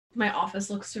My office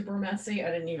looks super messy.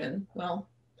 I didn't even, well,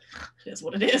 it is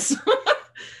what it is.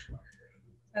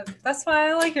 That's why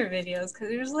I like your videos, because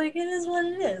you're just like, it is what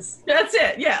it is. That's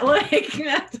it. Yeah, like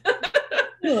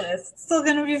It's still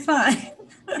gonna be fine.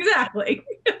 Exactly.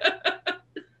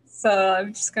 So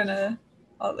I'm just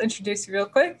I'll introduce you real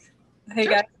quick. Hey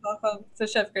Sure. guys, welcome to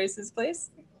Chef Grace's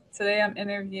place. Today I'm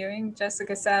interviewing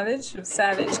Jessica Savidge of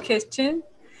Savidge Kitchen,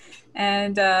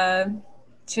 and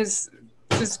she's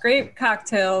great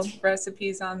cocktail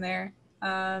recipes on there.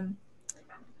 I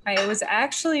was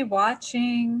actually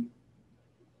watching,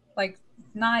 like,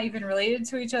 not even related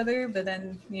to each other, but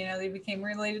then they became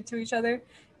related to each other.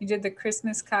 You did the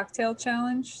Christmas cocktail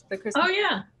challenge, the Oh Christmas,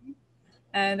 yeah.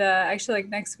 and actually, like,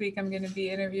 next week I'm going to be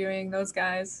interviewing those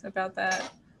guys about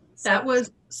that. So That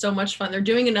was so much fun. They're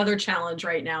doing another challenge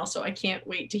right now, so I can't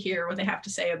wait to hear what they have to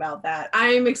say about that.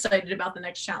 I'm excited about the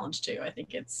next challenge too. I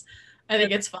think it's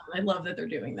fun. I love that they're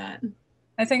doing that.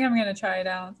 I think I'm going to try it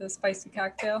out, the spicy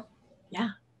cocktail.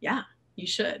 Yeah, you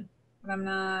should. But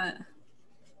I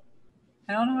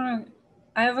don't know what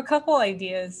I have a couple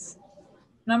ideas.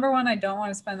 Number one, I don't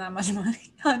want to spend that much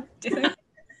money on doing it.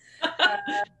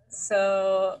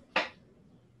 So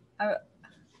I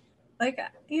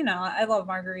I love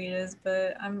margaritas,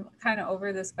 but I'm kind of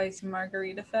over the spicy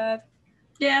margarita fad.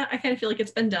 Yeah, I kind of feel like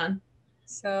it's been done.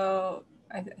 So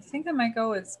I think I might go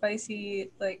with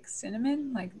spicy, like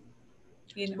cinnamon, like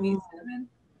Vietnamese cinnamon.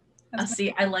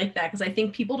 See, I like that because I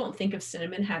think people don't think of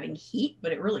cinnamon having heat,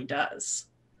 but it really does.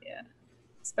 Yeah,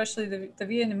 especially the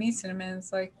Vietnamese cinnamon.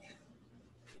 It's like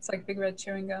big red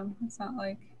chewing gum. It's not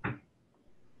like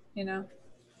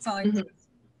it's not like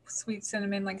sweet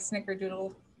cinnamon like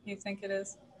Snickerdoodle you think it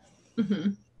is.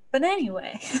 Mm-hmm. But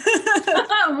anyway,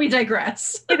 we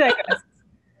digress. That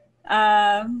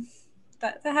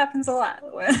happens a lot.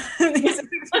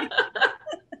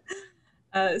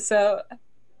 So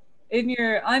on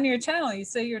your channel, you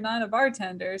say you're not a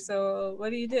bartender. So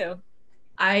what do you do?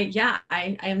 I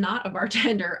am not a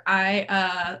bartender.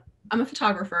 I'm a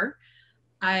photographer.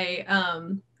 I've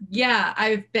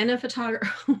been a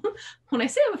photographer. When I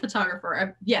say I'm a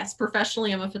photographer, yes,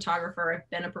 professionally I'm a photographer. I've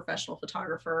been a professional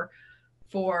photographer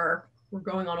for, we're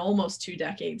going on almost 2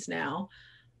 decades now.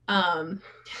 But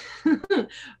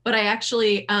I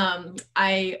actually,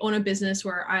 I own a business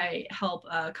where I help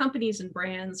companies and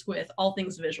brands with all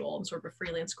things visual. I'm sort of a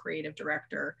freelance creative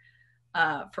director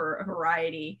for a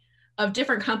variety of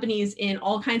different companies in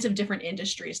all kinds of different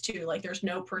industries too. Like there's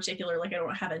no particular, like I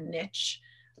don't have a niche.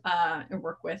 I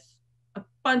work with a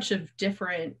bunch of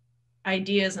different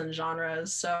ideas and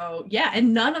genres. So yeah,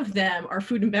 and none of them are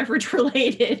food and beverage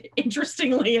related,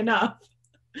 interestingly enough.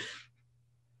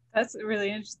 That's really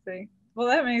interesting. Well,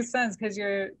 that makes sense because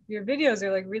your videos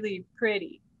are like really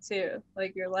pretty too.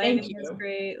 Like your lighting is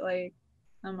great. Like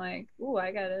I'm like, ooh,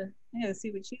 I gotta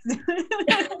see what she's doing.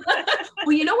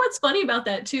 Well, you know what's funny about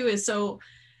that too is so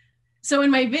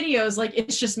in my videos, like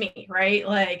it's just me, right?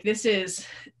 Like this is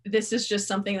just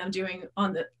something I'm doing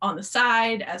on the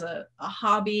side as a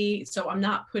hobby. So I'm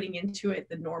not putting into it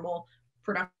the normal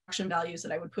production values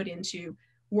that I would put into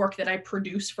work that I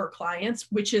produce for clients,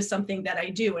 which is something that I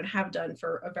do and have done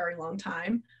for a very long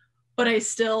time. But I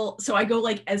go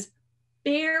like as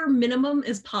bare minimum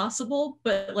as possible,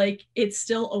 but like it's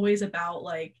still always about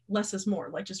like less is more,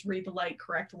 like just read the light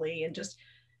correctly and just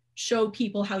show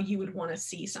people how you would want to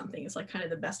see something. It's like kind of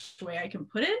the best way I can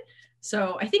put it.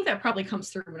 So I think that probably comes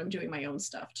through when I'm doing my own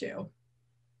stuff too.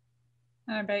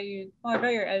 I bet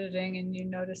you're editing and you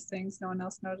notice things no one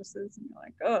else notices and you're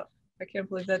like, oh, I can't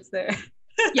believe that's there.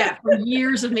 Yeah, for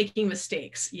years of making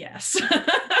mistakes. Yes.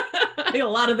 I got a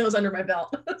lot of those under my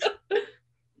belt.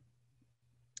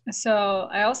 So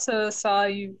I also saw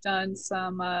you've done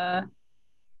some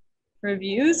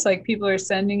reviews, like people are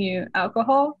sending you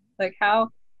alcohol. Like how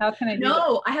can I do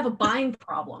No, that? I have a buying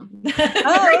problem.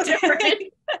 Oh, okay. Different.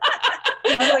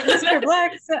 I was like, Mr.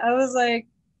 Black, I was like,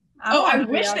 I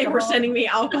wish they were sending me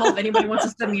alcohol. If anybody wants to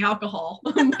send me alcohol,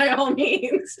 by all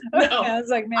means. No. I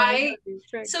was like, man,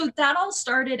 so that all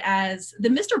started as the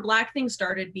Mr. Black thing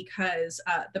started because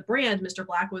the brand Mr.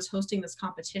 Black was hosting this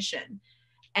competition,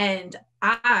 and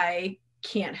I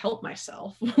can't help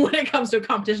myself when it comes to a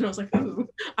competition. I was like, ooh,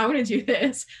 I want to do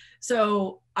this.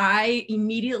 So I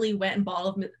immediately went and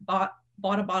bought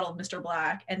a bottle of Mr.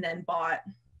 Black and then bought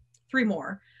 3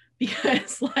 more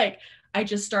because like I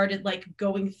just started like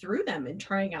going through them and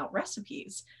trying out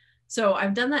recipes. So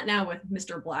I've done that now with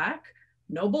Mr. Black,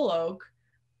 Noble Oak.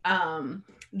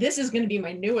 This is going to be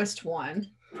my newest one,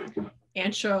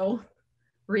 Ancho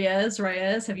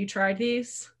Reyes. Have you tried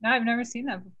these? No, I've never seen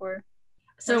that before.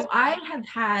 So I've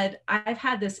had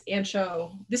this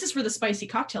ancho. This is for the spicy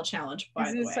cocktail challenge,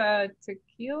 by the way. Is this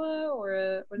tequila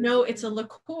or no? It's a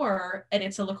liqueur, and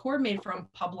it's a liqueur made from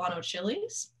poblano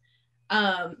chilies.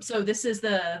 So this is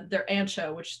their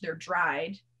ancho, which they're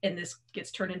dried, and this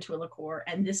gets turned into a liqueur,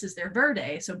 and this is their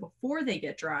verde. So before they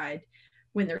get dried,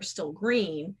 when they're still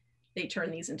green, they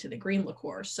turn these into the green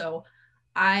liqueur. So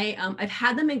I've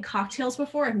had them in cocktails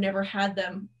before. I've never had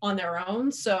them on their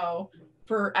own. So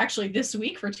for actually this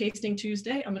week for Tasting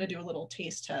Tuesday, I'm going to do a little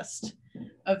taste test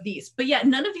of these. But yeah,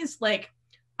 none of these, like,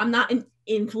 I'm not an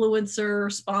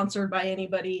influencer sponsored by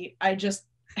anybody. I just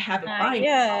haven't buying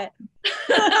yet.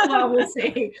 Well, we'll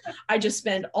see. I just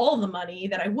spend all the money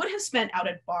that I would have spent out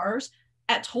at bars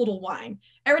at Total Wine.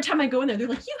 Every time I go in there, they're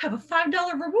like, you have a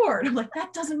 $5 reward. I'm like,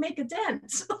 that doesn't make a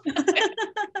dent.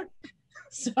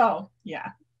 So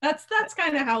yeah, that's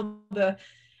kind of how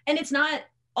and it's not,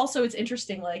 also it's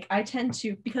interesting, like I tend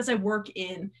to, because I work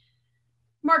in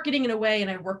marketing in a way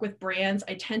and I work with brands,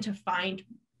 I tend to find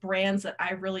brands that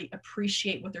I really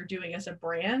appreciate what they're doing as a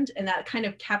brand, and that kind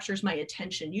of captures my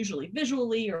attention, usually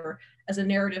visually or as a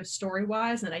narrative story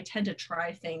wise. And I tend to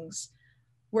try things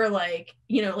where, like,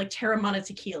 you know, like Terramana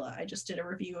Tequila, I just did a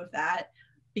review of that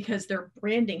because their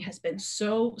branding has been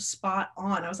so spot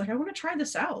on. I was like, I want to try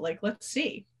this out, like, let's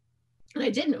see. And I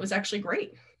did, and it was actually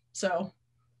great. So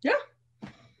yeah.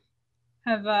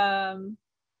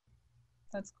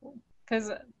 That's cool.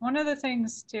 Because one of the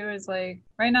things too is, like,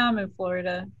 right now I'm in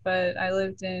Florida, but I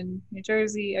lived in New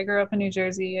Jersey. I grew up in New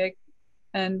Jersey,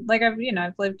 and like I've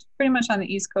lived pretty much on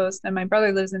the East Coast, and my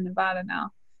brother lives in Nevada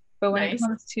now. But when it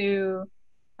comes to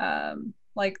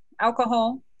like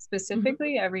alcohol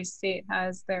specifically, every state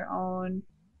has their own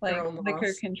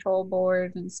liquor control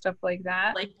board and stuff like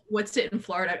that. Like, what's it in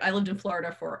Florida? I lived in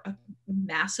Florida for a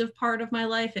massive part of my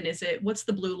life. And what's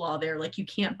the blue law there? Like, you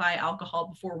can't buy alcohol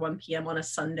before 1 p.m. on a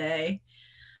Sunday.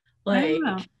 Like, I don't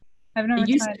know. I've never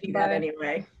used to be that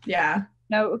anyway. Yeah.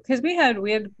 No, because we had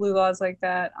blue laws like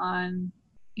that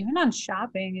even on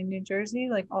shopping in New Jersey.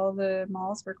 Like, all the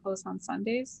malls were closed on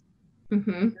Sundays.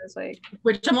 Mm-hmm. It was like,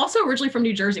 which I'm also originally from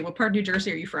New Jersey. What part of New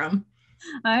Jersey are you from?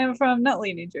 I am from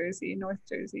Nutley, New Jersey, North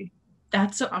Jersey.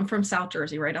 I'm from South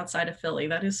Jersey, right outside of Philly.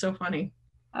 That is so funny.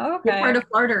 Oh, okay. What part of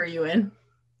Florida are you in?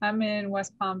 I'm in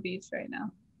West Palm Beach right now.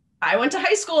 I went to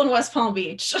high school in West Palm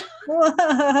Beach.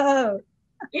 Whoa.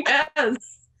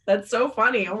 Yes. That's so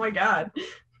funny. Oh my God.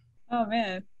 Oh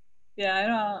man.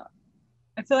 Yeah,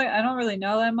 I feel like I don't really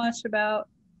know that much about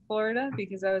Florida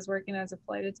because I was working as a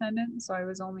flight attendant. So I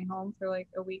was only home for like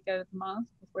a week out of the month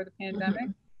before the pandemic.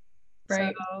 Mm-hmm.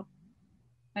 Right. So,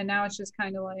 and now it's just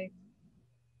kind of like,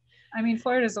 I mean,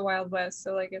 Florida's the Wild West.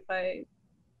 So like if I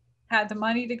had the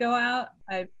money to go out,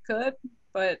 I could,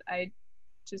 but I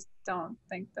just don't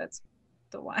think that's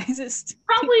the wisest.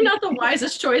 Probably not the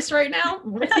wisest choice right now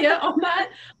with you on that.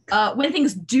 When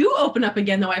things do open up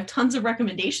again, though, I have tons of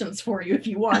recommendations for you if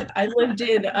you want. I lived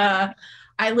in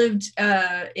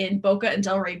Boca and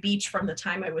Delray Beach from the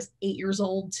time I was 8 years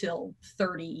old till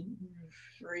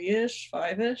 33-ish,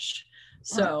 5-ish.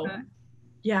 So okay.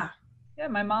 Yeah,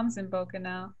 my mom's in Boca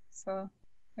now, so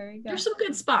there you go. There's some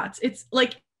good spots. It's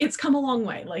like, it's come a long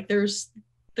way. Like there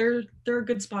are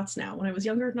good spots now. When I was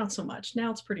younger, not so much.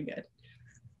 Now it's pretty good.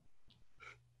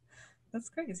 That's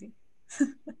crazy.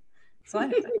 So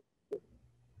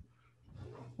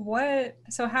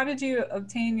how did you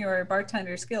obtain your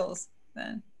bartender skills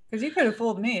then? Because you could have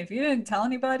fooled me. If you didn't tell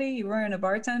anybody you weren't a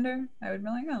bartender, I would be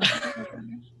like, oh, I'm a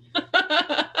bartender.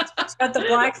 She's got the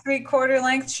black 3/4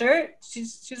 length shirt.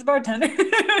 She's a bartender.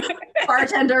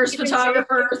 Bartenders,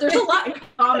 photographers, there's a lot in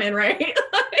common, right?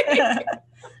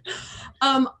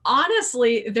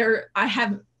 Honestly,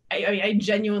 I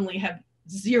genuinely have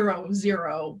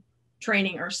zero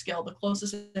training or skill. The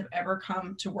closest I've ever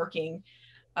come to working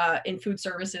in food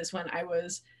services when I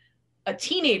was a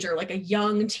teenager, like a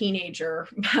young teenager.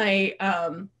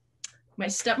 My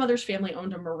stepmother's family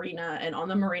owned a marina, and on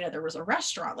the marina there was a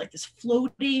restaurant, like this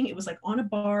floating, it was like on a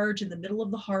barge in the middle of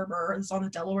the harbor. It's on the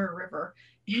Delaware River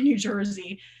in New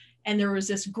Jersey. And there was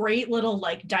this great little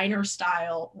like diner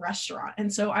style restaurant.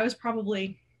 And so I was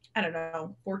probably, I don't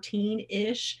know,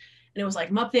 14-ish. And it was like,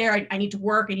 I'm up there, I need to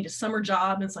work, I need a summer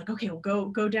job. And it's like, okay, well,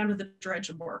 go down to the dredge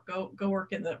and work, go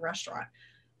work in the restaurant.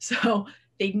 So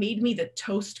they made me the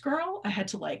toast girl. I had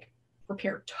to like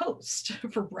prepare toast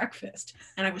for breakfast,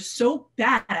 and I was so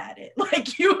bad at it.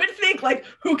 Like, you would think, like,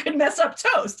 who can mess up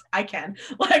toast? I can.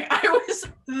 Like, I was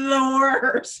the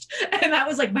worst. And that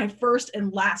was like my first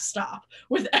and last stop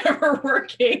with ever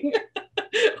working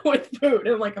with food.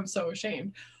 And like, I'm so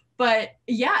ashamed. But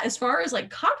yeah, as far as like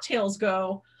cocktails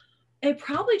go, It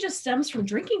probably just stems from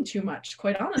drinking too much,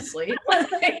 quite honestly.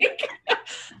 Like,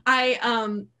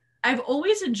 I've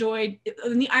always enjoyed,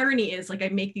 and the irony is, like, I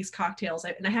make these cocktails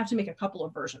and I have to make a couple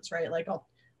of versions, right? Like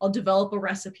I'll develop a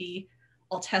recipe,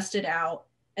 I'll test it out,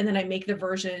 and then I make the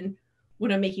version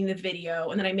when I'm making the video,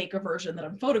 and then I make a version that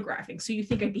I'm photographing. So you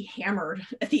think I'd be hammered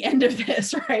at the end of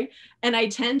this, right? And I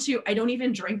don't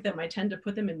even drink them. I tend to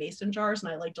put them in mason jars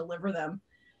and I like deliver them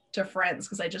to friends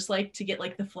because I just like to get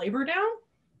like the flavor down.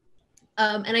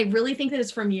 And I really think that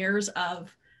it's from years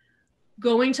of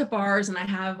going to bars, and I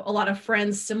have a lot of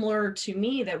friends similar to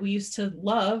me that we used to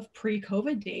love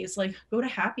pre-COVID days, like go to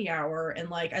happy hour. And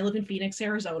like, I live in Phoenix,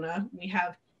 Arizona. We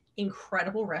have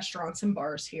incredible restaurants and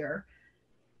bars here.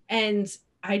 And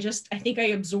I think I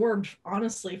absorbed,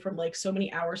 honestly, from like so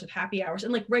many hours of happy hours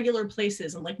and like regular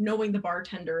places and like knowing the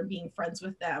bartender and being friends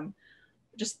with them,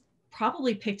 just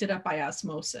probably picked it up by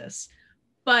osmosis.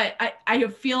 But I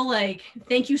feel like,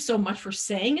 thank you so much for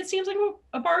saying it seems like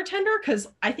a bartender, because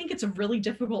I think it's a really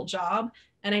difficult job.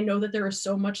 And I know that there is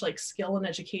so much like skill and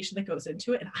education that goes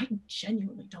into it. And I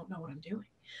genuinely don't know what I'm doing.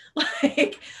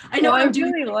 Like, I know I'm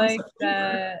doing really like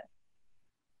that,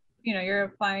 you know, you're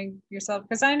applying yourself,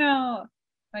 because I know,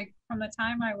 like, from the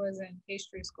time I was in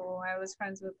pastry school, I was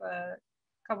friends with a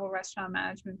couple restaurant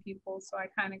management people, so I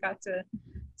kind of got to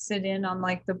sit in on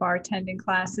like the bartending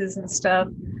classes and stuff.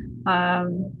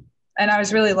 And I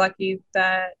was really lucky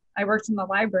that I worked in the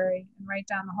library, and right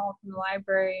down the hall from the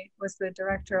library was the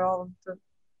director of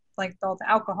all the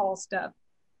alcohol stuff.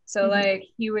 So like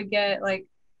he would get like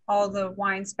all the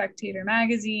Wine Spectator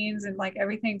magazines and like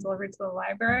everything delivered to the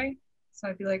library. So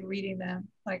I'd be like reading them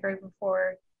like right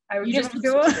before I would give them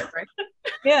to him. Right?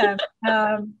 Yeah.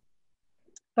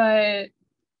 But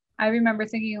I remember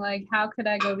thinking like, how could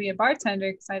I go be a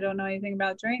bartender? Because I don't know anything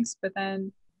about drinks. But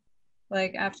then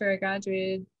like after I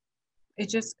graduated, it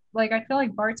just like, I feel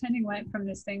like bartending went from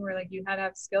this thing where like you had to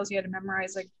have skills, you had to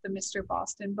memorize like the Mr.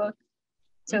 Boston book,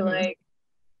 to like,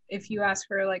 if you ask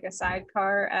for like a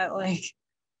sidecar at like,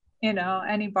 you know,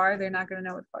 any bar, they're not going to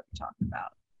know what the fuck you're talking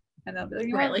about. And they'll be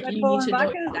like, right, like you need to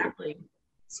know exactly.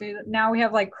 So now we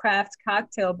have like craft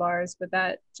cocktail bars, but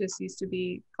that just used to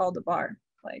be called a bar.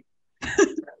 Like,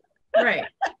 right.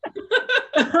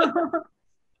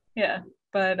 Yeah.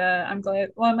 But I'm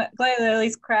glad that at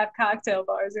least craft cocktail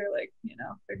bars are like, you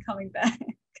know, they're coming back.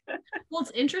 Well,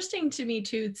 it's interesting to me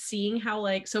too, seeing how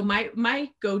like, so my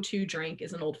go-to drink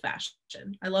is an old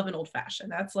fashioned. I love an old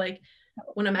fashioned. That's like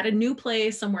when I'm at a new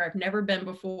place somewhere I've never been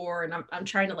before, and I'm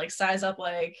trying to like size up,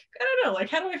 like, I don't know, like,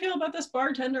 how do I feel about this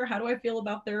bartender? How do I feel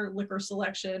about their liquor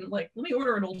selection? Like, let me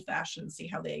order an old fashioned and see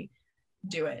how they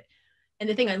do it. And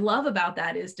the thing I love about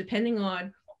that is, depending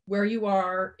on where you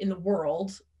are in the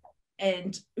world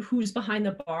and who's behind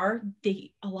the bar,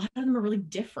 a lot of them are really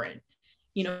different.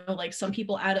 You know, like some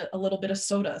people add a little bit of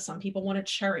soda, some people want a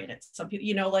cherry in it, some people,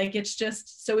 you know, like, it's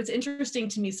just, so it's interesting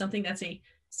to me, something that's a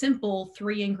simple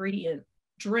 3-ingredient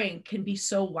drink can be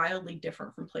so wildly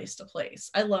different from place to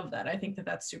place. I love that. I think that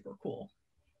that's super cool.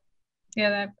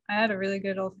 Yeah, I had a really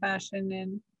good old fashioned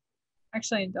in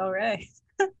Delray.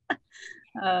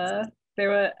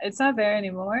 It's not there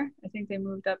anymore. I think they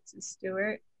moved up to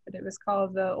Stewart, but it was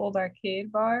called the Old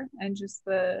Arcade Bar, and just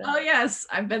oh yes,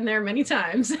 I've been there many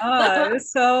times. Oh, it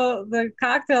was the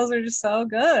cocktails are just so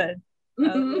good.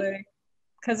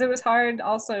 Because it was hard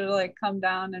also to like come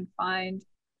down and find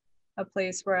a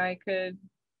place where I could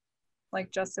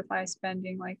like justify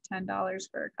spending like $10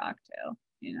 for a cocktail,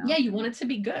 you know? Yeah, you want it to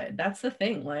be good. That's the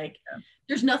thing. Like,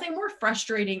 there's nothing more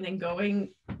frustrating than going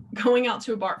out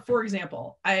to a bar. For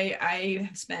example, I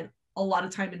have spent a lot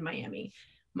of time in Miami.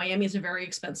 Miami is a very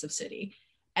expensive city.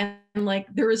 And like,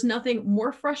 there is nothing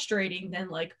more frustrating than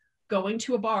like going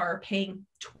to a bar, paying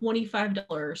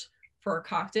 $25 for a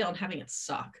cocktail and having it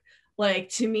suck. Like,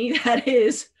 to me, that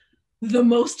is the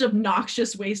most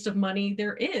obnoxious waste of money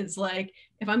there is. Like,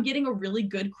 if I'm getting a really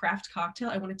good craft cocktail,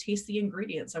 I want to taste the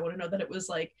ingredients. I want to know that it was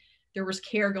like, there was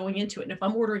care going into it. And if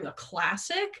I'm ordering a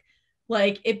classic,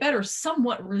 like, it better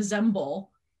somewhat resemble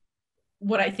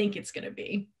what I think it's going to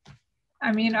be.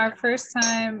 I mean, our first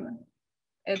time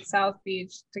at South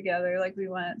Beach together, like we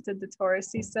did the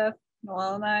touristy stuff,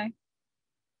 Noelle and I.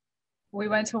 We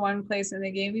went to one place and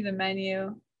they gave me the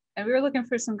menu, and we were looking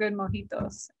for some good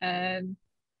mojitos, and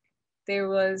there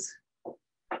was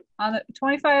on the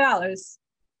 $25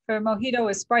 for a mojito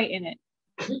with Sprite in it.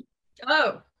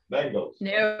 Oh, mangoes.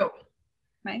 No.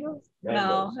 Mangoes?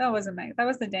 No, that wasn't mango. That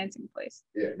was the dancing place.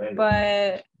 Yeah,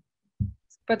 mangoes.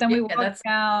 But then we walked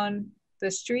down the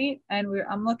street, and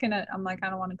I'm like, I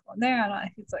don't want to go in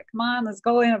there. He's like, come on, let's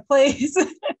go in a place.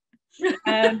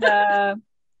 And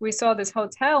we saw this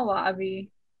hotel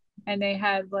lobby and they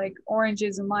had like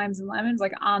oranges and limes and lemons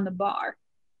like on the bar.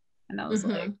 And I was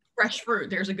like, fresh fruit,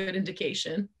 there's a good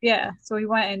indication. yeah. So we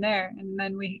went in there and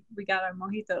then we got our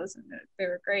mojitos and they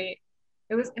were great.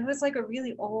 It was like a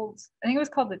really old, I think it was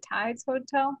called the Tides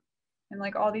Hotel. And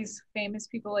like all these famous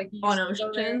people like used On to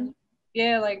go there. Ocean.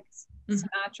 Yeah, like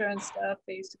Sinatra and stuff.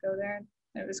 They used to go there.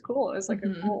 And it was cool. It was like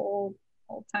a cool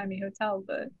old timey hotel,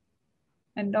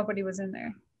 and nobody was in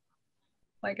there.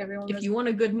 Like everyone if you want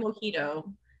a good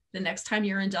mojito, the next time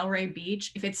you're in Delray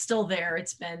Beach, if it's still there,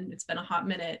 it's been a hot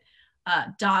minute.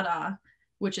 Dada,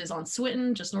 which is on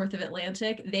Swinton, just north of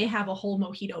Atlantic, they have a whole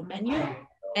mojito menu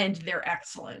and they're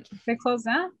excellent. They closed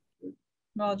down?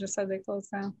 Well, just said they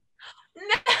closed down.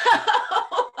 No!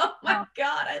 Oh my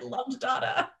God, I loved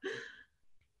Dada.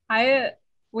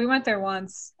 We went there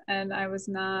once and I was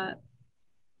not,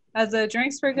 as the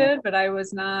drinks were good, but I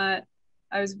was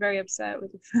very upset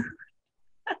with the food.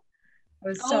 I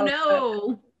was so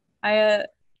no. upset.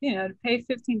 To pay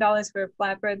 $15 for a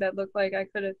flatbread that looked like I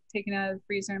could have taken out of the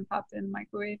freezer and popped it in the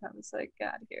microwave. I was like, get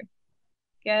out of here.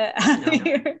 Get out of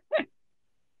here.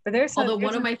 But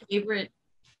one of my favorite,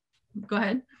 go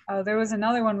ahead. Oh, there was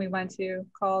another one we went to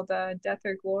called Death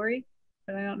or Glory,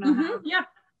 but I don't know how. Yeah.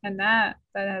 And that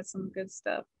had some good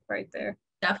stuff right there.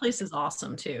 That place is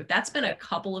awesome too. That's been a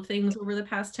couple of things over the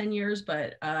past 10 years,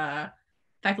 but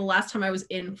in fact, the last time I was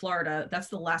in Florida, that's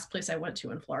the last place I went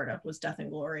to in Florida was Death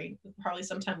and Glory, probably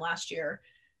sometime last year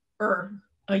or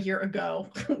a year ago,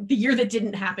 the year that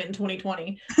didn't happen,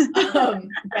 2020. Yeah,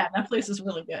 that place is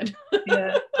really good.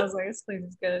 Yeah, I was like, this place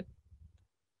is good.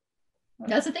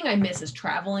 That's the thing I miss is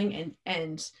traveling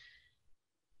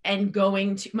and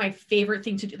going to, my favorite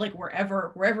thing to do, like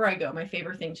wherever I go, my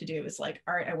favorite thing to do is like,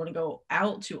 all right, I want to go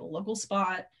out to a local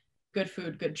spot, good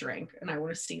food, good drink, and I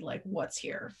want to see like what's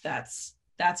here. That's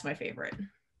my favorite.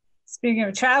 Speaking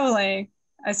of traveling,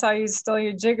 I saw you stole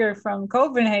your jigger from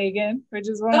Copenhagen, which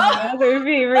is one of my other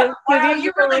favorite. Wow,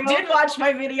 you really did watch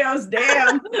my videos,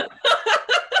 damn.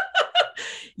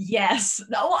 Yes.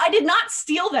 No, I did not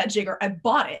steal that jigger. I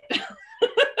bought it.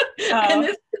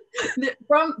 And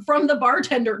from the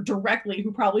bartender directly,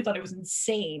 who probably thought it was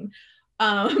insane.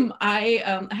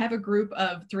 I have a group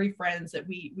of 3 friends that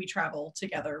we travel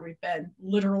together. We've been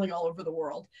literally all over the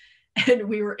world. And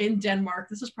we were in Denmark.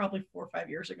 This is probably 4 or 5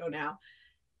 years ago now.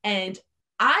 And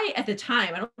at the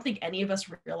time, I don't think any of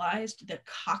us realized the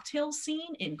cocktail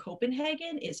scene in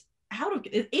Copenhagen is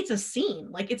it's a scene.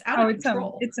 Like it's out of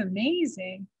control. It's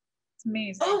amazing. It's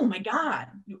amazing. Oh my God.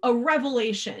 A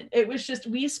revelation. It was just,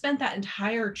 we spent that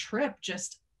entire trip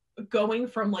just going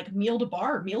from like meal to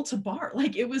bar.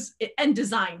 Like and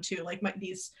design too. Like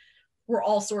we're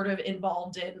all sort of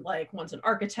involved in, like, one's an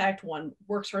architect, one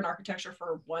works for an architecture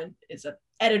firm, one is an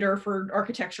editor for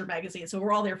architecture magazine. So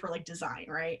we're all there for like design,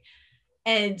 right?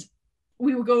 And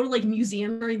we would go to like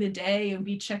museum during the day and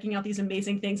be checking out these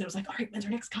amazing things. It was like, all right, when's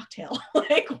our next cocktail?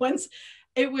 Like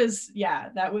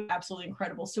that was absolutely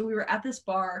incredible. So we were at this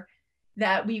bar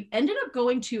that we ended up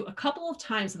going to a couple of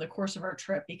times in the course of our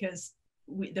trip because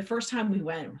the first time we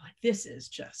went, we're like, this is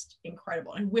just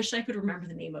incredible. I wish I could remember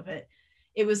the name of it.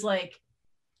 It was like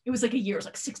a year, it was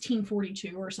like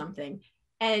 1642 or something.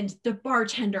 And the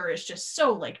bartender is just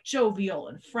so like jovial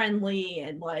and friendly.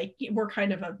 And like, we're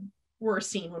a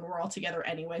scene when we're all together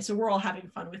anyway. So we're all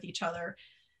having fun with each other.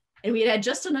 And we had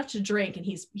just enough to drink. And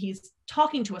he's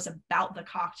talking to us about the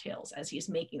cocktails as he's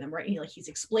making them, right? And he's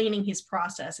explaining his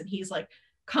process and he's like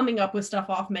coming up with stuff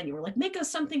off menu. We're like, make us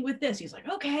something with this. He's like,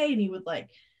 okay. And he would like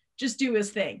just do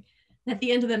his thing. And at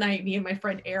the end of the night, me and my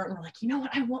friend Aaron were like, you know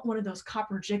what? I want one of those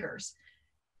copper jiggers.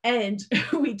 And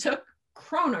we took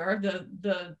kroner,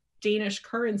 the Danish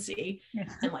currency,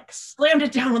 and like slammed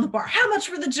it down on the bar. How much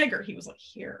for the jigger? He was like,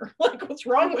 here. Like, what's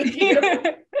wrong with you?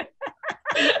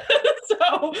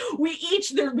 So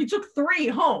we took 3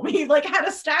 home. He like had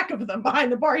a stack of them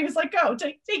behind the bar. He was like, go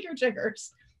take your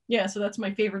jiggers. Yeah, so that's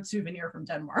my favorite souvenir from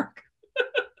Denmark.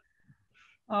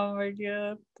 Oh my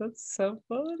God, that's so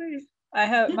funny. I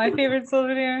have my favorite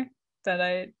souvenir that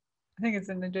I think it's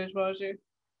in the dishwasher,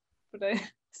 but I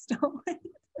stole it.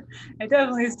 I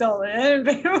definitely stole it. I didn't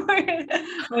pay for it.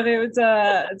 But it's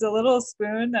a little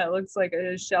spoon that looks like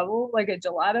a shovel, like a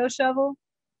gelato shovel.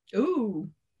 Ooh.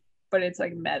 But it's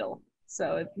like metal.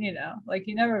 So it, like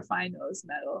you never find those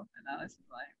metal. And I was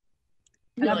like,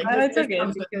 I'm glad I took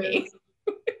it because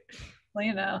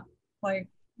well, like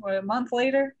a month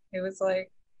later, it was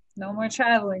like, no more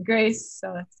traveling, Grace.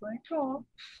 So it's like, cool.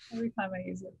 Every time I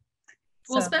use it.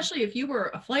 Well, especially if you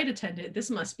were a flight attendant, this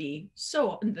must be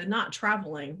the not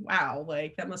traveling. Wow.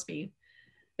 Like that must be.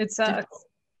 It sucks.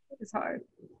 It's hard.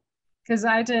 because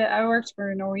I worked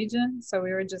for Norwegian, so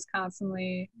we were just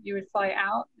constantly, you would fly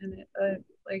out and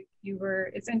like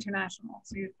it's international.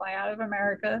 So you'd fly out of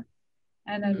America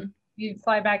and then Mhm. you'd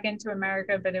fly back into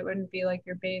America, but it wouldn't be like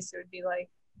your base. It would be like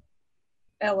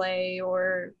LA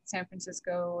or San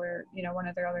Francisco or, one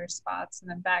of their other spots, and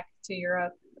then back to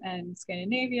Europe and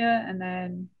Scandinavia, and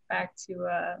then back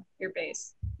to your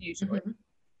base usually. Mhm.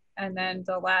 And then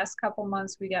the last couple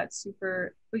months we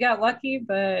got lucky,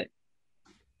 but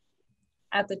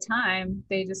at the time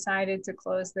they decided to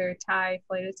close their Thai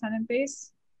flight attendant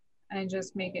base and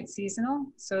just make it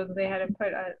seasonal. So they had to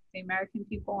put the American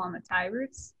people on the Thai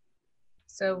routes.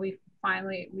 So we got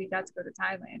to go to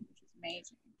Thailand, which was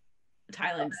amazing.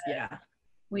 Thailand's, yeah.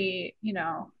 We,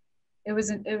 it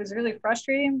was really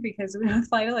frustrating because we would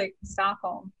fly to like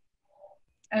Stockholm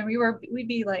and we'd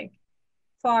be like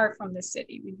far from the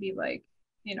city. We'd be like,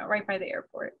 right by the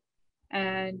airport.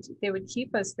 And they would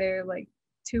keep us there like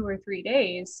 2 or 3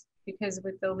 days because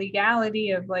with the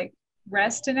legality of like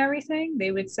rest and everything,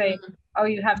 they would say, Mhm. oh,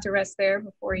 you have to rest there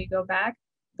before you go back.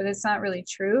 But it's not really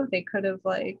true. They could have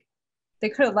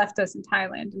left us in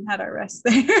Thailand and had our rest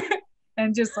there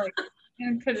and just like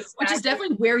and could have Which is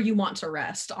definitely where you want to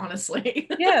rest, honestly.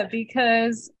 yeah,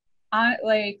 because I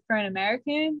like for an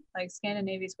American, like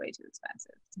Scandinavia is way too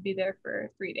expensive to be there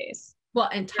for 3 days. Well,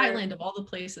 and Thailand, of all the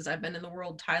places I've been in the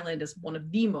world, Thailand is one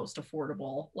of the most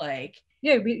affordable. Like,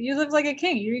 Yeah, you live like a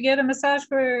king. You get a massage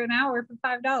for an hour for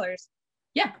 $5,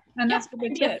 yeah, and yeah, that's for the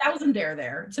maybe tip. 1,000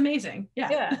 there. It's amazing. Yeah,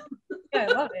 Yeah, yeah, I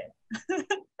love it.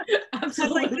 I was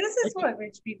like, absolutely. this is what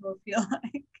rich people feel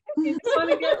like. You just want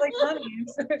to get like money and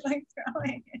start like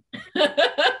throwing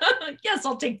it. Yes,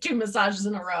 I'll take 2 massages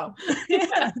in a row.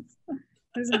 Yeah,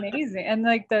 it's amazing, and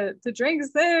like the drinks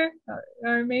there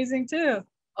are amazing too.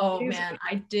 Oh man,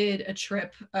 I did a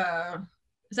trip.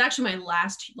 It's actually my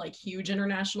last like huge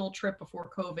international trip before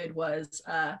COVID was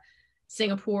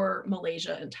Singapore,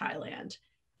 Malaysia, and Thailand.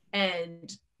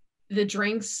 And the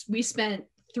drinks, we spent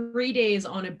 3 days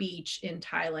on a beach in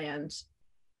Thailand.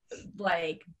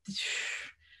 Like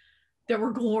they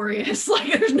were glorious.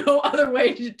 Like there's no other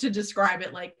way to describe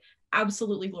it. Like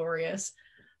absolutely glorious.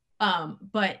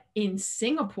 But in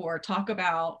Singapore, talk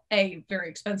about a very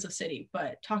expensive city,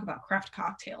 but talk about craft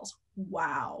cocktails.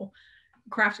 Wow.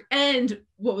 Craft. And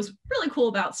what was really cool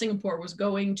about Singapore was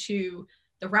going to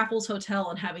the Raffles Hotel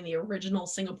and having the original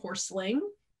Singapore sling.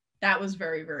 That was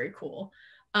very, very cool.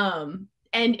 And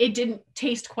it didn't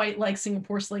taste quite like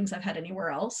Singapore slings I've had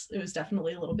anywhere else. It was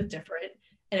definitely a little bit different.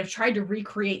 And I've tried to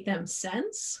recreate them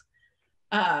since.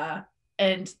 Uh,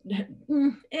 and I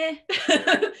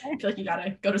feel like you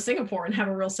gotta go to Singapore and have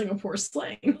a real Singapore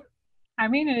sling. I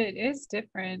mean, it is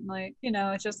different. Like,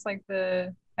 it's just like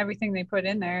everything they put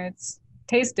in there, it's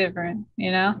tastes different,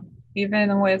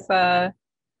 Even with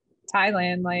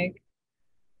Thailand, like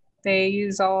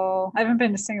I haven't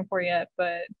been to Singapore yet,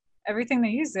 but everything they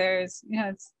use there is,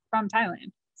 it's from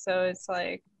Thailand. So it's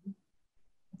like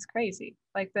it's crazy.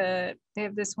 Like they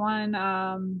have this one,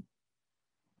 I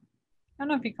don't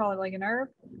know if you call it like an herb,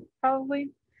 probably.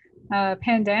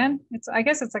 Pandan. I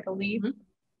guess it's like a leaf.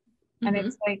 Mm-hmm. And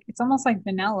Mm-hmm. it's almost like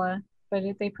vanilla, but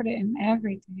they put it in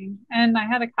everything. And I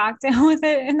had a cocktail with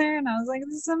it in there, and I was like,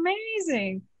 this is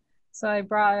amazing. So I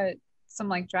brought some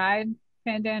like dried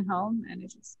pandan home, and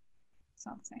it's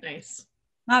not the same. Nice.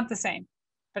 Not the same,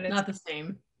 but it's Not the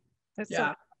same.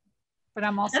 yeah. But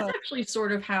I'm also that's actually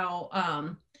sort of how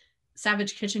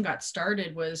Savidge Kitchen got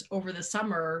started was over the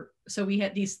summer. So we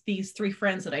had these 3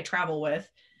 friends that I travel with,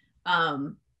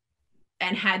 and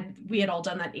we had all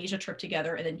done that Asia trip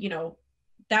together. And then,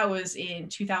 that was in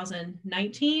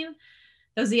 2019.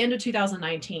 That was the end of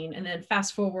 2019. And then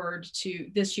fast forward to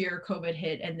this year, COVID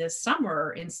hit. And this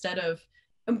summer, instead of,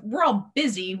 we're all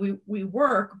busy, we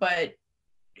work, but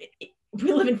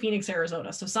we live in Phoenix,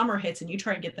 Arizona. So summer hits and you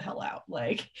try to get the hell out.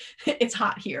 Like it's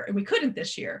hot here and we couldn't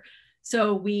this year.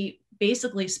 So we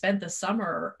basically spent the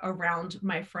summer around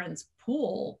my friend's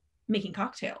pool making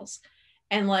cocktails.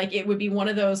 And like it would be one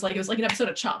of those, like it was like an episode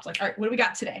of Chopped. Like, all right, what do we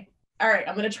got today? All right,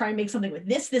 I'm gonna try and make something with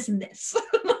this, this, and this.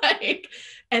 Like,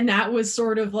 and that was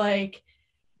sort of like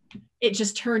it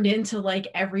just turned into like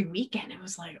every weekend. It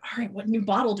was like, all right, what new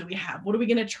bottle do we have? What are we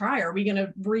gonna try? Are we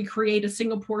gonna recreate a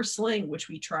Singapore sling, which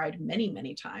we tried many,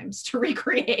 many times to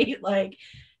recreate? Like,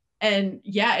 and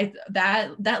yeah,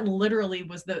 that literally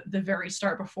was the very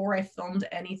start. Before I filmed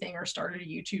anything or started a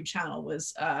YouTube channel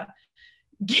was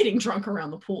getting drunk around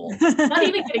the pool. Not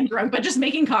even getting drunk, but just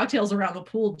making cocktails around the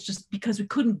pool just because we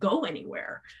couldn't go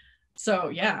anywhere. So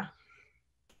yeah.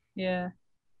 I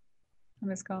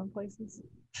miss going places.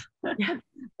 Yeah.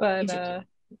 But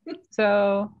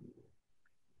so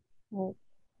well,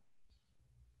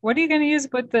 What are you gonna use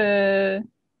with the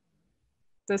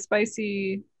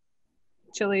spicy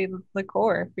chili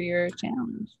liqueur for your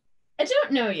challenge? I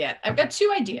don't know yet. I've got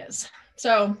two ideas.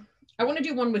 So I want to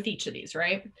do one with each of these,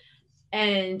 right?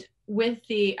 And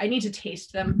I need to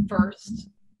taste them first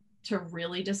to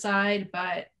really decide,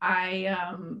 but I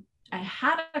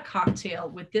had a cocktail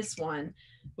with this one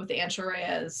with the Ancho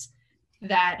Reyes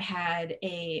that had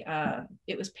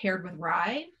it was paired with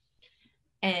rye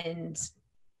and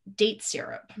date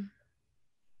syrup,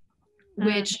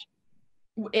 which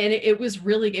and it was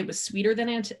sweeter than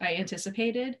I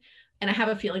anticipated. And I have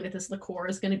a feeling that this liqueur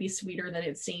is going to be sweeter than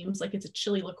it seems. Like, it's a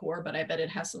chili liqueur, but I bet it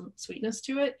has some sweetness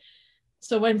to it.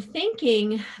 So I'm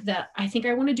thinking that I think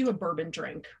I want to do a bourbon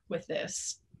drink with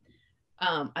this.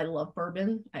 I love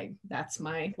bourbon. That's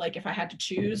my, like, if I had to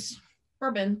choose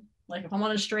bourbon, like if I'm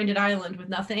on a stranded island with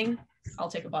nothing,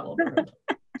 I'll take a bottle of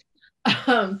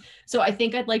bourbon. So I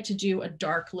think I'd like to do a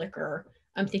dark liquor.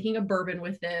 I'm thinking of bourbon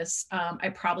with this. I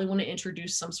probably want to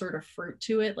introduce some sort of fruit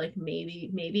to it, like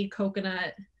maybe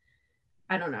coconut.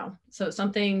 I don't know. So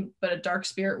something, but a dark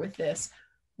spirit with this.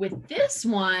 With this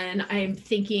one, I'm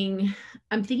thinking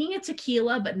a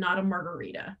tequila, but not a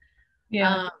margarita.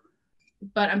 Yeah.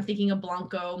 But I'm thinking a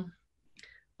blanco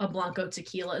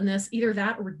tequila in this, either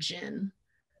that or gin.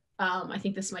 I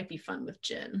think this might be fun with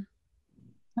gin.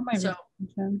 That might be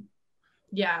gin.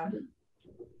 Yeah.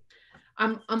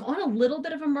 I'm on a little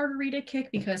bit of a margarita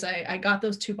kick because I got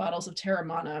those 2 bottles of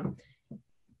Terramana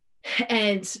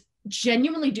and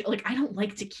genuinely do, like, I don't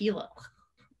like tequila.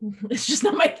 It's just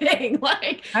not my thing.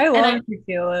 Like, I love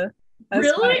tequila. That's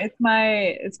really?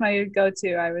 It's my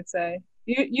go-to, I would say.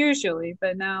 Usually,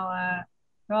 but now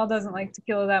Noel doesn't like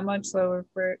tequila that much, so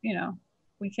we're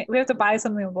we have to buy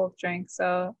something we both drink.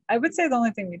 So I would say the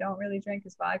only thing we don't really drink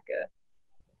is vodka.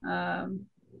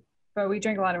 But we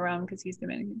drink a lot of rum because he's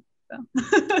Dominican. So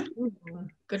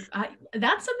good.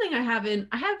 That's something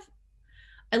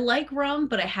I like rum,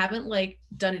 but I haven't like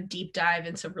done a deep dive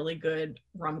into really good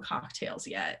rum cocktails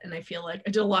yet. And I feel like I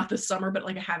did a lot this summer, but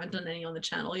like I haven't done any on the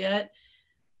channel yet.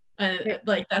 And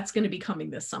like that's going to be coming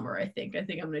this summer. I think I'm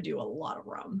going to do a lot of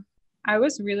rum. I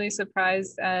was really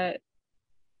surprised at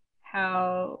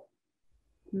how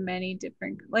many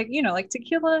different, like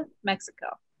tequila,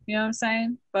 Mexico, you know what I'm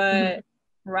saying? But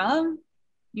rum,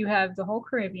 you have the whole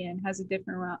Caribbean has a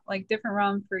different rum, like different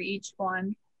rum for each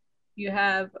one. You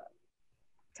have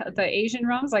the Asian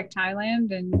rums like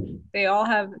Thailand, and they all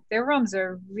have their rums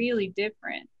are really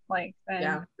different, like than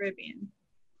the Caribbean.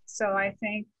 So I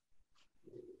think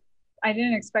I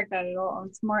didn't expect that at all.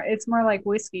 It's more like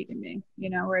whiskey to me,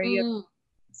 where you have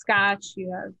Scotch,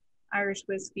 you have Irish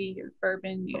whiskey, you have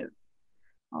bourbon, you have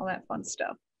all that fun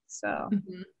stuff. So,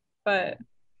 but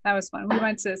that was fun. We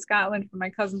went to Scotland for my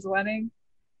cousin's wedding.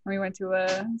 We went to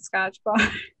a Scotch bar.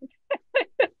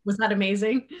 Was that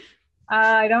amazing?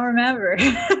 I don't remember.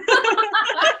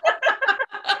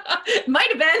 Might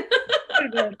have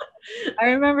been. I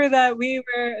remember that we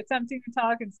were attempting to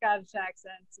talk in Scottish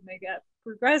accents, and they got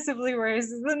progressively worse.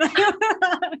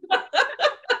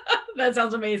 That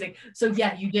sounds amazing. So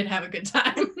yeah, you did have a good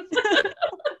time.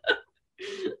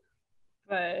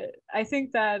 But I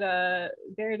think that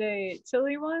Verde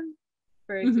chili one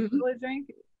for a tequila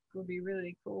drink would be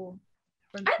really cool.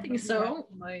 I think so.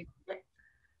 Like,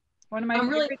 one of my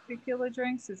favorite tequila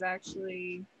drinks is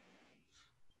actually,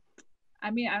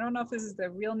 I mean, I don't know if this is the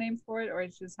real name for it or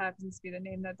it just happens to be the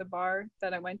name that the bar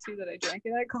that I went to that I drank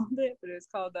it, I called it, but it was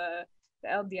called the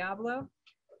El Diablo,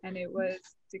 and it was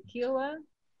tequila,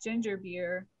 ginger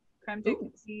beer, creme de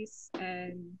cassis,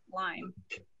 and lime.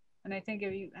 And I think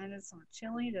if you added some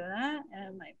chili to that,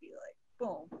 it might be like,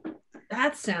 boom.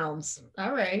 That sounds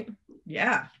all right.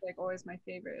 Yeah. Like always my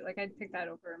favorite. Like I'd pick that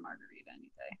over a margarita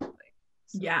any day. Like,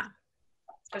 so, yeah.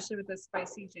 Especially with the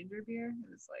spicy ginger beer. It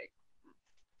was like.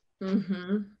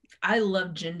 I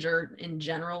love ginger in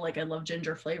general. Like I love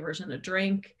ginger flavors in a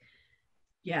drink.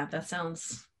 Yeah, that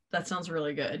sounds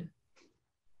really good.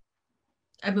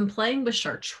 I've been playing with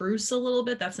chartreuse a little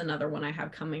bit. That's another one I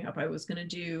have coming up. I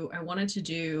wanted to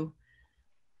do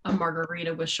a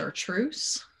margarita with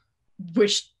chartreuse,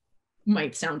 which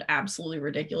might sound absolutely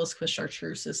ridiculous because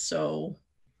chartreuse is so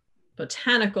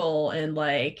botanical and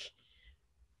like,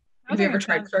 have you ever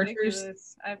tried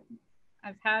chartreuse?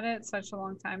 I've had it such a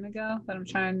long time ago that I'm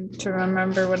trying to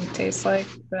remember what it tastes like,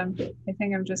 but I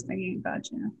think I'm just thinking about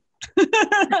you.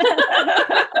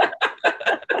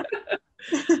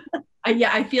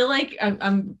 I feel like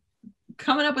I'm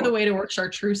coming up with a way to work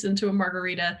chartreuse into a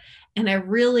margarita. And I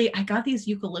got these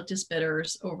eucalyptus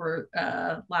bitters over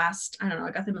I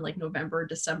got them in like November,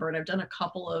 December, and I've done a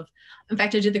couple of, in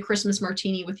fact, I did the Christmas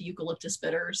martini with eucalyptus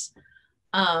bitters.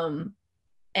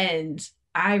 And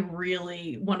I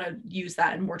really want to use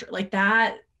that in more like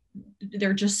that.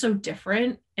 They're just so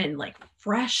different and like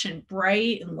fresh and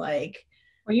bright and like.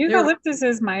 Well, eucalyptus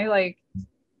is my like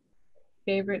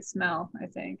favorite smell, I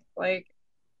think. Like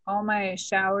all my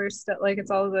shower stuff, like it's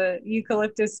all the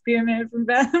eucalyptus spearmint from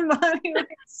Bath and Body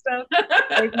Works stuff.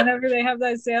 Like whenever they have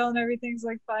that sale and everything's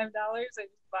like $5, I just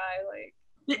buy like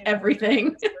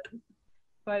everything.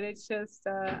 But it's just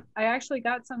I actually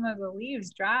got some of the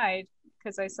leaves dried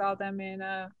because I saw them in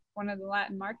one of the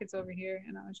Latin markets over here,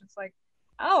 and I was just like,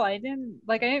 oh, I didn't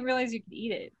realize you could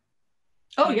eat it.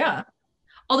 Oh yeah.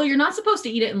 Although you're not supposed to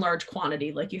eat it in large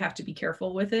quantity, like you have to be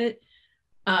careful with it.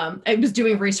 I was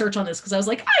doing research on this because I was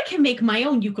like, I can make my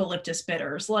own eucalyptus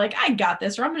bitters. Like I got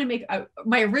this, or I'm going to make,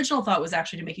 my original thought was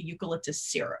actually to make a eucalyptus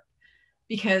syrup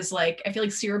because like, I feel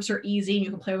like syrups are easy and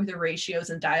you can play with the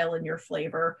ratios and dial in your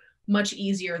flavor much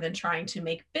easier than trying to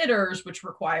make bitters, which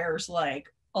requires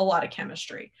like a lot of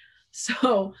chemistry.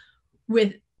 So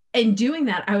in doing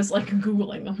that, I was like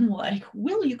Googling, I'm like,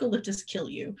 will eucalyptus kill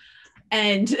you?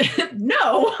 And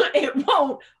no, it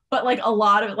won't. But like a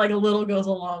lot of like a little goes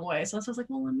a long way. So I was like,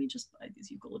 well, let me just buy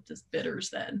these eucalyptus bitters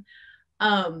then.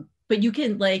 But you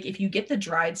can like, if you get the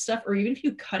dried stuff, or even if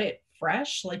you cut it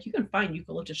fresh, like you can find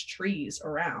eucalyptus trees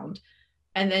around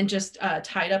and then just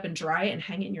tie it up and dry it and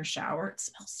hang it in your shower. It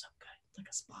smells so good. It's like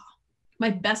a spa. My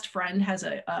best friend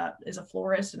is a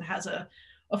florist and has a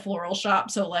floral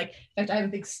shop. So like, in fact, I have a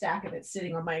big stack of it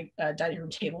sitting on my dining room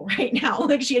table right now.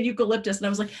 Like she had eucalyptus and I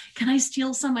was like, can I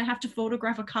steal some? I have to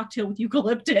photograph a cocktail with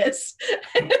eucalyptus.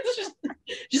 And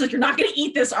she's like, you're not going to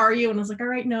eat this, are you? And I was like, all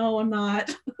right, no, I'm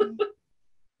not.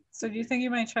 So do you think you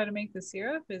might try to make the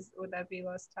syrup? Would that be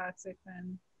less toxic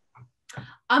than?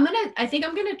 I think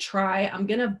I'm going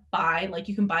to buy, like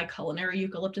you can buy culinary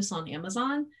eucalyptus on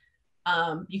Amazon.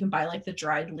 You can buy like the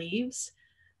dried leaves.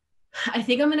 I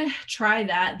think I'm going to try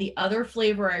that. The other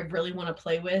flavor I really want to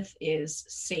play with is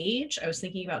sage. I was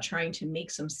thinking about trying to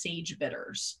make some sage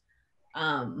bitters.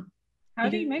 How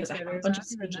do you make bitters? A bunch of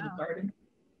sage in the garden.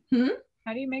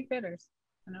 How do you make bitters?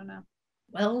 I don't know.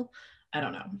 Well, I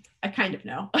don't know. I kind of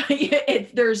know.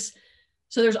 There's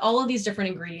all of these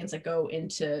different ingredients that go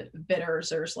into bitters.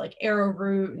 There's like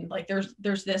arrowroot and like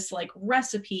there's this like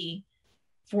recipe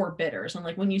for bitters. And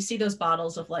like when you see those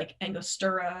bottles of like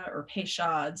Angostura or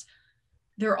Peychaud's,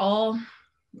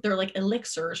 they're like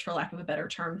elixirs, for lack of a better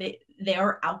term. They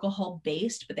are alcohol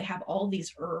based, but they have all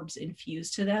these herbs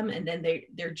infused to them, and then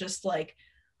they're just like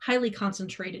highly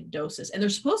concentrated doses. And they're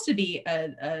supposed to be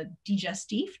a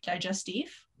digestif,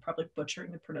 probably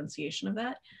butchering the pronunciation of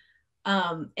that.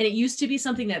 And it used to be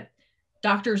something that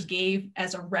doctors gave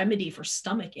as a remedy for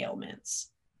stomach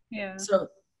ailments. Yeah.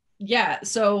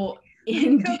 So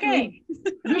in doing,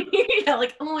 yeah,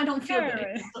 like, oh, I don't feel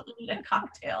good. I need a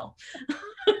cocktail.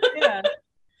 Yeah.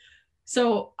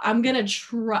 So I'm gonna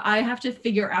try. I have to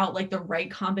figure out like the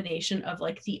right combination of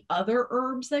like the other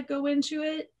herbs that go into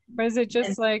it. Or is it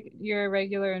just like your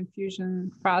regular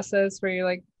infusion process where you're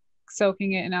like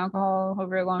soaking it in alcohol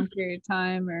over a long period of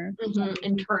time, or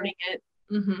and turning it?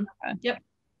 Okay. Yep,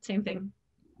 same thing.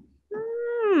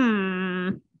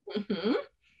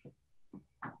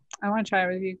 I want to try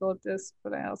it with eucalyptus,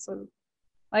 but I also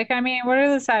like, I mean, what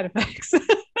are the side effects?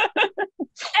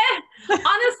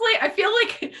 Honestly, I feel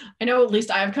like I know at least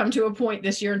I have come to a point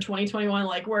this year in 2021,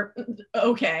 like we're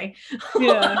okay.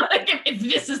 Yeah. Like if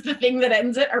this is the thing that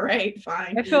ends it, all right,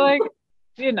 fine. I feel like,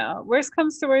 worst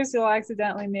comes to worst, you'll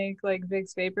accidentally make like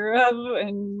Vicks Vapor Rub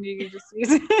and you can just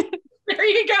use it. There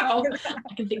you go.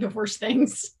 I can think of worse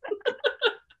things.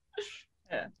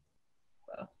 Yeah.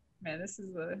 So, man, look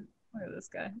at this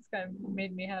guy. This guy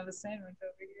made me have a sandwich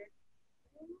over here.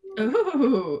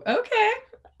 Ooh, okay.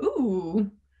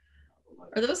 Ooh.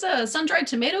 Are those sun-dried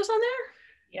tomatoes on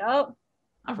there? Yep.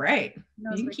 All right.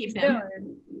 You can keep him.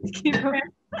 Keep him. Come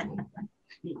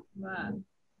on. I'm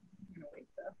gonna wait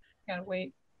though. Gotta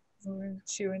wait. I'm gonna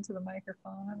chew into the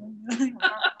microphone.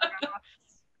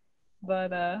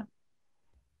 But yeah,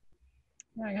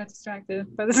 I got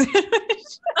distracted by the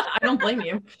sandwich. I don't blame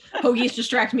you. Hoagies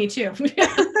distract me too.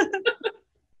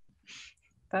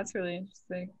 That's really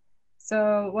interesting.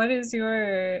 So what is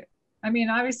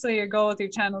obviously your goal with your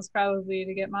channel is probably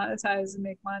to get monetized and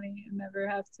make money and never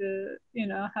have to,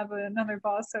 have another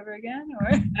boss ever again,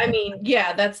 or? I mean,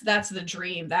 yeah, that's the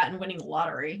dream, that and winning the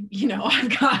lottery.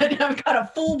 I've got a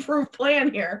foolproof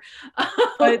plan here.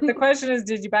 But the question is,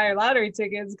 did you buy your lottery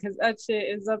tickets? Because that shit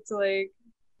is up to like,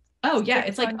 oh yeah,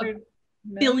 it's like $1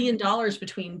 billion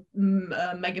between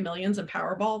Mega Millions and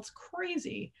Powerball. It's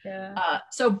crazy. Yeah.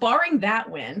 So barring that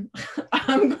win,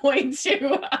 I'm going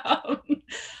to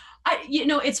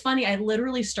It's funny. I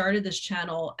literally started this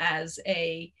channel as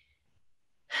it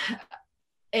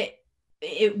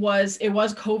was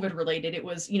COVID related. It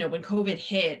was, when COVID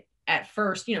hit at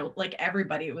first, like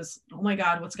everybody, it was, oh my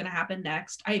God, what's going to happen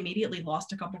next? I immediately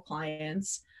lost a couple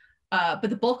clients. But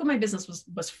the bulk of my business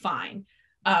was fine.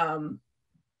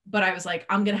 But I was like,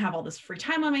 I'm going to have all this free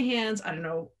time on my hands. I don't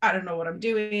know what I'm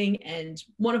doing. And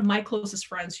one of my closest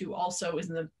friends, who also is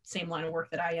in the same line of work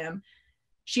that I am,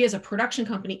 she has a production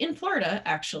company in Florida,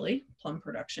 actually, Plum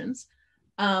Productions.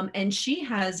 And she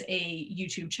has a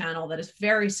YouTube channel that is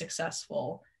very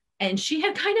successful. And she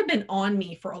had kind of been on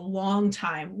me for a long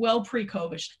time, well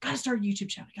pre-COVID. She's like, gotta start a YouTube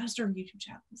channel. Gotta start a YouTube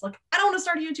channel. It's like, I don't want to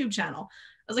start a YouTube channel.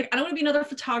 I was like, I don't want to be another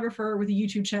photographer with a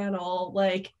YouTube channel.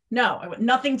 Like, no, I want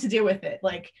nothing to do with it.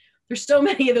 Like, there's so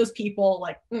many of those people,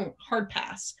 like, hard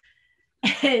pass.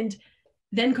 And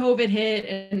then COVID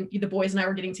hit, and the boys and I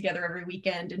were getting together every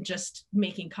weekend and just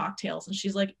making cocktails. And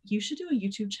she's like, you should do a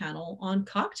YouTube channel on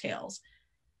cocktails.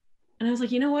 And I was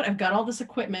like, you know what? I've got all this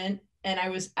equipment. And I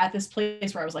was at this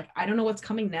place where I was like, I don't know what's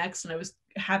coming next. And I was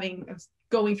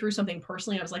going through something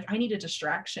personally. I was like, I need a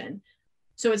distraction.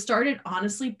 So it started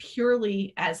honestly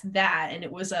purely as that. And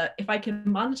it was if I can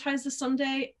monetize this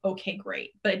someday, okay,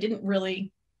 great. But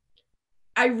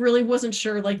I really wasn't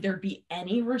sure like there'd be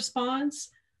any response.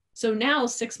 So now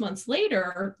 6 months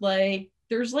later, like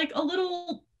there's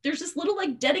this little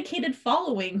like dedicated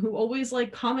following who always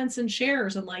like comments and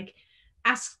shares and like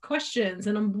asks questions,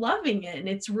 and I'm loving it. And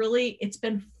it's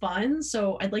been fun.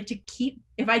 So I'd like to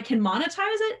if I can monetize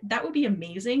it, that would be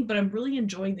amazing. But I'm really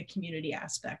enjoying the community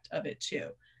aspect of it too.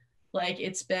 Like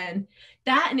it's been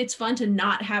that, and it's fun to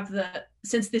not have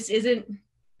since this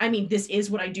is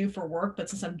what I do for work, but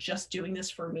since I'm just doing this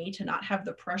for me, to not have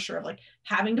the pressure of like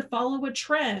having to follow a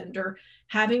trend or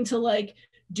having to like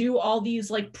do all these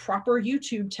like proper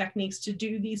YouTube techniques to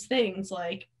do these things.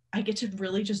 Like I get to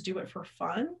really just do it for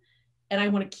fun. And I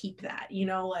want to keep that,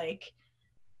 like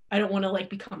I don't want to like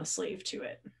become a slave to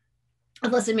it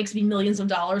unless it makes me millions of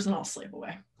dollars, and I'll slave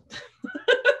away.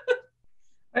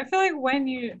 I feel like when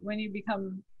you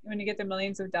get the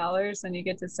millions of dollars, then you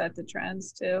get to set the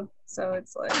trends too. So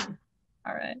it's like,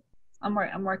 all right, I'm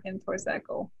working towards that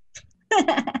goal.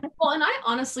 Well, and I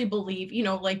honestly believe,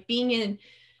 like being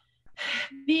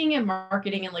in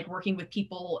marketing and like working with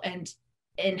people and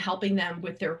helping them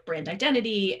with their brand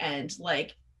identity and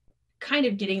like kind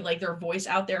of getting like their voice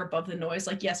out there above the noise.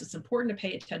 Like, yes, it's important to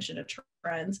pay attention to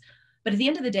trends, but at the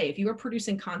end of the day, if you are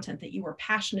producing content that you are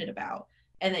passionate about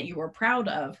and that you are proud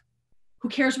of, who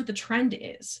cares what the trend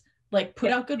is? Like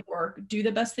put out good work, do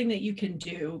the best thing that you can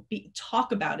do,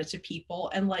 talk about it to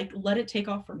people, and like let it take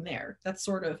off from there. That's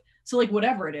so like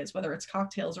whatever it is, whether it's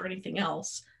cocktails or anything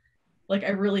else, like I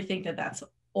really think that that's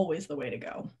always the way to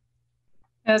go.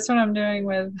 That's what I'm doing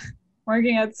with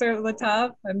working at Serve the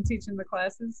Top. I'm teaching the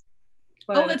classes.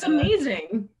 But, that's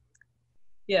amazing.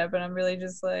 Yeah, but I'm really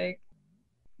just like,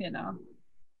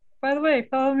 by the way,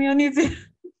 follow me on YouTube.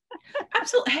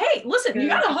 Absolutely. Hey, listen, you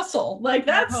gotta hustle. Like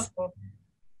that's hustle.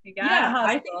 You gotta hustle.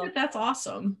 I think that's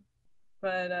awesome.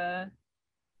 But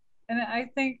and I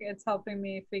think it's helping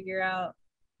me figure out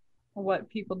what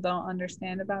people don't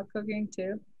understand about cooking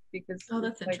too, because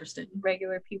that's like interesting.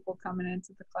 Regular people coming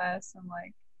into the class, and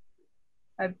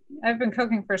like I've been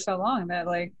cooking for so long that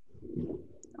like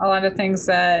a lot of things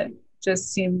that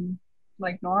just seem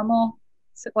like normal,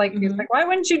 like mm-hmm. Like, why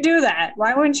wouldn't you do that?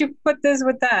 Why wouldn't you put this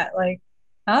with that? Like,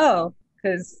 oh,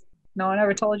 because no one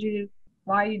ever told you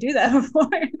why you do that before.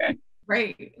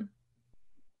 Right.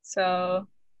 So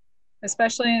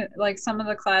especially like some of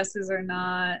the classes are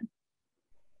not,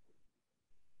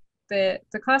 the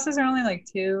classes are only like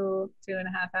 2.5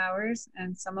 hours,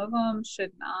 and some of them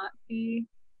should not be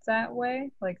that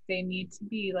way. Like they need to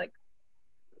be like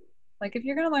if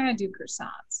you're going to learn how to do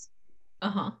croissants,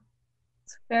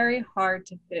 it's very hard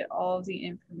to fit all of the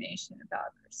information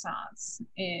about croissants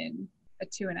in a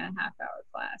 2.5 hour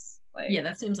class. Like, yeah,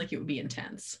 that seems like it would be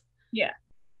intense. Yeah,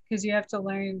 because you have to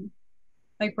learn,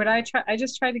 like what I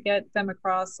just try to get them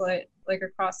across, like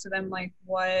across to them, like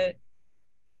what,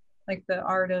 like the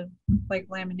art of like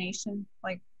lamination,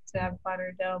 like to have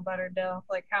butter dough,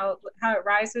 like how it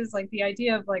rises, like the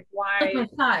idea of like why.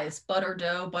 Like my thighs, butter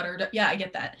dough. Yeah, I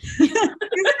get that.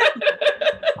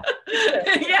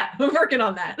 Yeah, I'm working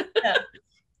on that. Yeah.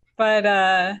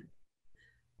 But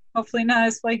hopefully not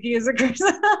as flaky as a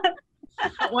croissant.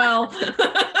 Well,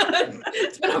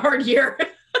 it's been a hard year.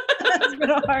 It's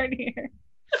been a hard year.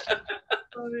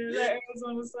 Well, there was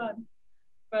on the sun.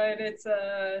 But it's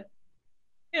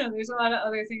there's a lot of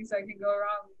other things that can go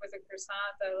wrong with a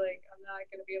croissant that like I'm not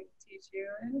going to be able to teach you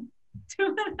in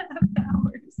 2.5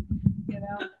 hours,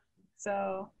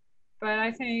 So but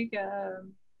I think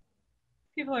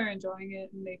people are enjoying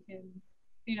it, and they can,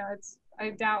 it's, I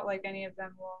doubt like any of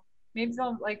them will. Maybe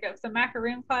they'll, like, if the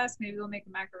macaroon class, maybe they'll make a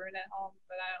macaroon at home,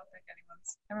 but I don't think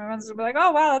everyone's gonna be like,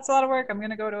 oh wow, that's a lot of work, I'm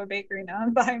gonna go to a bakery now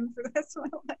and buy them for this one.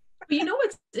 But you know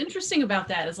what's interesting about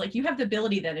that is, like, you have the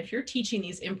ability that if you're teaching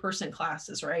these in-person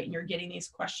classes, right, and you're getting these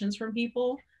questions from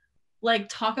people, like,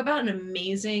 talk about an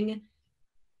amazing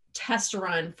test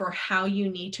run for how you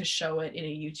need to show it in a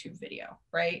YouTube video,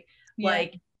 right? Yeah.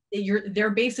 Like, they're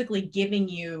basically giving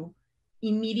you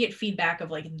immediate feedback of,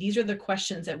 like, these are the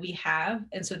questions that we have.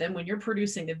 And so then when you're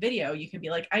producing the video, you can be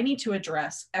like, I need to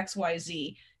address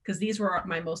XYZ because these were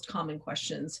my most common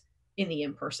questions in the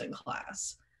in-person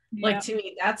class. Yeah. Like, to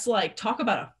me, that's like, talk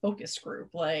about a focus group.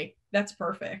 Like, that's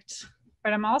perfect.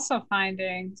 But I'm also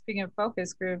finding, speaking of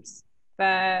focus groups,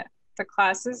 that the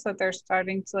classes that they're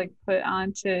starting to like put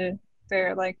onto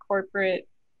their like corporate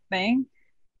thing,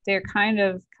 they're kind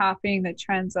of copying the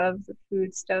trends of the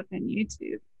food stuff in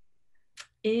YouTube.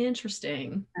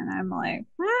 Interesting. And I'm like,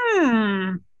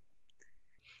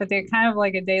 but they're kind of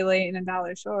like a day late and a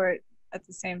dollar short at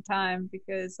the same time,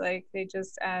 because like they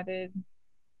just added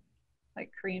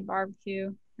like Korean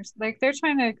barbecue. Like, they're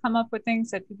trying to come up with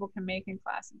things that people can make in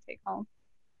class and take home.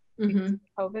 Mm-hmm.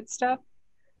 COVID stuff.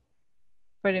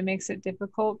 But it makes it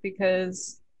difficult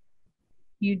because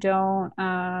you don't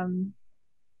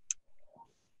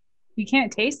you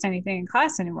can't taste anything in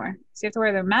class anymore, so you have to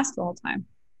wear the mask the whole time.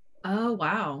 Oh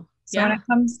wow. So when it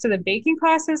comes to the baking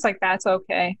classes, like, that's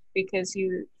okay, because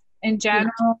you, in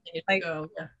general, like,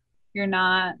 you're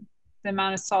not, the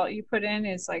amount of salt you put in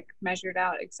is like measured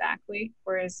out exactly,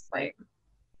 whereas like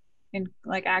in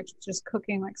like actually just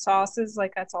cooking like sauces,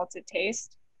 like, that's all to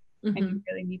taste. Mm-hmm. And you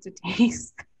really need to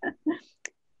taste.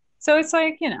 So it's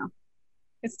like,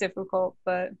 it's difficult,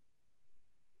 but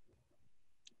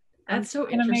that's so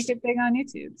interesting. I'm gonna make it big on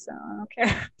YouTube, so I don't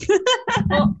care.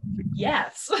 Well,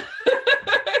 yes.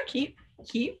 keep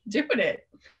doing it.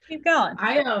 Keep going.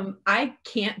 I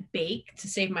can't bake to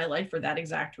save my life for that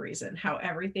exact reason. How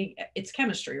everything, it's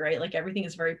chemistry, right? Like, everything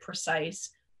is very precise,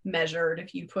 measured.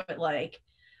 If you put like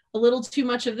a little too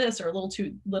much of this or a little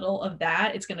too little of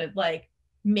that, it's gonna like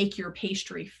make your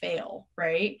pastry fail,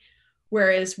 right?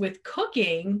 Whereas with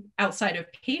cooking outside of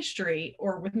pastry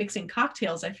or with mixing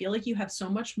cocktails, I feel like you have so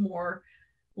much more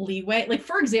leeway. Like,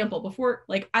 for example, before,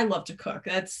 like, I love to cook.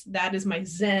 That is my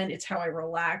zen. It's how I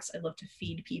relax. I love to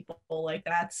feed people. Like,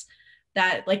 that's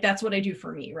what I do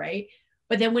for me, right?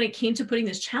 But then when it came to putting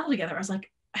this channel together, I was like,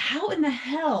 how in the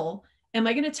hell am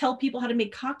I going to tell people how to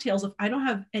make cocktails if I don't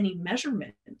have any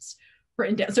measurements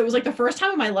written down? So it was like the first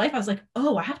time in my life I was like,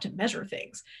 oh, I have to measure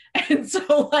things. And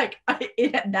so like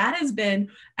that has been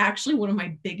actually one of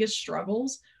my biggest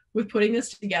struggles with putting this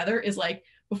together, is like,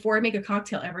 before I make a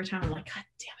cocktail, every time I'm like, God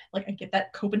damn it. Like, I get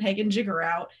that Copenhagen jigger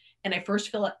out and I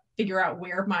first figure out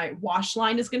where my wash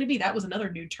line is going to be. That was another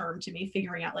new term to me,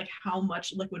 figuring out like how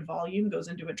much liquid volume goes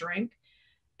into a drink,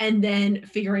 and then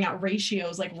figuring out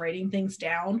ratios, like writing things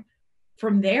down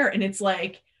from there. And it's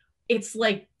like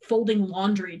folding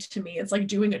laundry to me. It's like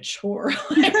doing a chore.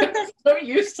 Like, I'm so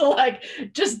used to like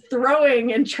just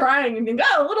throwing and trying and being,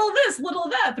 oh, little of this, little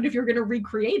of that. But if you're going to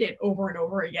recreate it over and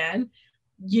over again,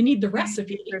 you need the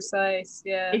recipe. Precise.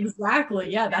 Yeah.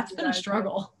 Exactly. Yeah. That's been a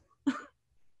struggle.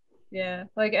 Yeah.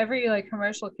 Like, every like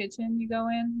commercial kitchen you go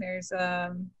in, there's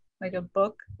like a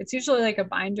book. It's usually like a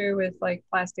binder with like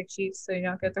plastic sheets so you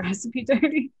don't get the recipe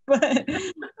dirty. But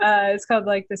it's called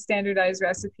like the standardized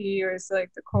recipe, or it's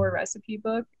like the core recipe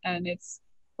book, and it's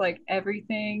like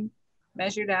everything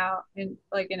measured out in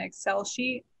like an Excel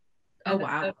sheet. And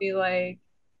wow. It'll be like,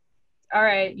 all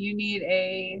right, you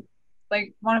need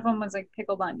like, one of them was like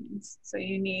pickled onions. So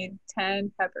you need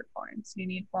 10 peppercorns. You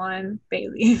need 1 bay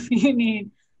leaf. You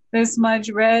need this much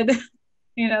red,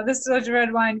 this much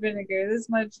red wine vinegar, this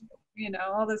much,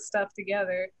 all this stuff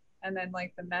together. And then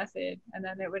like the method. And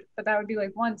then but that would be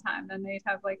like 1 time. Then they'd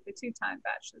have like the 2-time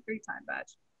batch, the 3-time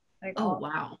batch. Like, oh,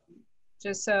 wow.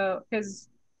 Just so, because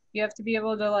you have to be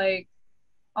able to like,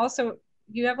 also,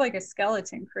 you have like a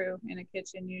skeleton crew in a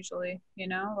kitchen usually,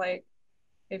 like,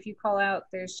 if you call out,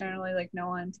 there's generally like no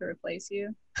one to replace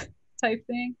you type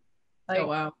thing. Like, oh,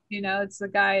 wow. It's the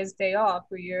guy's day off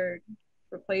who you're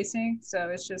replacing. So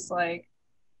it's just like,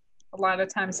 a lot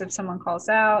of times if someone calls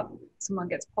out, someone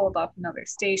gets pulled off another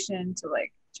station to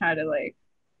like try to like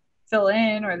fill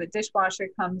in, or the dishwasher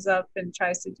comes up and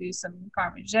tries to do some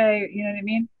garmage, you know what I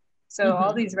mean? So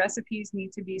all these recipes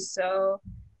need to be so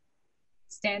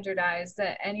standardized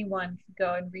that anyone could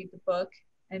go and read the book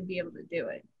and be able to do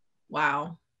it.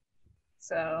 Wow.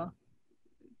 So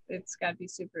it's got to be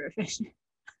super efficient.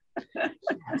 Yeah,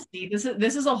 see, this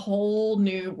is a whole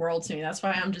new world to me. That's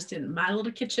why I'm just in my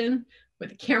little kitchen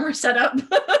with a camera set up.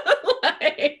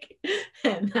 Like,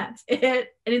 and that's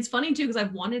it. And it's funny too, because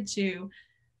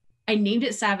I named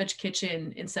it Savidge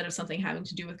Kitchen instead of something having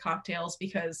to do with cocktails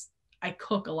because I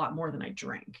cook a lot more than I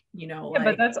drink, Yeah, but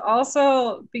like, that's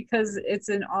also because it's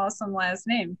an awesome last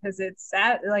name because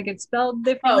like it's spelled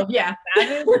differently. oh yeah.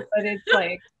 Savage, but it's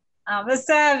like I'm a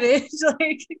savage.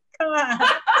 Like, come on.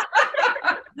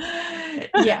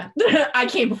 Yeah, I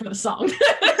came before the song.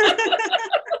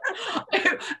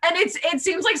 And it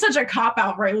seems like such a cop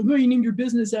out, right? Like, oh, you named your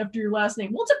business after your last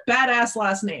name. Well, it's a badass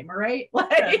last name, all right?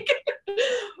 Like, yeah.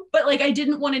 But like, I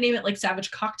didn't want to name it like Savidge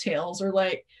Cocktails or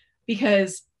like,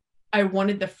 because I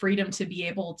wanted the freedom to be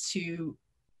able to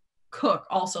cook.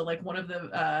 Also, like one of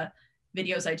the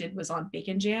videos I did was on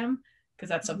bacon jam because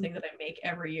that's something that I make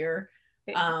every year.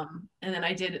 And then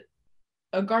I did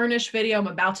a garnish video. I'm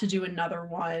about to do another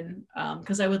one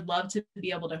because I would love to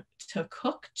be able to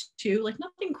cook too, like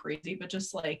nothing crazy, but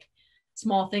just like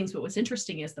small things. But what's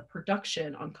interesting is the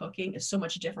production on cooking is so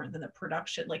much different than the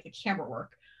production, like the camera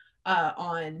work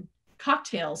on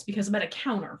cocktails, because I'm at a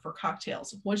counter for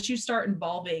cocktails. Once you start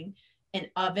involving an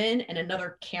oven and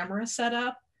another camera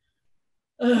setup,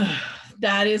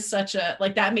 that is such a,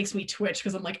 like, that makes me twitch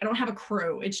because I'm like, I don't have a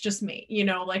crew. It's just me,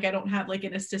 like I don't have like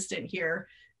an assistant here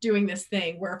doing this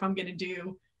thing where if I'm going to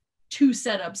do 2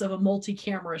 setups of a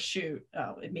multi-camera shoot,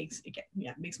 it makes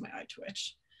my eye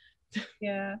twitch.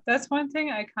 Yeah, that's one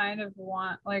thing I kind of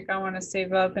want. Like, I want to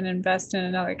save up and invest in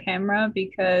another camera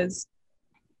because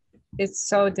it's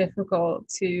so difficult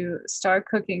to start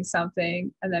cooking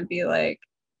something and then be like,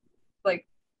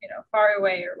 far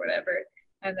away or whatever,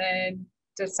 and then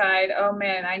decide, oh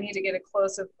man, I need to get a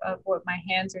close of what my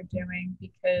hands are doing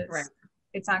because right.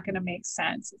 It's not going to make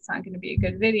sense. It's not going to be a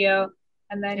good video.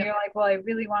 And then you're like, well, I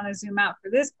really want to zoom out for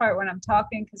this part when I'm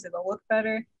talking because it'll look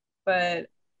better. But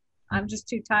I'm just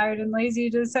too tired and lazy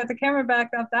to set the camera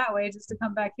back up that way just to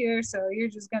come back here. So you're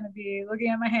just going to be looking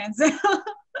at my hands.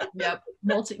 Yep.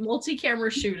 Multi-camera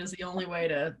shoot is the only way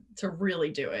to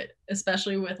really do it,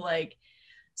 especially with like,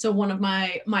 so one of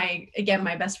my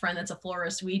best friend that's a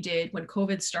florist, we did when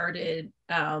COVID started,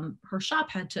 her shop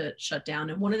had to shut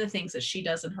down. And one of the things that she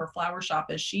does in her flower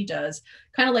shop is she does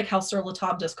kind of like how Sir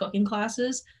Latab does cooking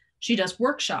classes. She does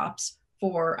workshops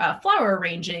for flower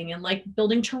arranging and like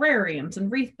building terrariums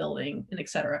and wreath building and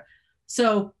etc.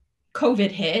 So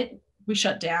COVID hit, we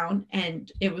shut down,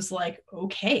 and it was like,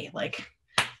 okay, like,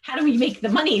 how do we make the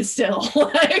money still?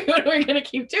 Like, what are we going to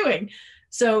keep doing?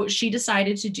 So she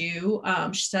decided to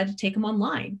take them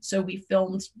online. So we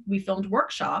filmed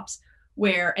workshops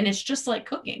where, and it's just like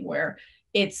cooking, where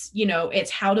it's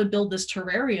how to build this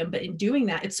terrarium. But in doing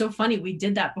that, it's so funny. We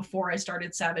did that before I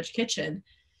started Savidge Kitchen.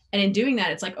 And in doing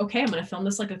that, it's like, okay, I'm going to film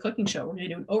this like a cooking show. We're going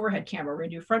to do an overhead camera. We're going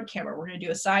to do a front camera. We're going to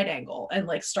do a side angle, and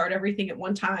like start everything at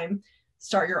one time,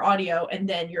 start your audio. And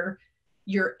then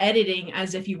you're editing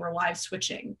as if you were live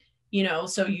switching,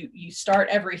 so you start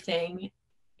everything,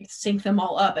 sync them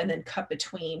all up, and then cut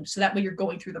between, so that way you're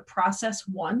going through the process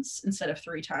once instead of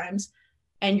 3 times,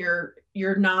 and you're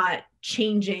not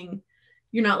changing,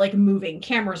 you're not like moving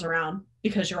cameras around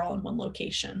because you're all in one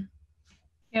location.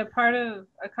 Yeah, part of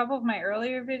a couple of my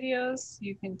earlier videos,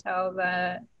 you can tell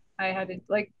that I had to,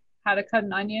 like, how to cut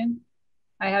an onion.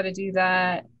 I had to do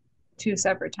that 2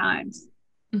 separate times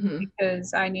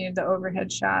because I needed the overhead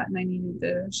shot and I needed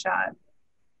the shot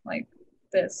like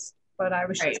this, but I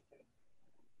was just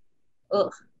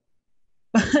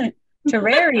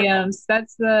terrariums,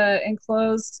 that's the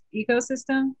enclosed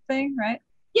ecosystem thing, right?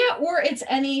 Yeah, or it's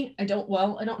any, I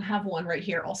don't have one right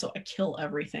here. Also, I kill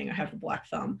everything. I have a black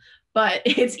thumb, but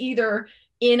it's either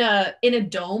in a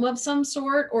dome of some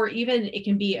sort, or even it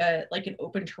can be like an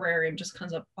open terrarium, just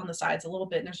comes up on the sides a little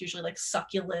bit. And there's usually like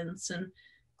succulents and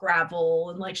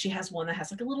gravel. And like she has one that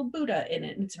has like a little Buddha in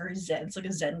it. And it's very Zen. It's like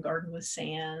a Zen garden with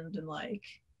sand, and like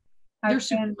they're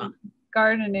super fun.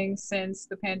 Gardening since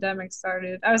the pandemic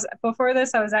started. Before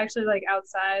this, I was actually like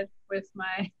outside with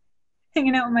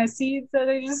hanging out with my seeds that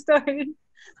I just started.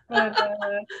 But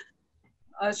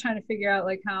I was trying to figure out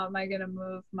like how am I gonna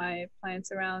move my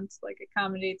plants around to like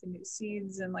accommodate the new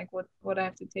seeds and like what I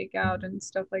have to take out and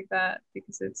stuff like that,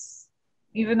 because it's,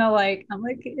 even though like I'm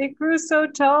like it grew so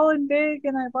tall and big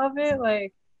and I love it,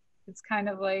 like it's kind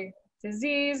of like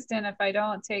diseased, and if I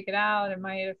don't take it out, it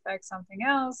might affect something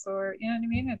else, or you know what I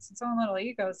mean? It's its own little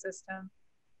ecosystem.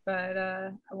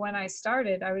 But when I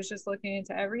started, I was just looking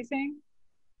into everything.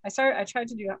 I tried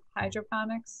to do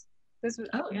hydroponics. It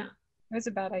was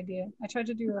a bad idea. I tried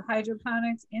to do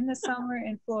hydroponics in the summer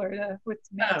in Florida with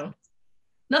tomatoes.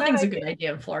 Nothing's a good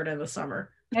idea in Florida in the summer.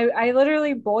 I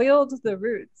literally boiled the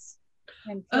roots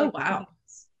and Oh, peeled the wow.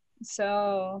 leaves.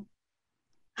 So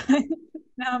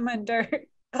now I'm in dirt.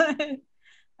 But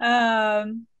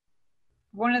um,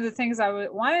 one of the things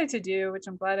wanted to do, which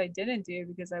I'm glad I didn't do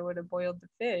because I would have boiled the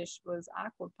fish, was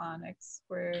aquaponics,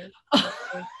 where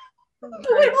like, Boiled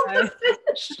the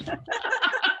fish.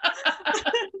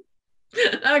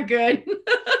 Not good.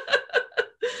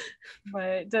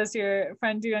 But does your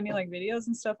friend do any like videos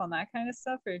and stuff on that kind of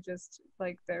stuff, or just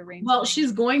like the Well, arrangement?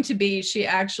 she's going to be, she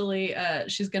actually,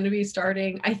 she's going to be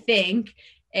starting, I think,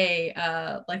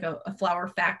 like a flower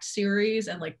fact series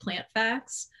and like plant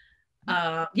facts.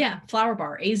 Yeah, flower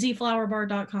bar,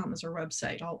 azflowerbar.com is her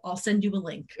website. I'll send you a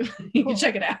link. You can Cool.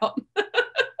 check it out.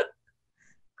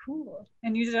 Cool.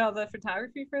 And you did all the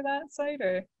photography for that site,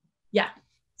 or Yeah.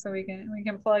 so we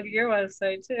can plug your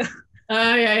website too.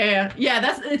 Yeah.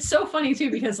 That's, it's so funny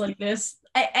too, because like this,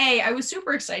 I was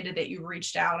super excited that you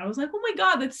reached out. I was like, oh my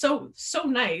God, that's so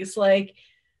nice. Like,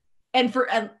 and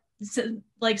so,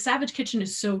 like Savidge Kitchen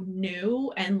is so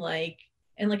new, and like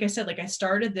I said, like I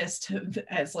started this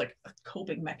as like a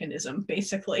coping mechanism,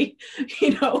 basically,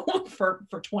 for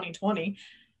 2020.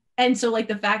 And so like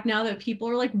the fact now that people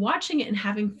are like watching it and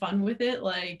having fun with it,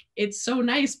 like it's so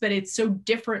nice, but it's so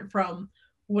different from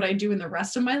what I do in the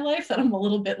rest of my life that I'm a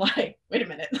little bit like, wait a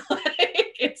minute.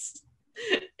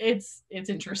 Like it's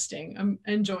interesting. I'm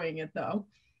enjoying it though.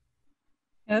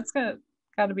 Yeah, that's got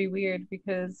to be weird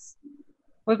because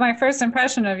with my first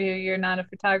impression of you, you're not a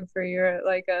photographer. You're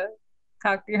like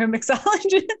you're a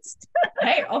mixologist.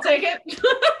 Hey, I'll take it.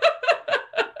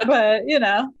 But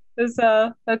it's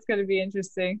that's going to be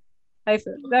interesting.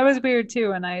 That was weird too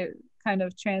when I kind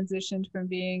of transitioned from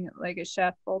being like a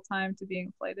chef full time to being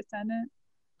a flight attendant.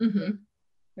 Mm-hmm.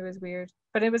 It was weird,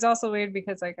 but it was also weird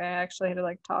because like I actually had to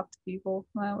like talk to people.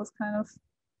 That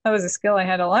was a skill I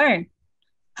had to learn.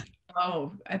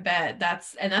 Oh, I bet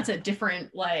that's a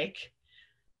different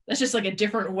that's just like a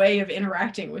different way of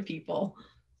interacting with people.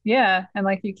 Yeah, and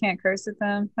like you can't curse at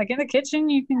them. Like in the kitchen,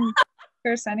 you can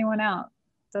curse anyone out.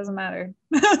 Doesn't matter.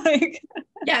 Like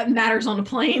Yeah, it matters on a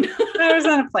plane. I was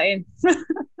on a plane.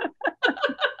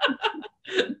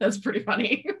 That's pretty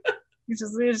funny. You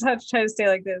just have to try to stay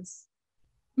like this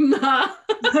Nah.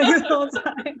 like the whole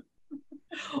time.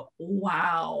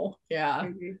 Wow. Yeah.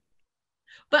 Crazy.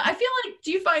 But I feel like,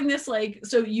 do you find this like,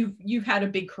 so you've had a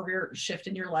big career shift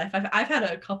in your life? I've had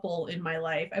a couple in my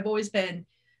life. I've always been,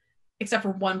 except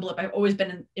for one blip, I've always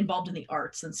been involved in the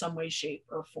arts in some way, shape,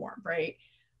 or form, right?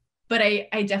 But I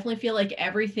definitely feel like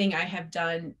everything I have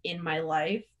done in my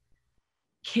life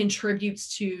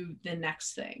contributes to the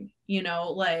next thing,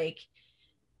 like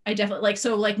I definitely like,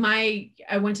 so like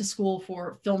I went to school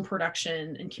for film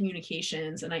production and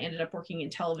communications, and I ended up working in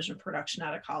television production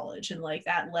out of college. And like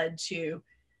that led to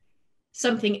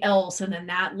something else. And then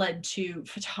that led to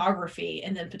photography.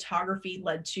 And then photography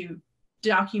led to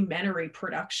documentary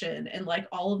production, and like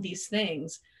all of these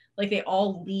things, like they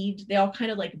all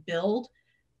kind of like build.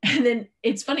 And then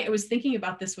it's funny, I was thinking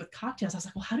about this with cocktails. I was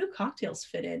like, well, how do cocktails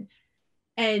fit in?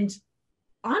 And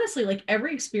honestly, like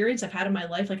every experience I've had in my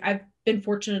life, like I've been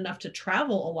fortunate enough to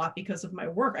travel a lot because of my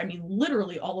work. I mean,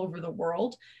 literally all over the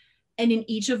world. And in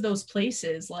each of those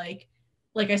places, like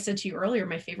I said to you earlier,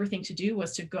 my favorite thing to do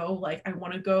was to go, like, I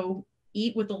want to go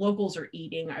eat what the locals are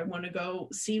eating. I want to go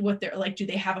see what they're like. Do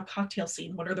they have a cocktail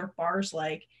scene? What are their bars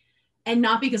like? And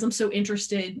not because I'm so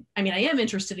interested. I mean, I am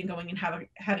interested in going and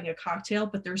having a cocktail,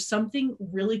 but there's something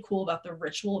really cool about the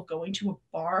ritual of going to a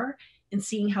bar and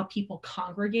seeing how people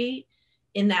congregate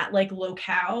in that like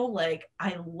locale. Like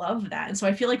I love that. And so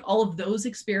I feel like all of those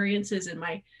experiences in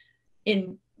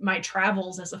my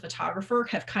travels as a photographer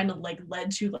have kind of like led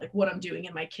to like what I'm doing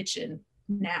in my kitchen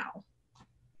now.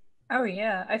 Oh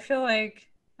yeah, I feel like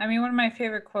one of my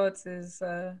favorite quotes is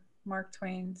Mark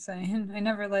Twain saying, "I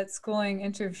never let schooling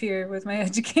interfere with my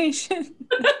education."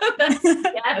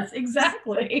 Yes,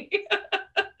 exactly.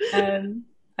 And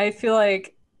I feel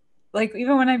like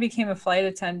even when I became a flight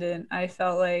attendant, I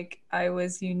felt like I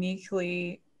was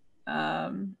uniquely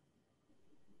um,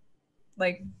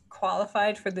 like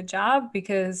qualified for the job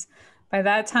because by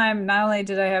that time, not only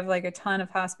did I have like a ton of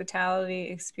hospitality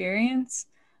experience,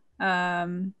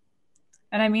 um,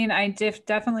 and I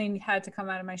definitely had to come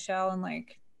out of my shell and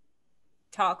like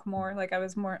talk more. Like I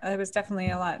was definitely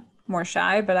a lot more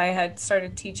shy, but I had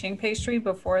started teaching pastry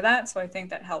before that, so I think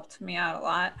that helped me out a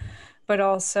lot. But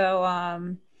also,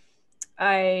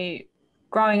 I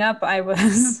growing up, I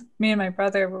was me and my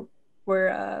brother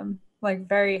were like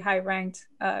very high ranked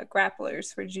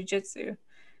grapplers for jujitsu.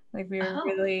 Like we were Oh,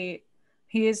 really,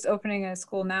 He is opening a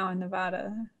school now in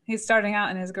Nevada. He's starting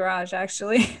out in his garage,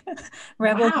 actually,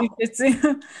 Rebel Wow.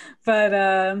 Jiu-Jitsu. But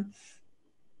I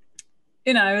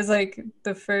was like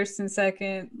the first and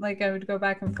second, like I would go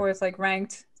back and forth, like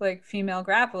ranked like female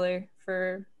grappler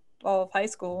for all of high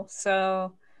school.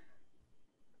 So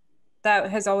that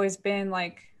has always been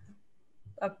like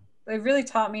it really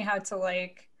taught me how to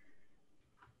like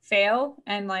fail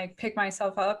and like pick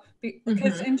myself up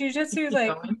because in jiu-jitsu Keep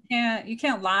like going. you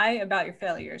can't lie about your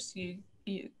failures. You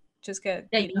just get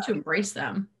Yeah, you beat need to up. embrace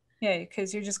them. Yeah,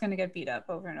 because you're just going to get beat up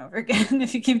over and over again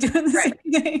if you keep doing the Right.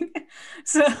 same thing.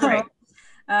 So Right.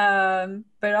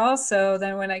 but also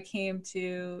then when I came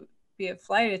to be a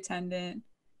flight attendant,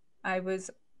 I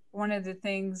was one of the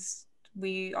things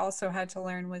we also had to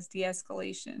learn was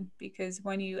de-escalation, because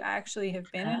when you actually have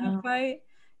been in a Oh, fight,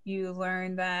 you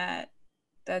learn that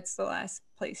that's the last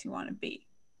place you want to be.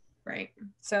 right.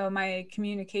 So my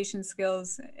communication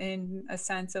skills in a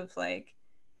sense of like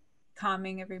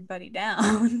calming everybody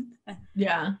down,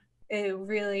 Yeah. it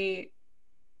really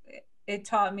it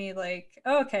taught me like,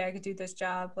 oh, okay, I could do this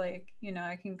job, like,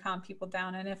 I can calm people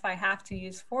down, and if I have to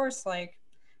use force, like,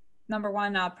 number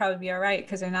one, I'll probably be all right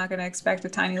because they're not going to expect a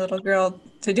tiny little girl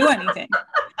to do anything.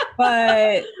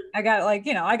 But I got like,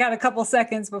 I got a couple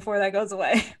seconds before that goes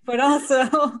away. But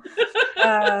also,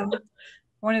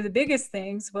 one of the biggest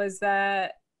things was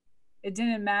that it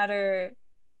didn't matter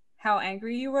how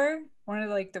angry you were. One of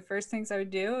like the first things I would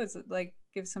do is like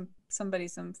give somebody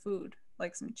some food,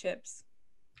 like some chips.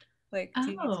 Like, do you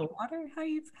need some Oh, water? How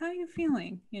you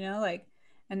feeling? Like,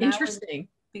 and that was interesting.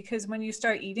 because when you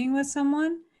start eating with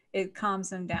someone, it calms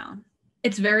them down.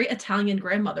 It's very Italian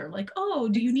grandmother, like, oh,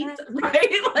 do you need some? Exactly.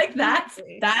 Right? Like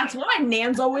Exactly. that's why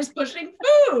Nan's always pushing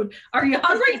food. Are you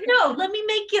hungry? No, let me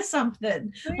make you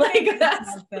something. Let me make Like you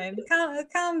that's something.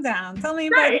 Calm down. Tell me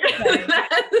about right. your day.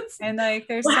 That's, And like,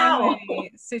 there's so wow.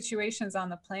 many situations on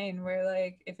the plane where,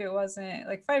 like, if it wasn't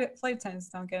like flight attendants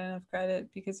don't get enough credit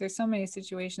because there's so many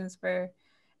situations where,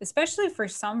 especially for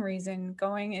some reason,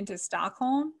 going into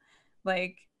Stockholm,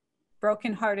 like,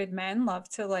 broken-hearted men love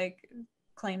to like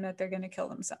claim that they're going to kill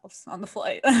themselves on the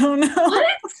flight. I don't know.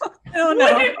 What? I don't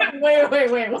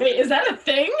know. Wait. Is that a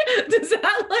thing? Does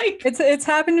that like It's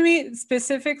happened to me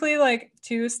specifically like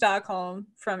to Stockholm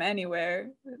from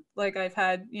anywhere. Like I've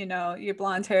had, your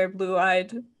blonde hair,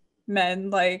 blue-eyed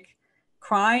men like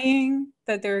crying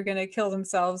that they were gonna kill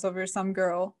themselves over some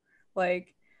girl.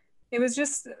 Like it was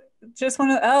just one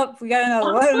of oh, we got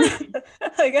another one. honestly?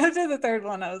 Like after the third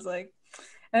one, I was like,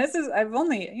 and this is I've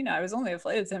only, I was only a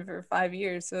flight attendant for 5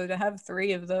 years, so to have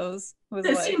three of those was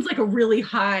This like seems like a really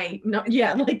high no,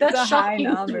 yeah, like it's that's a high shocking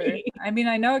to number. me. I mean,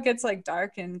 I know it gets like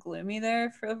dark and gloomy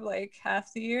there for like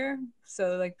half the year,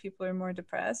 so like people are more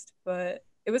depressed, but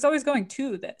it was always going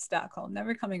to that Stockholm,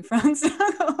 never coming from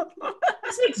Stockholm.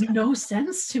 This makes no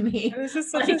sense to It me. was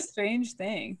just such a Like, strange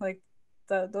thing. Like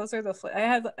those are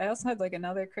the I also had like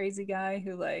another crazy guy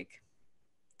who like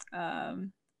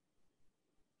um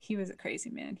he was a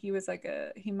crazy man. He was like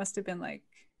he must have been like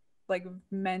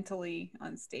mentally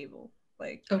unstable,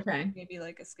 like okay. maybe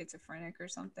like a schizophrenic or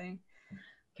something.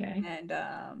 Okay.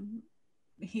 And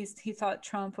he thought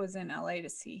Trump was in LA to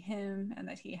see him, and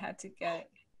that he had to get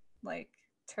like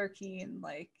turkey and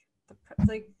like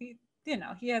he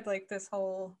had like this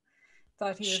whole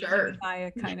thought he was Sure.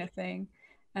 Messiah kind of thing,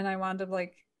 and I wound up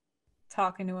like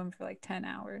talking to him for like 10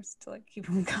 hours to like keep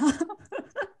him calm.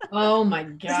 Oh my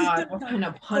God. What kind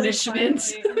of punishment?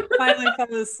 Finally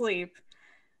fell asleep,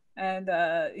 and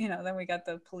then we got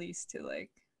the police to like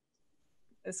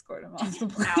escort him off the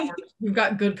plane. Hours. You've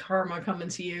got good karma coming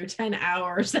to you. 10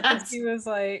 hours. That's He was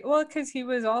like, well, because he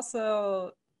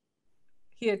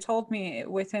had told me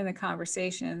within the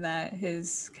conversation that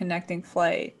his connecting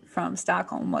flight from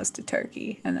Stockholm was to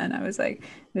Turkey. And then I was like,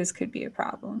 this could be a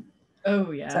problem.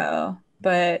 oh yeah. So,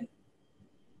 but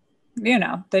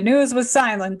the news was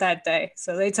silent that day.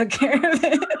 So they took care of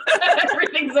it.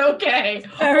 Everything's okay.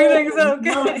 Everything's oh,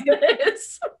 okay.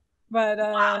 But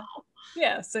wow.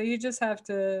 yeah, so you just have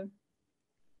to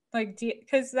like,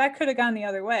 because that could have gone the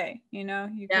other way. You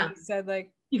could have said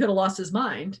like, He could have lost his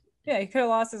mind. yeah, he could have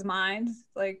lost his mind.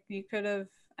 Like you could have,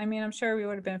 I mean, I'm sure we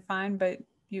would have been fine, but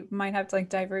you might have to like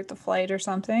divert the flight or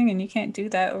something, and you can't do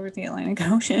that over the Atlantic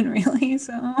Ocean, really.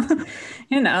 So,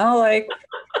 like,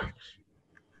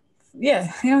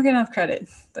 yeah, you don't get enough credit,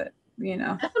 but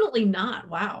Definitely not.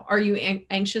 Wow. Are you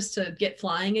anxious to get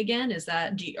flying again?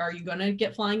 Are you going to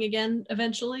get flying again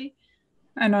eventually?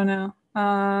 I don't know.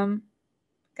 I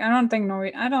don't think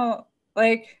Norway. I don't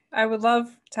like. I would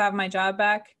love to have my job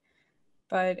back,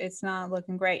 but it's not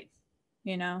looking great.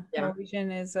 Yeah.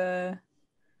 Norwegian is a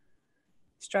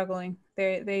struggling.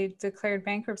 They declared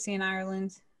bankruptcy in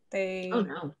Ireland. Oh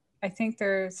no. I think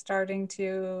they're starting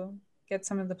to get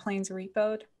some of the planes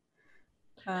repoed,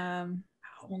 from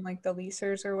like the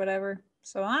leasers or whatever.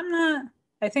 So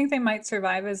I think they might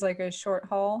survive as like a short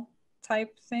haul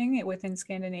type thing within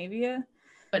Scandinavia.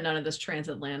 But none of this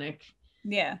transatlantic.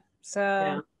 Yeah. Yeah.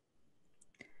 So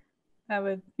I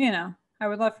would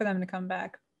love for them to come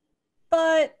back,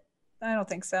 but I don't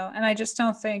think so. And I just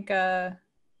don't think, the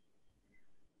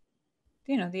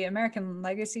American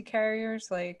legacy carriers,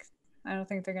 like, I don't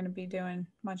think they're going to be doing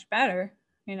much better.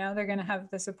 They're going to have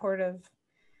the support of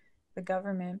the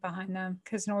government behind them,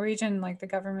 because Norwegian, like the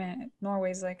government,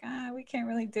 Norway's like, we can't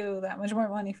really do that much more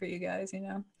money for you guys.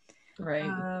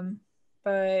 Right.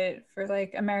 But for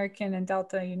like American and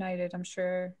Delta United, I'm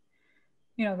sure,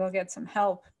 they'll get some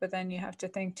help. But then you have to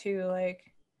think too,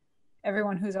 like,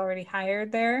 everyone who's already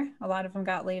hired there, a lot of them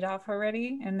got laid off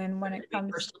already. And then when it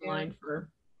comes first in line for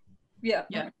when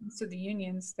it comes to the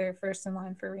unions, they're first in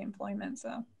line for reemployment.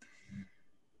 So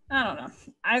I don't know.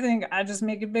 I think I just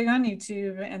make it big on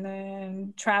YouTube and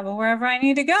then travel wherever I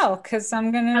need to go, because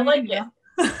I'm gonna. I like it. Yeah,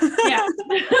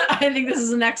 I think this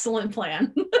is an excellent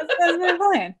plan. That's my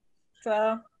plan.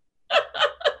 So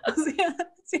see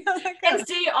how that goes. And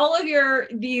see all of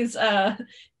these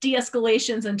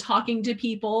de-escalations and talking to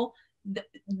people.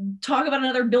 Talk about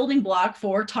another building block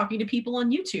for talking to people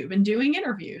on YouTube and doing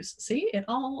interviews. See, it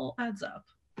all adds up.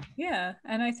 Yeah,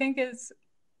 and I think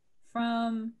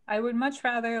I would much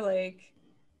rather like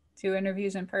do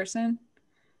interviews in person.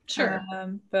 Sure.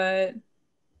 But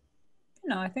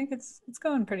I think it's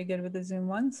going pretty good with the Zoom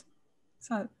ones. It's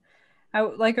not. I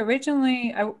like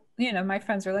originally. My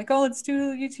friends were like, "Oh, let's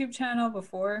do a YouTube channel,"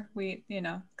 before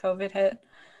COVID hit.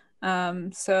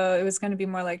 So it was going to be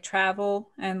more like travel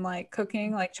and like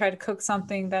cooking, like try to cook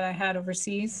something that I had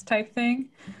overseas type thing.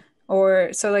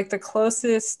 Or so like the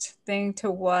closest thing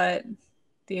to what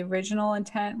the original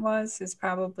intent was is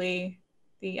probably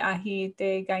the ají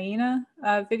de gallina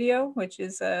video, which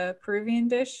is a Peruvian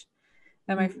dish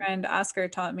that my friend Oscar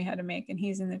taught me how to make, and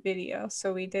he's in the video.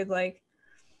 So we did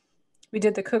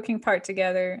the cooking part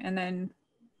together, and then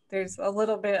there's a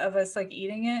little bit of us like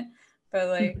eating it, but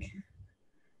like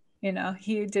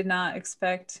he did not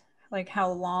expect like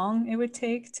how long it would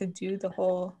take to do the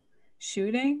whole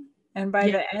shooting. And by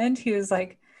the end, he's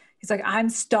like, I'm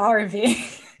starving.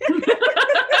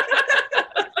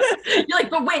 You're like,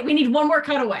 but wait, we need one more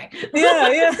cutaway.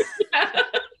 Yeah.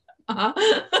 Uh-huh.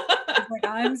 He's like,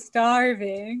 I'm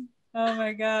starving. Oh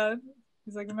my God.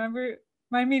 He's like,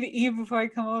 remind me to eat before I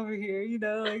come over here.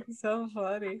 Like, so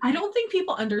funny. I don't think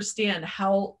people understand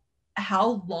how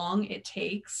long it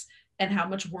takes and how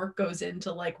much work goes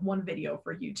into like one video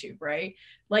for YouTube, right?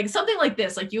 Like something like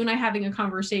this, like you and I having a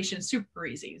conversation, super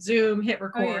easy. Zoom, hit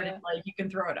record, and like you can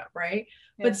throw it up, right?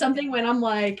 Yeah. But something when I'm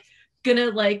like gonna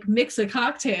like mix a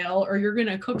cocktail or you're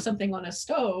gonna cook something on a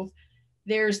stove,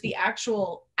 there's the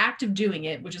actual act of doing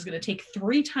it, which is gonna take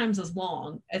 3 times as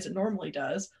long as it normally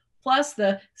does, plus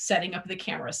the setting up the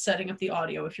camera, setting up the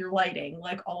audio, if you're lighting,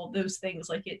 like all of those things.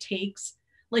 Like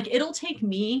it'll take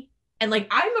me, and like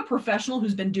I'm a professional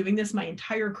who's been doing this my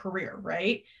entire career,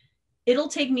 right? It'll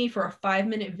take me for a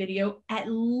 5-minute video at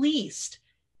least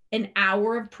an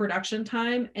hour of production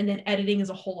time, and then editing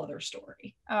is a whole other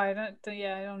story. Oh,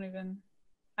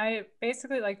 I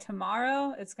basically, like,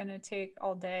 tomorrow it's going to take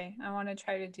all day. I want to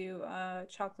try to do a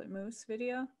chocolate mousse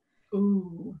video.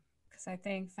 Ooh. Because I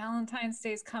think Valentine's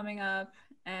Day is coming up,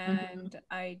 and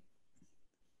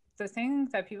the thing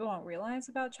that people don't realize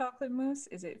about chocolate mousse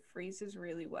is it freezes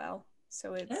really well.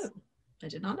 So I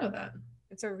did not know that.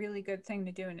 It's a really good thing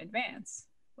to do in advance,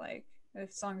 like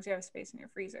as long as you have space in your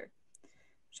freezer.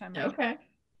 Which I'm okay.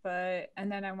 And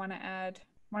then I want to add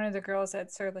one of the girls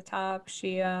at Sur La Table.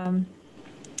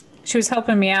 She was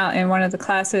helping me out in one of the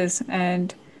classes,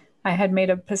 and I had made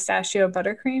a pistachio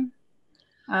buttercream.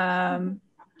 But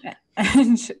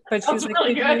she was like,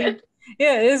 really good.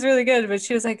 Yeah, it is really good. But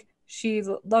she was like, she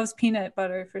loves peanut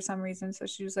butter for some reason. So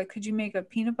she was like, could you make a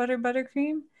peanut butter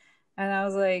buttercream? And I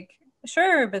was like,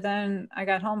 sure. But then I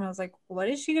got home and I was like, what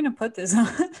is she going to put this on?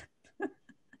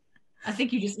 I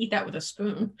think you just eat that with a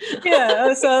spoon.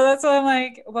 Yeah. So that's why I'm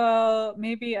like, well,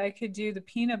 maybe I could do the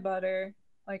peanut butter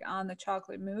like on the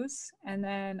chocolate mousse. And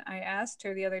then I asked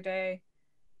her the other day,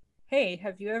 hey,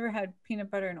 have you ever had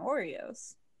peanut butter and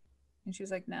Oreos? And she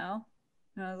was like, no.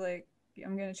 And I was like,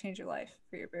 I'm going to change your life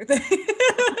for your birthday.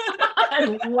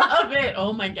 I love it.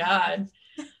 Oh my God.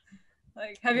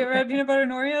 Like, have you ever had peanut butter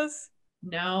and Oreos?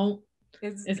 No.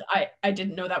 I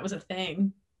didn't know that was a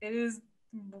thing. It is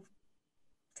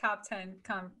top 10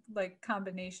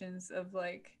 combinations of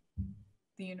like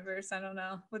the universe. I don't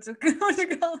know what to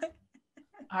call it.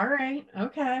 All right.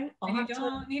 Okay. And you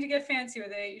don't need to get fancy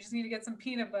with it. You just need to get some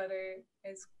peanut butter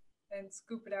and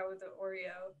scoop it out with the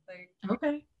Oreo. Like,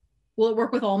 okay. Will it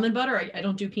work with almond butter? I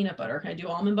don't do peanut butter. Can I do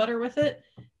almond butter with it?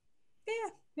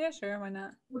 Yeah, sure. Why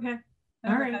not? Okay.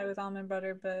 I've never had it with almond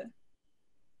butter, but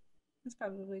it's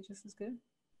probably just as good.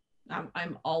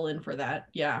 I'm all in for that.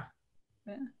 Yeah.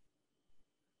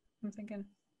 I'm thinking,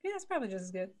 yeah, it's probably just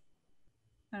as good.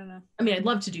 I don't know. I mean, I'd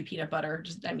love to do peanut butter.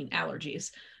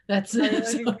 Allergies. That's Are you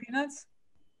allergic to peanuts?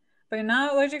 But you're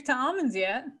not allergic to almonds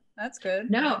yet. That's good.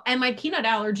 No, and my peanut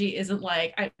allergy isn't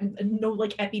like no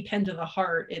like EpiPen to the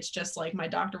heart. It's just like my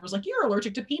doctor was like, "You're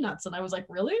allergic to peanuts," and I was like,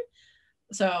 "Really?"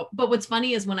 So, but what's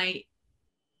funny is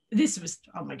this was,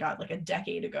 oh my God, like a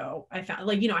decade ago, I found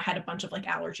I had a bunch of like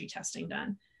allergy testing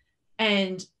done,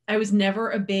 and I was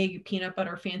never a big peanut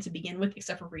butter fan to begin with,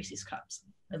 except for Reese's Cups.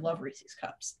 I love Reese's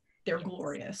Cups. They're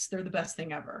glorious. They're the best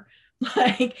thing ever.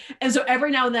 And so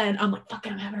every now and then I'm like, fuck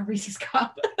it, I'm having a Reese's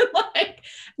Cup.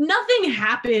 Nothing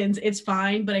happens. It's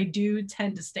fine. But I do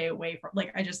tend to stay away from,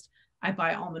 I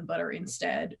buy almond butter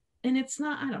instead. And it's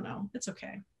not, I don't know. It's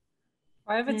okay.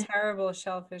 I have a terrible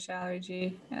shellfish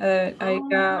allergy. I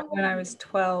got when I was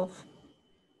 12.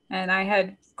 And I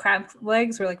had crab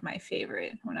legs were like my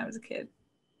favorite when I was a kid.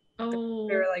 Oh.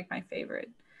 They were like my favorite.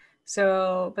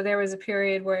 So, but there was a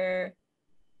period where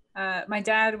my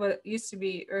dad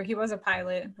he was a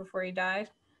pilot before he died,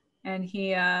 and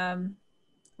he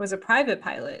was a private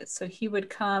pilot. So he would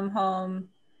come home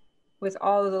with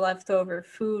all of the leftover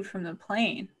food from the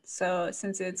plane. So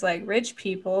since it's like rich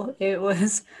people, it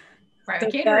was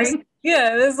private catering.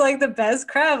 Yeah, it was like the best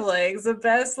crab legs, the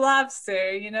best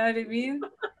lobster. You know what I mean?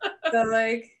 So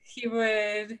like he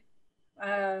would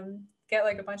get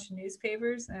like a bunch of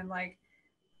newspapers and like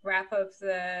wrap up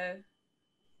the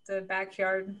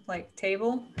backyard like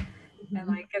table and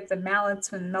like get the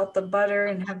mallets and melt the butter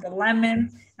and have the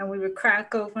lemon, and we would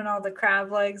crack open all the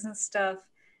crab legs and stuff.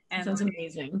 And sounds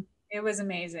amazing. It was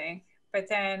amazing. But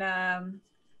then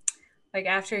like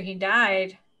after he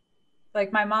died,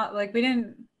 like my mom, like my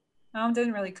mom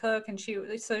didn't really cook, and she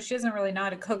doesn't really know how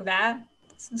to cook that,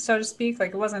 so to speak.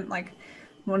 Like it wasn't like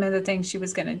one of the things she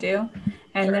was gonna do.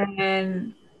 And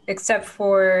then except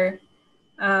for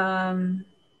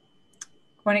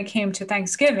when it came to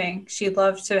Thanksgiving, she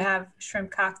loved to have shrimp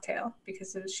cocktail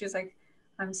because she was like,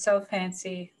 I'm so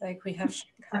fancy. Like we have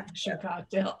shrimp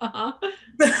cocktail.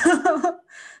 Uh-huh.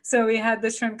 So we had the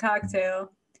shrimp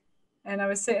cocktail, and I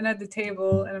was sitting at the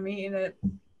table and I'm eating it.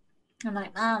 I'm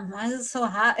like, Mom, why is it so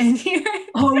hot in here?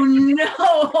 Oh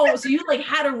no. So you like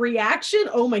had a reaction?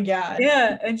 Oh my God.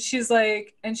 Yeah. And she's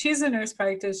like, and she's a nurse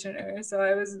practitioner.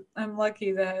 So I'm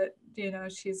lucky that,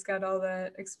 she's got all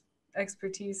that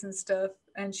expertise and stuff.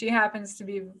 And she happens to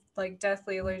be like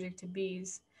deathly allergic to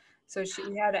bees. So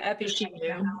she had an EpiPen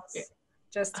in the house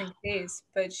just in case,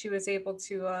 but she was able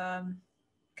to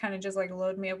kind of just like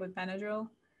load me up with Benadryl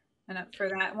and for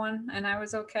that one. And I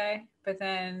was okay. But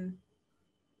then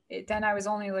I was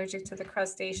only allergic to the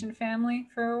crustacean family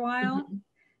for a while. Mm-hmm.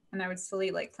 And I would still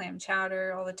eat like clam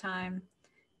chowder all the time.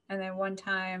 And then one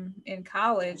time in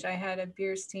college, I had a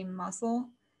beer steam mussel,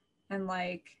 and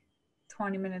like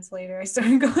 20 minutes later, I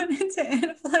started going into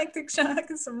anaphylactic shock,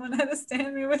 and someone had to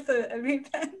stand me with an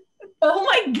EpiPen. Oh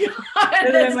my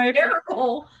God, that's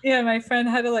terrible. Yeah, my friend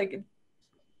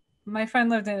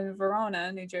lived in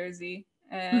Verona, New Jersey,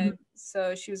 and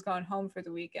so she was going home for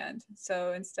the weekend.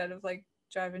 So instead of like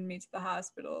driving me to the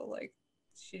hospital, like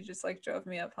she just like drove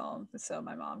me up home so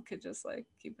my mom could just like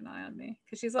keep an eye on me,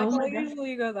 because she's like,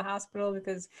 usually you go to the hospital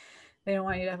because they don't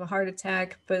want you to have a heart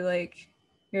attack, but like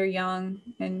you're young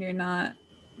and you're not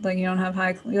like, you don't have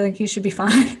high, like you should be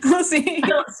fine. We'll see.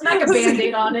 Smack a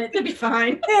Band-Aid on it, it'll be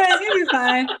fine. Yeah, it's gonna be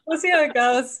fine. We'll see how it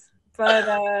goes.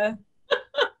 But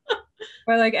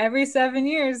like every 7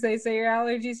 years they say your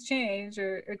allergies change,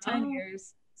 or 10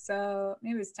 years. So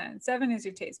maybe it's 10. 7 is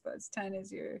your taste buds, 10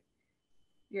 is your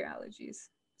allergies.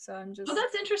 So I'm just. Oh,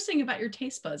 that's interesting about your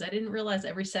taste buds. I didn't realize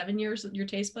every 7 years your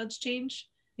taste buds change.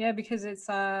 Yeah, because it's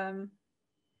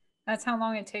that's how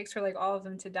long it takes for like all of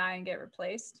them to die and get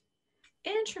replaced.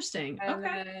 Interesting. And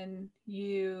then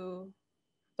you,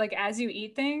 like, as you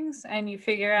eat things and you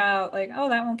figure out like, oh,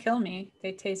 that won't kill me,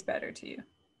 they taste better to you.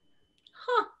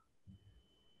 Huh.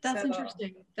 That's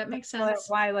interesting. That makes sense.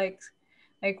 Why like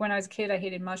when I was a kid, I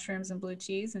hated mushrooms and blue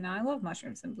cheese, and now I love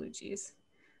mushrooms and blue cheese.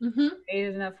 I ate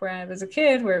it enough where I was a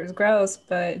kid where it was gross,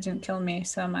 but it didn't kill me.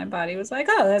 So my body was like,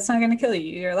 oh, that's not going to kill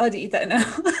you. You're allowed to eat that now.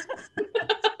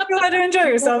 You're allowed to enjoy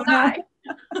yourself now.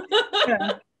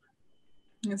 Yeah.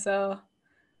 And so,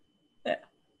 yeah,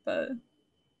 but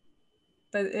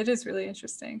but it is really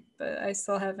interesting. But I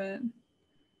still haven't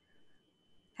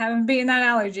beaten that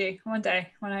allergy. One day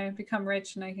when I become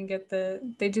rich and I can get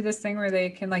they do this thing where they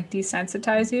can like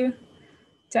desensitize you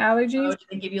to allergies. Oh,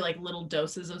 they give you like little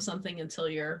doses of something until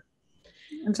you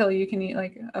can eat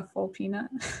like a full peanut.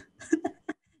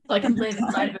 I can live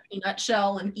inside of a peanut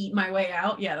shell and eat my way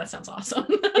out. Yeah, that sounds awesome.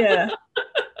 Yeah.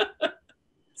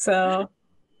 So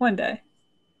one day.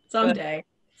 Someday.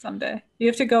 You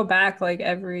have to go back like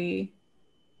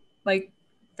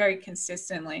very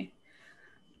consistently.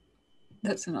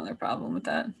 That's another problem with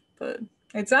that. But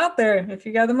it's out there if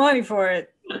you got the money for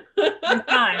it. It's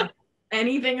fine.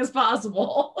 Anything is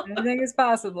possible. Anything is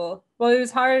possible. Well, it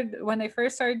was hard when they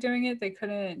first started doing it. They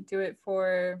couldn't do it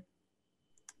for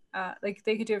like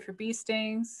they could do it for bee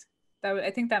stings. I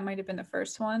think that might have been the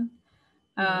first one.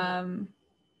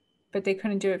 But they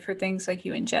couldn't do it for things like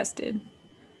you ingested.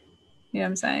 You know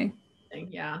what I'm saying?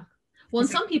 Yeah. Well, and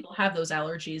some people have those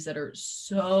allergies that are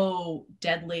so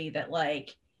deadly that,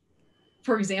 like,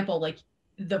 for example, like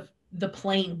the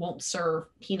plane won't serve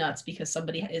peanuts because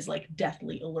somebody is like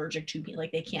deathly allergic to peanuts.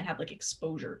 Like they can't have like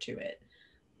exposure to it.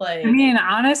 Like, I mean,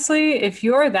 honestly, if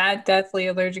you're that deathly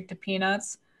allergic to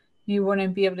peanuts, you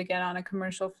wouldn't be able to get on a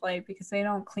commercial flight because they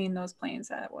don't clean those planes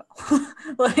that well.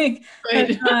 Like,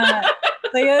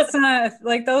 that's not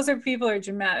like those people are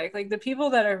dramatic. Like the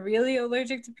people that are really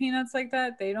allergic to peanuts like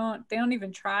that, they don't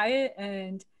even try it,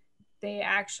 and they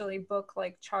actually book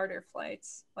like charter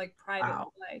flights, like private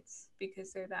flights,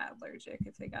 because they're that allergic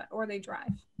if they got, or they drive.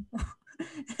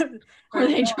 or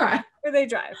they drive.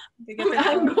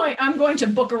 I'm going to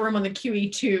book a room on the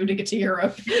QE2 to get to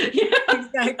Europe.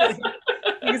 Yeah.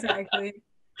 Exactly.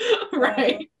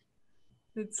 Right.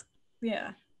 It's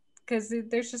because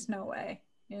there's just no way,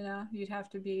 you'd have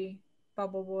to be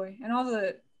bubble boy, and all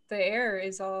the air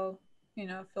is all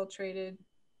filtrated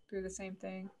through the same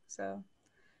thing. So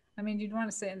I mean, you'd want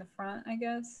to sit in the front, I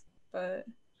guess, but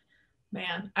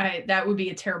man, that would be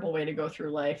a terrible way to go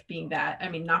through life, being that, I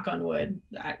mean, knock on wood,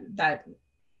 that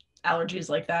allergies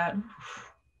like that.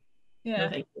 Yeah,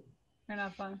 no, they're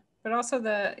not fun. But also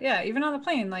even on the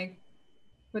plane, like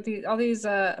with all these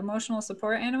emotional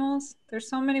support animals, there's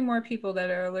so many more people that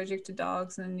are allergic to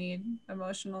dogs and need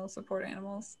emotional support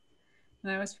animals.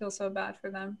 And I always feel so bad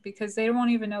for them because they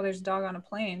won't even know there's a dog on a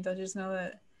plane. They'll just know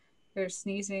that they're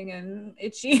sneezing and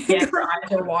itchy. Yeah, their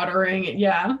eyes are watering.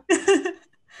 Yeah.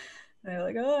 They're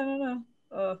like, oh, I don't know.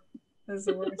 Oh, this is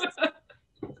the worst.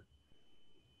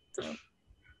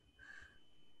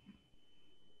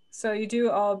 So you do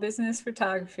all business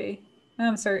photography.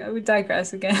 I'm sorry, we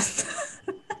digress again.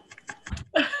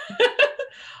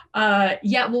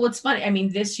 Yeah, well, it's funny. I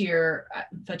mean, this year,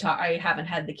 I haven't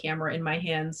had the camera in my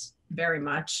hands very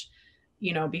much,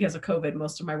 because of COVID.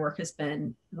 Most of my work has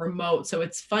been remote. So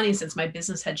it's funny, since my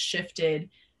business had shifted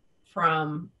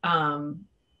from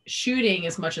shooting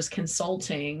as much as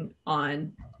consulting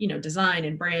on, design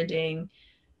and branding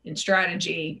and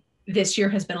strategy. This year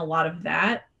has been a lot of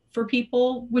that for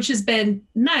people, which has been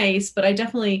nice, but I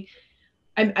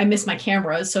miss my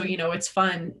cameras. So, it's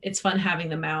fun. It's fun having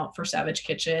them out for Savidge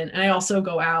Kitchen. And I also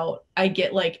go out, I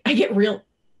get real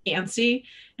antsy,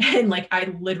 and like, I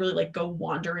literally like go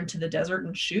wander into the desert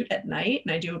and shoot at night.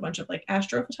 And I do a bunch of like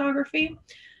astrophotography.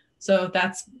 So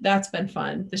that's been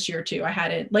fun this year too.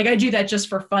 I do that just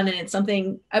for fun. And it's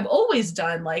something I've always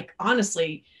done. Like,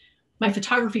 honestly, my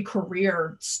photography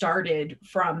career started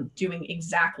from doing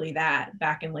exactly that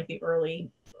back in like the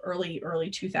early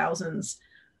 2000s.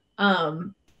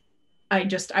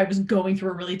 I was going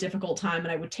through a really difficult time,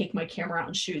 and I would take my camera out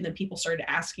and shoot. And then people started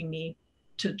asking me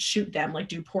to shoot them, like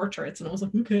do portraits. And I was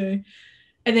like, okay.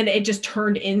 And then it just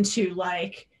turned into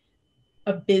like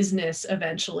a business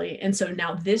eventually. And so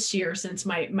now this year, since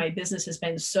my business has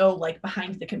been so like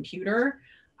behind the computer,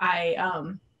 I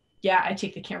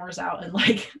take the cameras out and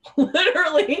like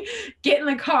literally get in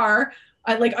the car.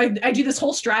 I do this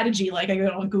whole strategy. Like I go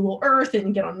on Google Earth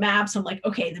and get on maps. I'm like,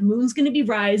 okay, the moon's going to be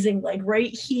rising like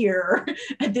right here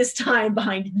at this time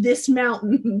behind this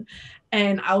mountain.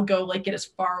 And I'll go like get as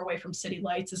far away from city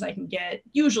lights as I can get.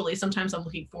 Usually, sometimes I'm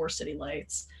looking for city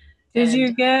lights. Did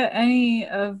you get any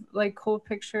of like cool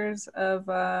pictures of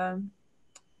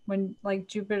when like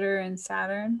Jupiter and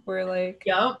Saturn were like?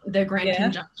 Yep, the Grand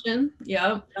Conjunction.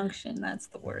 Yep. Conjunction, that's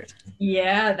the word.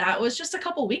 Yeah, that was just a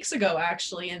couple weeks ago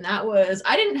actually, and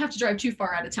I didn't have to drive too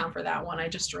far out of town for that one. I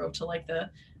just drove to like the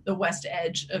west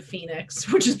edge of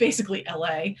Phoenix, which is basically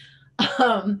LA.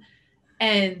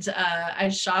 And I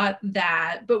shot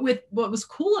that. But with what was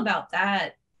cool about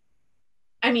that,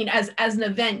 I mean, as an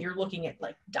event, you're looking at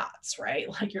like dots, right?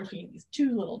 Like you're looking at these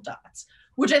two little dots.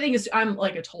 which I think is, I'm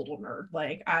like a total nerd.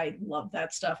 Like I love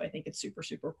that stuff. I think it's super,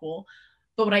 super cool.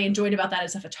 But what I enjoyed about that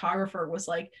as a photographer was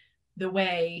like the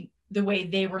way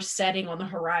they were setting on the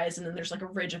horizon, and there's like a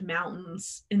ridge of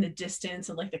mountains in the distance,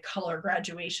 and like the color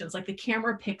graduations, like the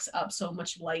camera picks up so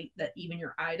much light that even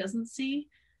your eye doesn't see.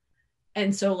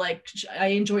 And so like I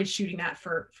enjoyed shooting that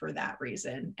for that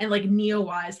reason. And like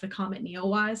Neowise, the comet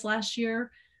Neowise last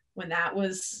year, when that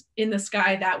was in the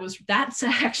sky, that's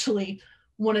actually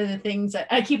one of the things that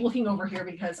I keep looking over here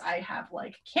because I have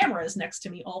like cameras next to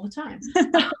me all the time.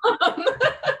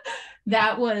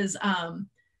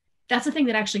 That's the thing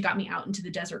that actually got me out into the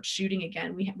desert shooting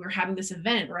again. We were having this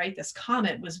event, right? This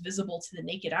comet was visible to the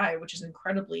naked eye, which is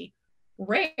incredibly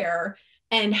rare,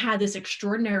 and had this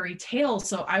extraordinary tail.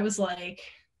 So I was like,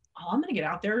 oh, I'm gonna get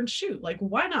out there and shoot. Like,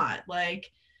 why not?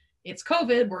 Like, it's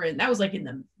COVID. That was like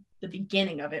in the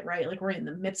beginning of it, right? Like we're in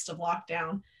the midst of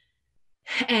lockdown.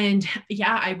 And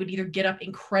yeah, I would either get up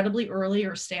incredibly early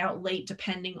or stay out late,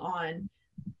 depending on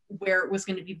where it was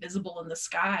going to be visible in the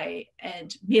sky,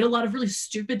 and made a lot of really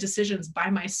stupid decisions by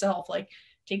myself, like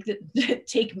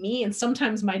take me and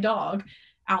sometimes my dog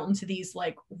out into these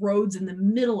like roads in the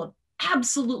middle of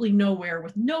absolutely nowhere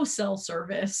with no cell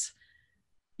service.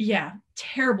 Yeah,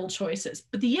 terrible choices,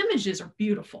 but the images are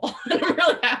beautiful. I'm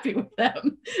really happy with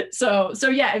them. So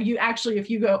yeah, if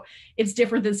you go, it's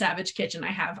different than Savidge Kitchen.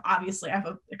 I have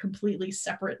a completely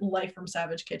separate life from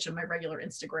Savidge Kitchen. My regular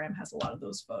Instagram has a lot of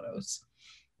those photos.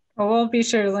 Well, we'll be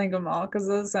sure to link them all because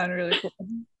those sound really cool.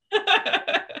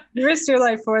 You risked your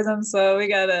life for them, so we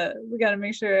gotta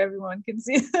make sure everyone can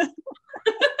see them.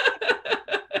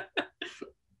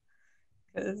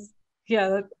 Because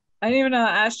yeah, I didn't even know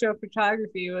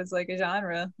astrophotography was like a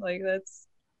genre. Like that's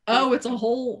it's a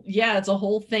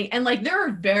whole thing. And like there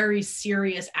are very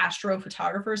serious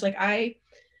astrophotographers. Like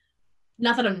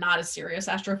not that I'm not a serious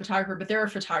astrophotographer, but there are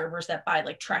photographers that buy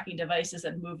like tracking devices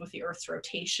that move with the Earth's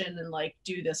rotation and like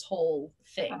do this whole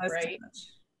thing, right?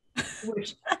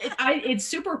 Which it's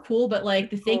super cool, but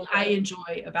like the thing I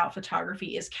enjoy about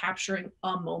photography is capturing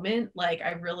a moment. Like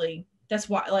that's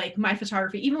why like my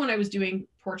photography, even when I was doing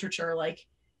portraiture, like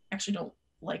actually don't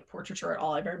like portraiture at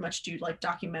all. I very much do like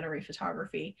documentary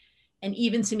photography. And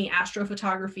even to me,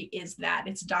 astrophotography is that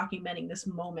it's documenting this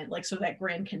moment. Like, so that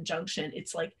grand conjunction,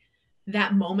 it's like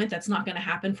that moment that's not going to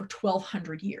happen for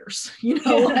 1,200 years, you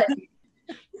know? Like,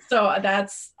 so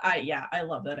I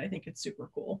love that. I think it's super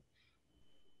cool.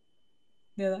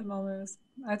 Yeah, that moment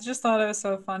I just thought it was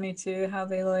so funny too, how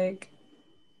they like,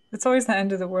 it's always the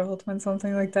end of the world when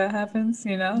something like that happens,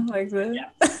 you know? Like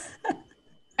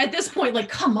at this point, like,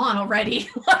 come on already.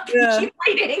 Like, keep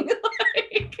waiting.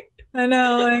 Like, I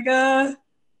know, like,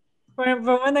 but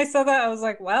when they said that, I was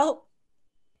like, well,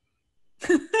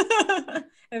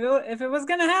 if it was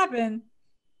gonna happen,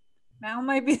 now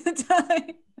might be the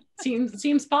time.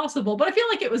 Seems possible, but I feel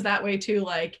like it was that way too.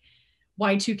 Like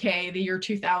Y2K, the year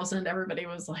 2000, everybody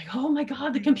was like, "Oh my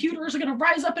God, the computers are gonna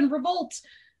rise up and revolt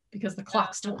because the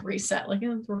clocks don't reset." Like,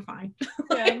 we're fine.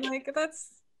 Yeah, I'm like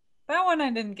that one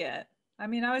I didn't get. I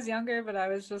mean, I was younger, but I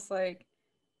was just like,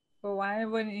 well, why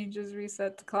wouldn't you just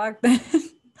reset the clock then?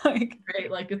 Like, right,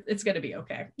 like it's gonna be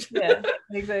okay. Yeah,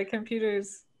 like the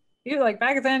computers, like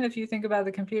back then, if you think about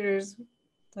the computers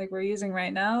like we're using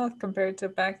right now compared to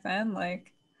back then,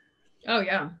 like, oh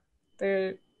yeah,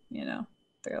 they're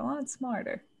a lot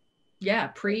smarter. Yeah,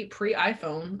 pre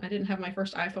iPhone. I didn't have my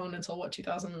first iPhone until what,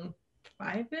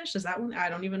 2005-ish? Is that one? I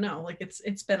don't even know. Like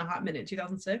it's been a hot minute.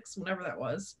 2006, whenever that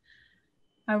was.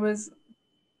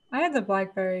 I had the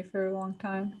BlackBerry for a long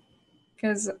time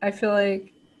because I feel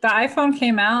like the iPhone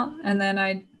came out and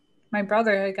then my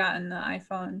brother had gotten the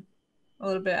iPhone a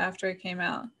little bit after it came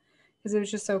out because it was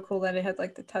just so cool that it had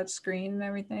like the touch screen and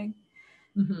everything.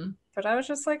 Mm-hmm. But I was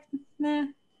just like, nah,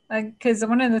 because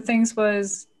one of the things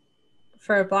was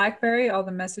for a BlackBerry, all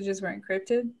the messages were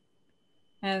encrypted.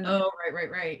 And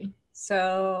right.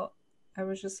 So I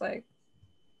was just like,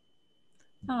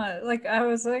 I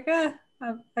was like,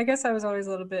 I guess I was always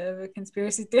a little bit of a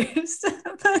conspiracy theorist.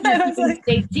 But I was like,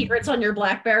 state secrets on your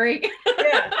BlackBerry.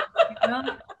 Yeah, I was like, I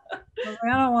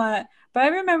don't want. But I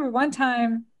remember one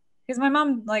time, because my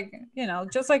mom, like,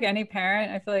 just like any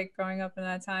parent, I feel like growing up in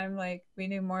that time, like we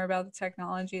knew more about the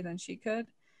technology than she could.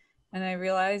 And I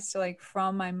realized, like,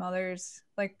 from my mother's,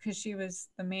 like, because she was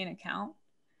the main account,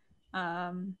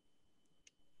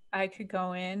 I could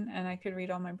go in and I could read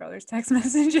all my brother's text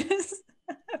messages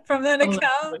from that account,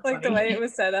 really like the way it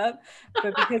was set up.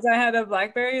 But because I had a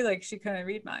BlackBerry, like, she couldn't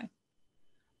read mine.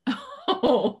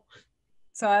 Oh.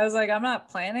 So I was like, I'm not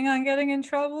planning on getting in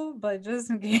trouble, but just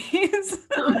in case.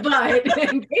 But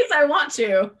in case I want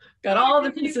to, got all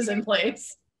the pieces in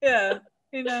place. Yeah.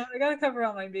 You know, I gotta cover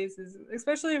all my bases,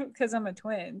 especially because I'm a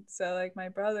twin. So like my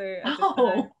brother at the time,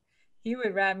 Oh, he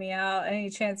would rat me out any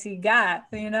chance he got,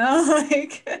 you know,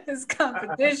 like his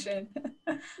competition.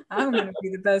 I'm gonna be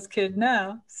the best kid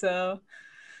now. So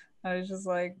I was just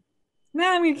like,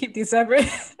 nah, I'm gonna keep these separate.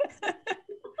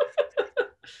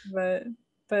 but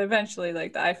but eventually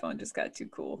like the iPhone just got too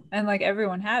cool. And like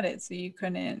everyone had it, so you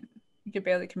could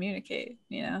barely communicate,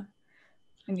 you know?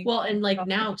 And you well, and like off the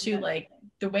now too, internet. like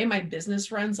the way my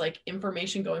business runs, like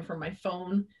information going from my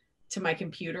phone to my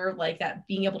computer, like that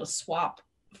being able to swap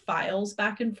files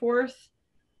back and forth,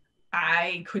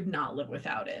 I could not live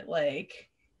without it. Like,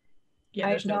 yeah, I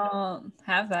there's no. don't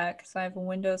have that because I have a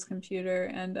Windows computer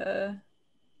and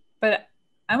but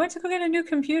I went to go get a new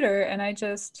computer and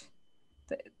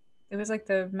it was like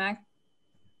the Mac,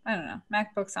 I don't know,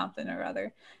 MacBook something or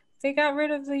other. They got rid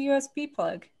of the USB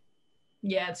plug.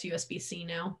 Yeah, it's USB-C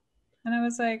now. And I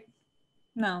was like,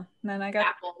 no. And then I got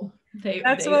Apple, they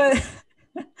that's they what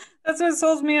that's what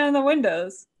sold me on the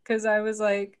Windows because I was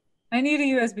like, I need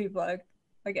a USB plug.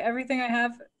 Like everything I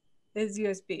have is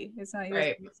USB. It's not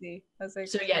right. USB-C. I was like,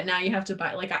 So yeah, now you have to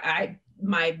buy like I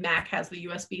my Mac has the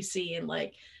USB-C and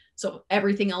like so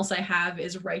everything else I have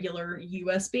is regular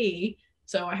USB.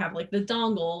 So I have like the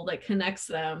dongle that connects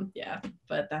them. Yeah,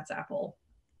 but that's Apple.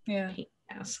 yeah, Pain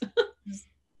in the ass. just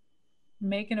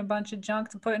making a bunch of junk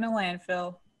to put in a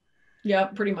landfill.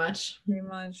 Yep, pretty much. Pretty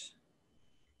much.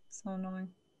 So annoying.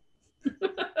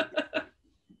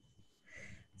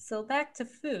 So back to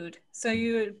food. So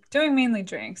you're doing mainly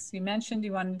drinks. You mentioned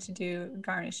you wanted to do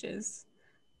garnishes.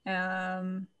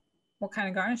 What kind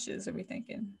of garnishes are we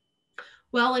thinking?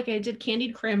 Well, like I did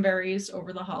candied cranberries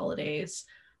over the holidays.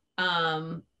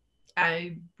 Um,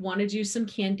 I want to do some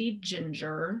candied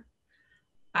ginger.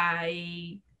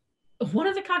 I One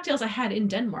of the cocktails I had in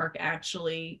Denmark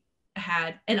actually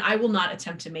had, and I will not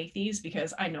attempt to make these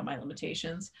because I know my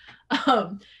limitations,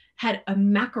 um, had a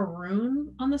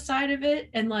macaroon on the side of it.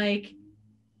 And like,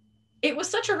 it was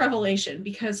such a revelation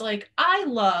because like, I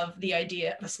love the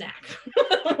idea of a snack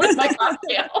with my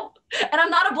cocktail. And I'm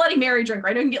not a Bloody Mary drinker.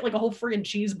 I don't get like a whole friggin'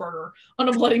 cheeseburger on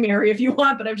a Bloody Mary if you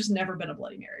want, but I've just never been a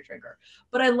Bloody Mary drinker.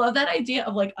 But I love that idea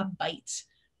of like a bite,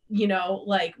 you know,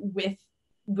 like with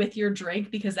your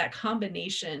drink because that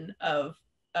combination of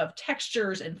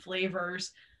textures and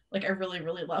flavors, like I really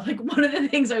really love. Like one of the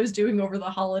things I was doing over the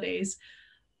holidays,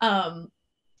 um,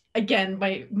 again,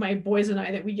 my boys and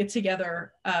I that we get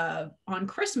together on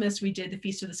Christmas, we did the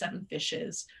Feast of the Seven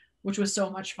Fishes, which was so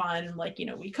much fun. And like, you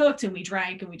know, we cooked and we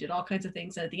drank and we did all kinds of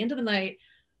things. And at the end of the night,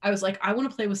 I was like, I want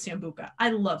to play with Sambuca. I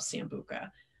love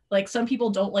Sambuca. Like some people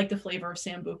don't like the flavor of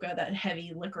Sambuca, that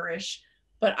heavy licorice,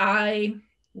 but I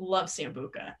love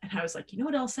Sambuca. And I was like, you know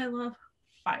what else I love?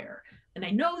 Fire. And I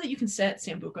know that you can set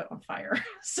Sambuca on fire.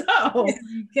 So Yes,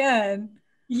 you can.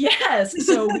 yes.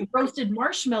 So we roasted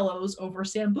marshmallows over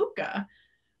Sambuca,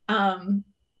 um,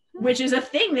 which is a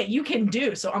thing that you can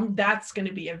do. So that's going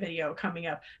to be a video coming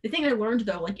up. The thing I learned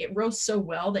though, like it roasts so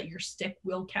well that your stick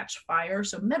will catch fire.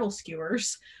 So metal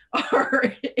skewers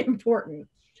are important.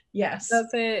 Yes. Does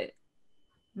it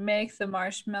make the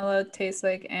marshmallow taste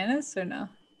like anise or no?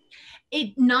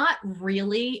 It not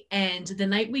really. And the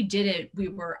night we did it,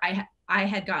 I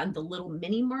had gotten the little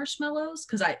mini marshmallows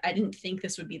because I didn't think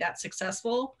this would be that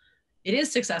successful. It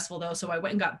is successful though, so I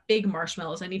went and got big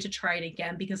marshmallows. I need to try it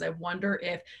again because I wonder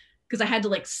if because I had to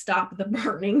like stop the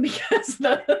burning because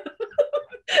the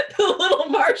little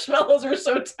marshmallows are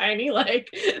so tiny, like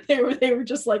they were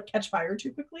just like catch fire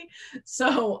too quickly.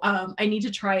 So I need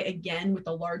to try again with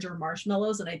the larger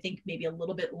marshmallows, and I think maybe a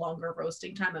little bit longer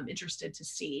roasting time. I'm interested to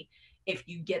see if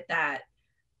you get that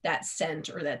scent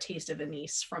or that taste of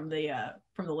anise from the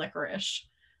licorice.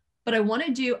 But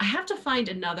I have to find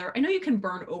another. I know you can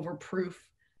burn overproof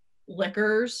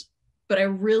liquors, but I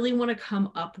really want to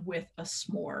come up with a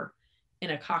s'more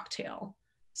in a cocktail.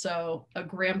 So a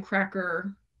graham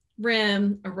cracker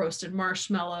rim, a roasted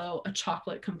marshmallow, a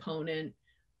chocolate component,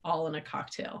 all in a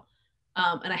cocktail.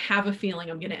 And I have a feeling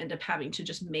I'm going to end up having to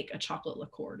just make a chocolate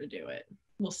liqueur to do it.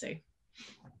 We'll see.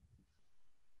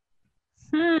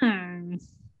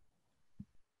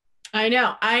 I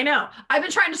know. I've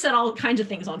been trying to set all kinds of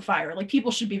things on fire. Like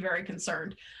people should be very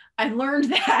concerned. I learned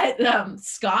that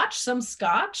some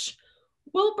scotch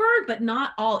will burn, but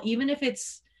not all. Even if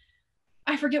it's,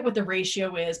 I forget what the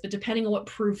ratio is, but depending on what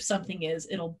proof something is,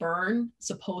 it'll burn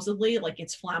supposedly, like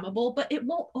it's flammable, but it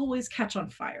won't always catch on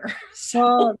fire. So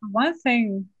Well, one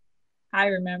thing I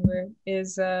remember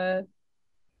is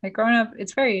like growing up,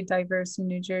 it's very diverse in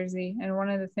New Jersey, and one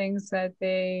of the things that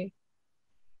there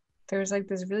was like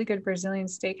this really good Brazilian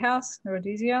steakhouse,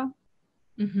 Rodizio.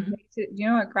 mhm. Do you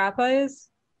know what grappa is?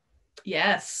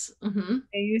 Yes. Mm-hmm.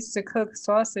 They used to cook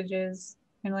sausages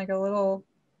in like a little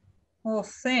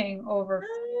thing over.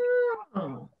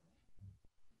 Oh.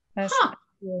 That's Huh.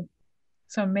 cool.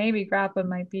 So maybe grappa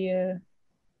might be a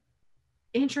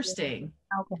Interesting.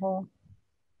 alcohol.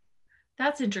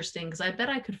 That's interesting because I bet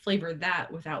I could flavor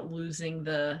that without losing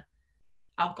the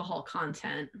alcohol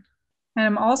content. And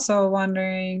I'm also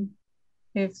wondering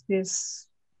if this,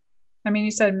 I mean,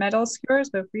 you said metal skewers,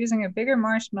 but if we're using a bigger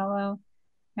marshmallow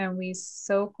and we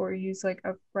soak or use like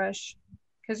a fresh,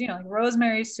 because like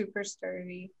rosemary's super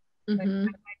sturdy. Like Mm-hmm.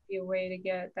 that might be a way to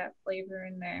get that flavor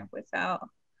in there without,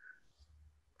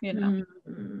 you know,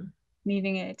 Mm-hmm.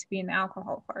 needing it to be an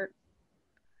alcohol part.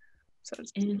 So to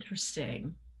speak.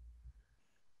 Interesting.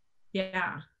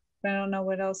 Yeah. But I don't know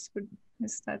what else would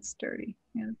is that sturdy.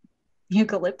 Yeah.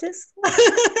 Eucalyptus?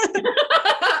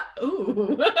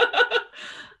 Ooh.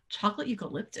 Chocolate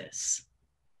eucalyptus.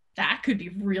 That could be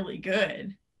really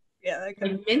good. Yeah, that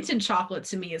could. Like mint and chocolate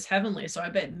to me is heavenly. So I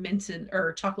bet mint and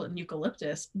or chocolate and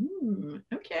eucalyptus.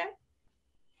 Okay.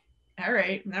 All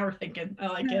right. Now we're thinking. I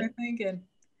like We're it. thinking.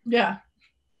 Yeah.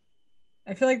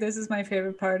 I feel like this is my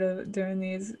favorite part of doing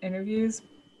these interviews,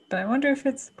 but I wonder if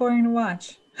it's boring to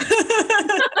watch.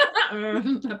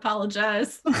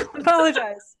 Apologize.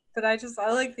 Apologize, but I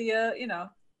like the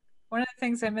one of the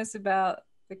things I miss about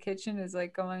the kitchen is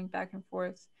like going back and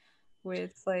forth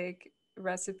with like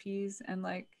recipes and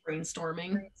like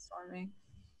Brainstorming. brainstorming.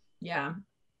 Yeah.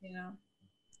 You know,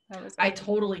 that was I like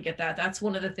totally get that. That's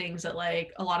one of the things that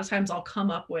like a lot of times I'll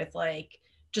come up with like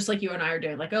just like you and I are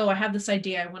doing, like, oh, I have this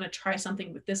idea. I want to try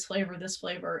something with this flavor,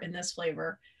 and this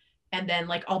flavor. And then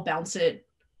like I'll bounce it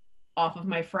off of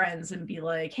my friends and be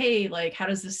like, hey, like, how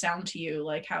does this sound to you?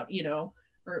 Like how,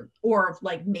 or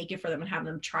like make it for them and have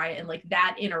them try it. And like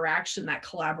that interaction, that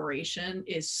collaboration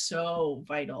is so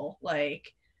vital.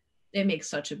 Like it makes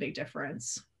such a big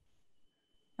difference.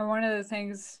 and one of the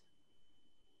things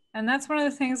and that's one of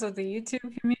the things with the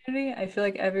YouTube community. I feel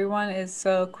like everyone is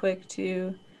so quick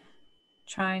to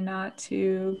try not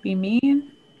to be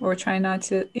mean or try not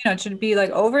to, to be like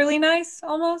overly nice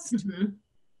almost. Mm-hmm.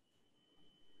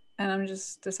 And I'm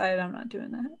just decided I'm not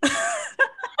doing that.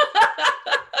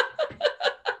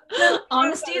 No,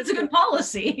 Honesty is a good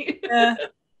policy. yeah.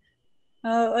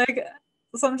 Like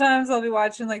sometimes I'll be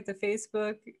watching like the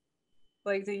Facebook,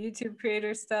 like the YouTube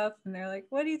creator stuff, and they're like,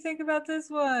 "What do you think about this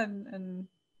one?" And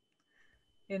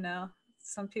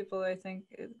some people I think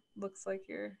it looks like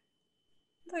you're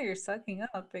sucking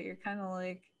up, but you're kind of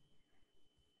like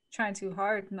trying too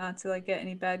hard not to like get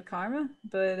any bad karma.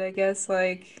 But I guess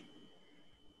like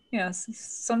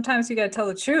sometimes you gotta tell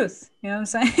the truth. You know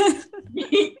what I'm saying?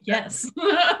 Yes,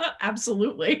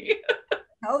 absolutely.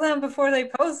 Tell them before they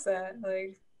post that.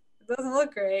 Like, it doesn't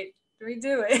look great.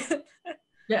 Redo it.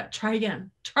 Yeah, try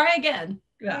again. Try again.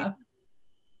 Yeah.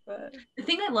 But The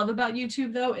thing I love about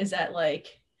YouTube though is that like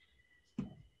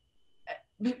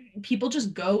people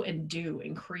just go and do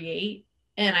and create,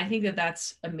 and I think that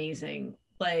that's amazing.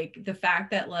 Like the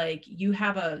fact that like you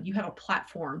have a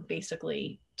platform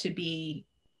basically to be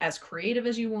as creative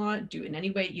as you want, do it in any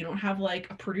way. You don't have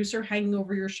like a producer hanging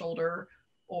over your shoulder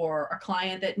or a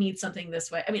client that needs something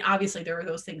this way. I mean, obviously there are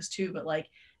those things too, but like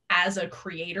as a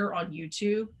creator on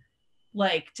YouTube,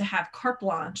 like to have carte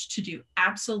blanche to do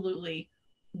absolutely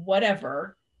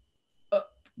whatever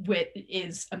with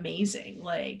is amazing.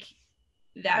 Like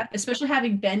that, especially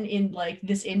having been in like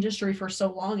this industry for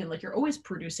so long, and like you're always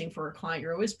producing for a client,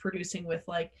 you're always producing with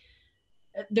like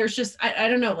there's just I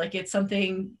don't know, like it's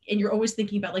something, and you're always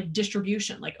thinking about like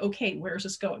distribution, like okay, where's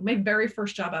this going? My very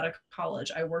first job out of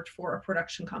college, I worked for a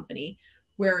production company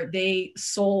where they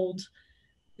sold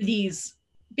these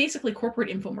basically corporate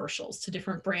infomercials to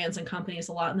different brands and companies,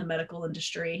 a lot in the medical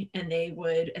industry, and they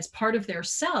would, as part of their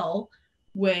sell,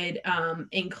 would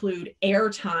include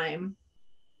airtime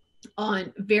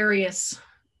on various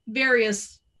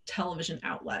television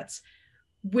outlets,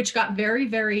 which got very,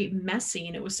 very messy.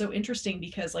 And it was so interesting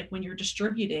because like when you're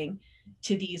distributing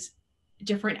to these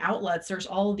different outlets, there's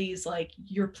all these like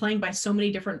you're playing by so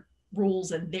many different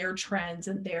rules and their trends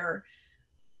and their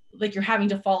like you're having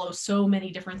to follow so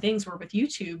many different things, where with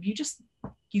YouTube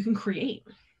you can create,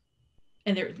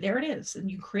 and there it is, and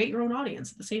you create your own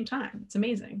audience at the same time. It's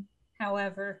amazing.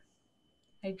 however,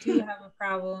 I do have a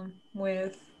problem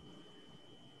with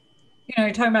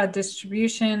you're talking about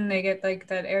distribution, they get like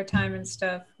that airtime and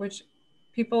stuff, which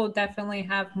people definitely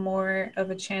have more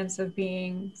of a chance of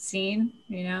being seen,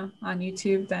 on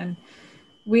YouTube than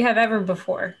we have ever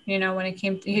before. When it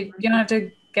came to, you don't have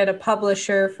to get a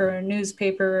publisher for a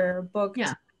newspaper or a book Yeah.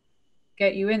 to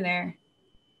get you in there.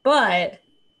 But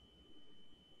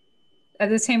at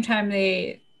the same time,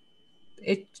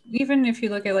 even if you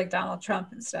look at like Donald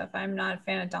Trump and stuff, I'm not a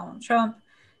fan of Donald Trump,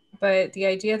 but the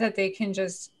idea that they can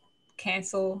just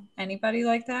cancel anybody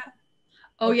like that.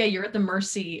 Oh yeah, you're at the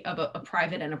mercy of a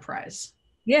private enterprise.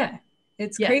 Yeah,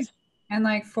 it's crazy. Yes. And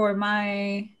like for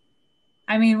my,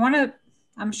 I mean,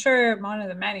 I'm sure one of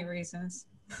the many reasons,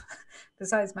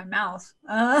 besides my mouth,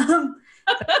 I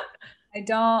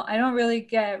don't really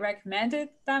get recommended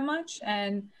that much,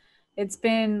 and it's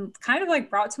been kind of like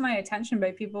brought to my attention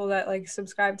by people that like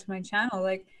subscribe to my channel.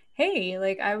 Like, hey,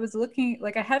 like I was looking,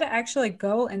 like I had to actually like,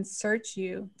 go and search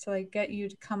you to like get you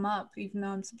to come up, even though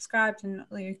I'm subscribed and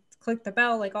like click the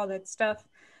bell, like all that stuff.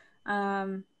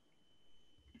 Um,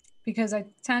 because I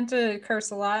tend to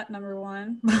curse a lot, number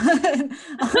one. But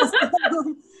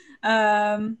also,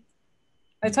 um,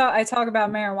 I talk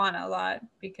about marijuana a lot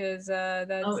because Oh,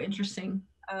 that's interesting.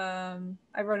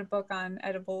 I wrote a book on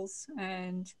edibles,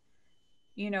 and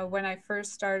when I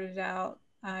first started out,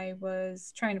 I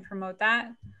was trying to promote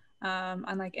that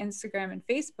on like Instagram and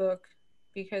Facebook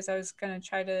because I was gonna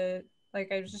try to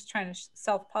like I was just trying to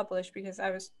self-publish because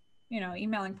I was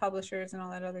emailing publishers and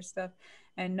all that other stuff,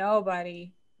 and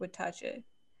nobody would touch it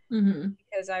Mm-hmm.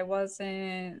 because I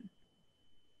wasn't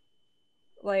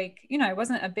like I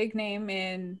wasn't a big name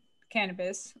in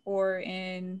cannabis or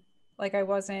in like I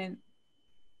wasn't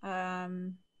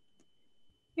um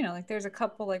like there's a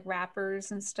couple like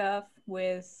rappers and stuff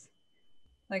with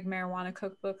like marijuana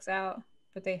cookbooks out,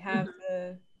 but they have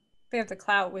the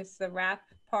clout with the rap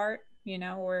part,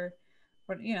 or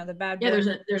the bad Yeah,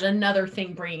 boy. there's another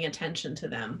thing bringing attention to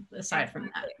them aside from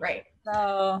that, Exactly. right?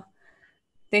 So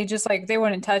they just like they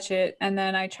wouldn't touch it, and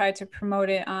then I tried to promote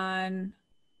it on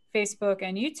Facebook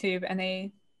and YouTube, and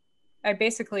I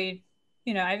basically,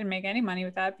 I didn't make any money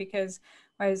with that because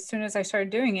as soon as I started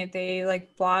doing it, they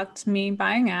like blocked me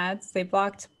buying ads. They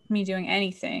blocked me doing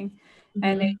anything.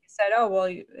 And they Mm-hmm. said, oh, well,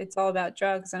 it's all about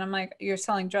drugs. And I'm like, you're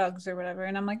selling drugs or whatever.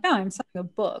 And I'm like, no, I'm selling a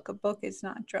book. A book is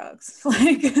not drugs.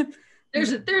 Like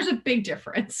these There's a big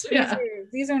difference. these Yeah. are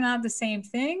these are not the same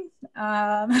thing.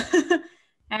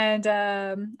 And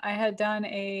I had done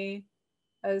a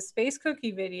space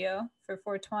cookie video for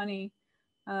 420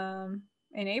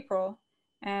 in April,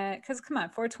 and because come on,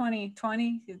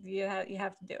 420 you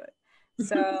have to do it.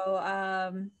 So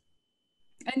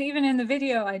and even in the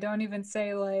video, I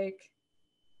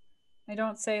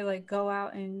don't say like go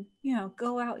out and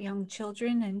go out young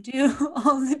children and do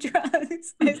all the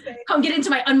drugs. I say Come get into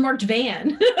my unmarked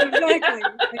van. exactly.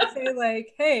 I say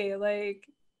like, hey, like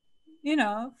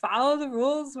follow the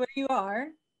rules where you are.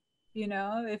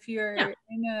 If Yeah.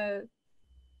 you're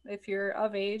if you're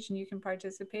of age and you can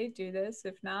participate, do this.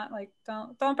 If not, like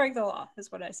don't break the law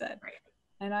is what I said. Right.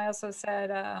 And I also said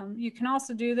you can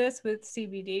also do this with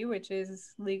CBD, which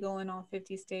is legal in all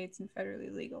 50 states and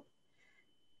federally legal.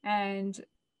 And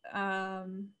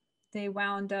um, they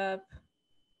wound up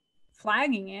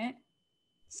flagging it,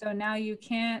 so now you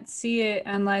can't see it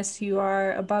unless you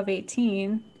are above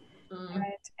 18. Mm,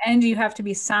 And you have to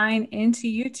be signed into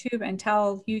YouTube and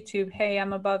tell YouTube, hey,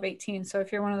 I'm above 18. So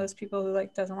if you're one of those people who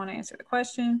like doesn't want to answer the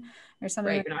question or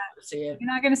something right. like You're not that, going to see it.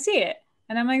 you're not gonna see it.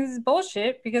 And I'm like, this is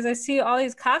bullshit because I see all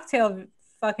these cocktail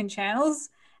fucking channels,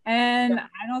 and Yeah.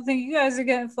 I don't think you guys are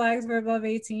getting flags for above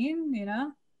 18.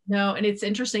 No, and it's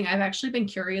interesting. I've actually been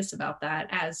curious about that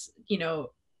as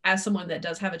someone that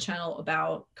does have a channel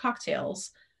about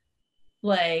cocktails.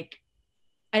 Like,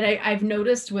 and I've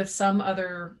noticed with some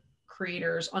other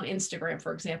creators on Instagram,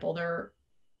 for example,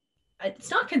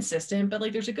 it's not consistent, but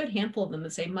like there's a good handful of them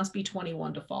that say must be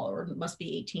 21 to follow or must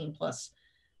be 18 plus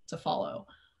to follow,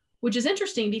 which is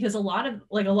interesting because a lot of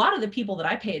the people that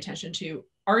I pay attention to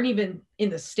aren't even in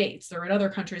the States. They're in other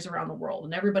countries around the world,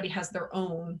 and everybody has their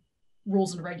own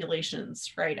rules and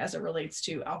regulations, right, as it relates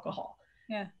to alcohol.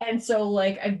 Yeah. And so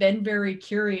like I've been very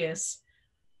curious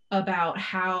about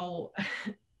how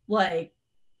like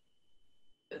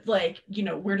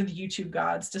where do the YouTube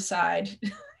gods decide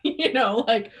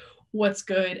like what's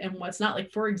good and what's not.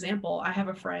 Like, for example, I have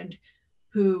a friend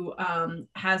who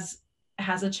has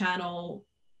a channel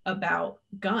about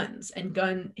guns and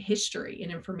gun history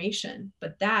and information,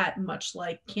 but that, much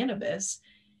like cannabis,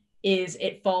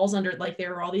 it falls under, like,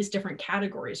 there are all these different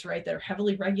categories, right, that are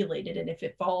heavily regulated, and if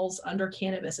it falls under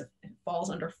cannabis, if it falls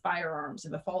under firearms,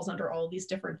 if it falls under all these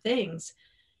different things,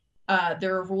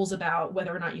 there are rules about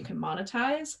whether or not you can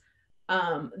monetize.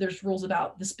 There's rules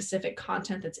about the specific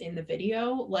content that's in the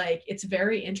video. Like, it's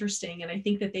very interesting, and I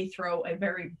think that they throw a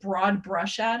very broad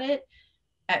brush at it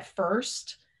at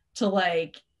first to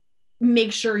like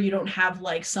make sure you don't have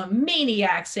like some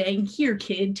maniac saying, here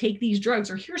kid, take these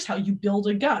drugs, or here's how you build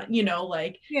a gun,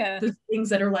 like Yeah. the things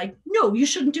that are like, no, you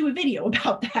shouldn't do a video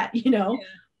about that. Yeah.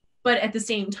 But at the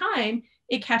same time,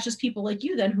 it catches people like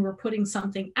you then who are putting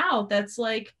something out that's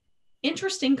like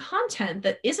interesting content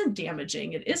that isn't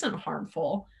damaging, it isn't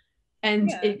harmful, and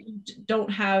Yeah. it don't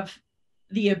have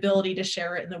the ability to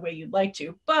share it in the way you'd like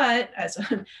to. But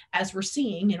as we're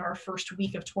seeing in our first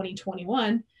week of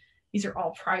 2021, these are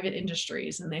all private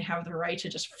industries and they have the right to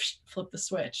just flip the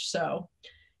switch. So,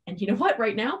 and you know what,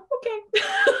 right now, okay.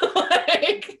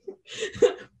 Like,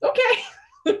 okay.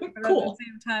 But at the Cool.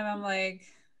 same time, I'm like,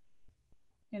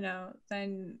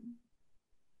 then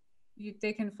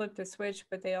they can flip the switch,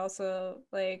 but they also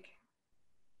like,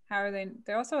 how are they?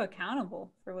 They're also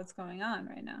accountable for what's going on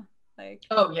right now. Like,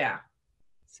 Oh yeah.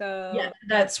 Yeah, so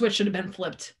that switch should have been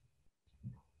flipped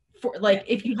for yeah, like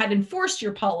if you had enforced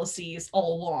your policies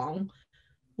all along,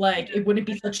 like yeah. it wouldn't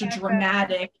be And the such a fact that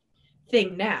dramatic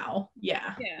thing now.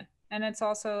 Yeah. yeah, and it's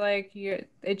also like it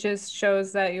just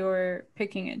shows that you're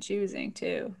picking and choosing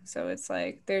too. So it's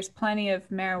like there's plenty of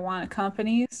marijuana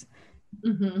companies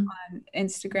Mm-hmm. on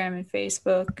Instagram and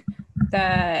Facebook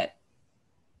that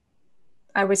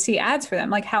I would see ads for them,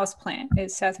 like Houseplant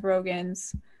is Seth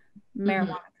Rogen's Mm-hmm.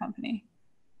 marijuana company.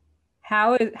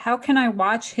 How can I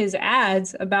watch his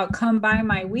ads about come buy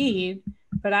my weed,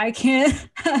 but I can't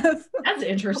have That's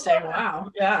interesting.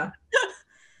 Wow. Yeah.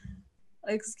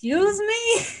 excuse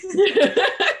me?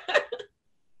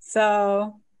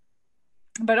 So,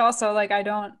 but also like I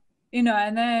don't,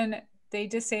 and then they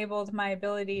disabled my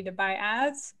ability to buy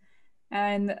ads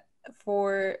and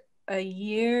for a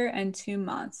year and 2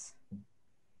 months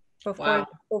before Wow.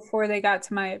 before they got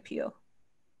to my appeal.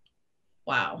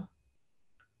 Wow.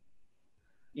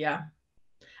 Yeah.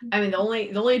 I mean, the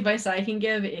only advice I can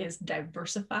give is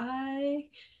diversify.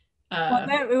 Well,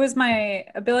 Uh, it was my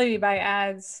ability to buy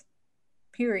ads,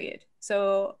 period.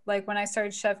 So, like when I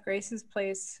started Chef Grace's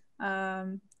place,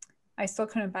 I still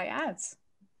couldn't buy ads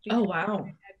oh because wow.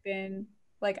 it had been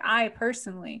like I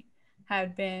personally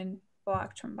had been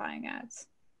blocked from buying ads,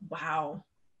 Wow.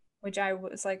 which I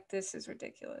was like, this is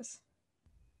ridiculous.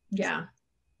 So Yeah.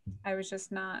 I was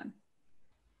just not.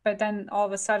 But then all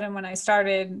of a sudden, when I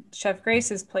started Chef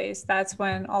Grace's place, that's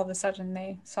when all of a sudden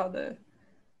they saw they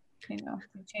changed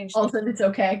All of the. a sudden it's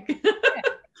okay. Yeah.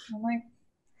 I'm like,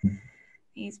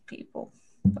 these people,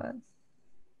 but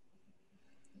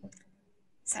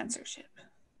censorship.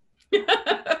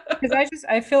 Because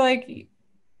I feel like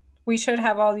we should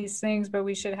have all these things, but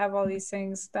we should have all these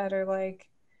things that are like,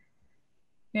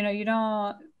 you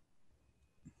don't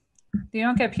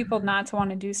get people not to want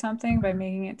to do something by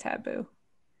making it taboo,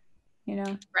 you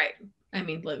know? Right. I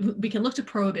mean, we can look to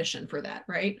prohibition for that,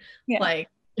 right? Yeah. Like,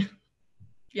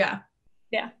 yeah.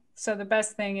 Yeah. So the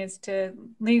best thing is to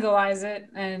legalize it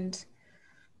and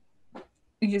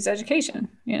use education,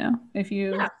 Yeah,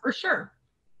 for sure.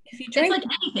 if you It's drink. like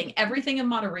anything, everything in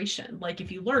moderation. Like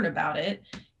if you learn about it,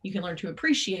 you can learn to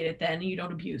appreciate it then and you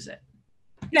don't abuse it.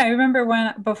 Yeah, I remember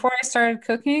before I started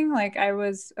cooking, like I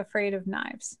was afraid of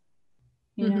knives,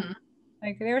 you know? Mm-hmm.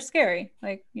 Like they were scary.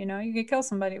 Like, you could kill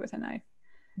somebody with a knife.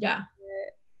 Yeah.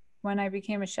 When I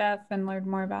became a chef and learned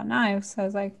more about knives, I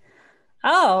was like,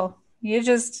 oh, you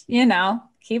just,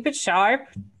 keep it sharp.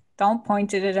 Don't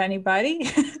point it at anybody.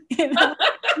 you know?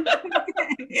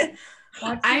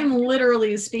 I'm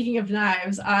literally, speaking of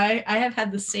knives, I have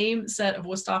had the same set of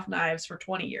Wusthof knives for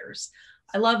 20 years.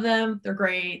 I love them. They're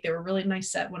great. They were a really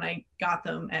nice set when I got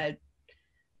them at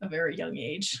a very young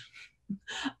age.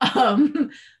 Um,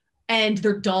 and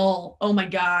they're dull. Oh my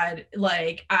God.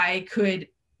 Like I could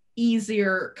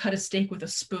easier cut a steak with a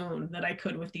spoon than I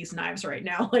could with these knives right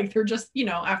now. Like they're just,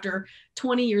 after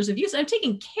 20 years of use, I'm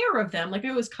taking care of them. Like I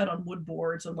always cut on wood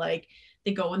boards and like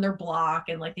they go in their block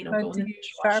and like they don't go But in do the you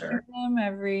sharpen dishwasher. them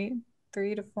every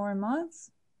 3 to 4 months?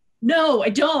 No, I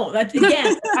don't. That's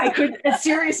again, I could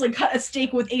seriously cut a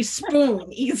steak with a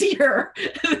spoon easier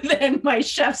than my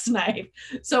chef's knife.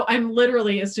 So I'm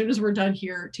literally, as soon as we're done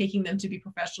here, taking them to be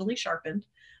professionally sharpened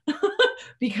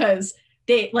because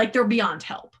they're beyond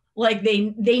help. Like they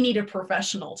need a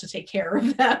professional to take care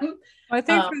of them. Well, I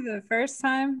think for the first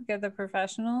time, get the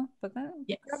professional, but then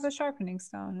Yes. grab the sharpening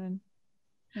stone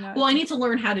and Well, I need to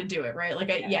learn how to do it, right? Like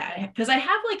because I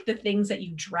have like the things that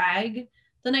you drag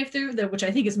the knife through, which I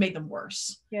think has made them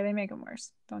worse. Yeah, they make them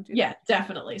worse. Don't do that. Yeah,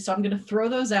 definitely. So I'm going to throw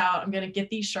those out. I'm going to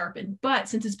get these sharpened. But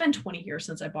since it's been 20 years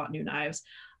since I bought new knives,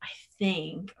 I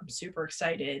think I'm super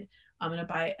excited. I'm going to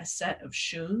buy a set of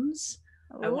shoons.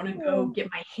 I want to go get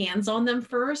my hands on them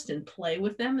first and play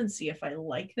with them and see if I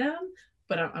like them.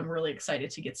 But I'm really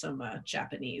excited to get some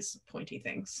Japanese pointy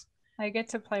things. I get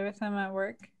to play with them at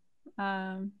work.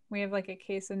 We have like a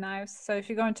case of knives. So if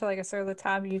you go into like a Sur La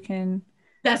Table, you can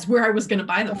That's where I was going to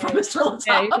buy them from, is from the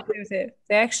Yeah, you top. should do it.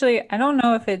 They actually, I don't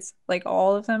know if it's like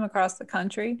all of them across the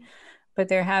country, but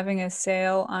they're having a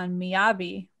sale on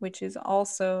Miyabi, which is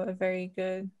also a very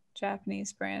good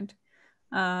Japanese brand.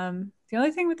 The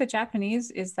only thing with the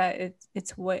Japanese is that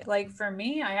it's what, like for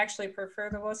me, I actually prefer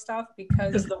the wood stuff Because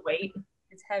because of the weight.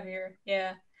 it's heavier.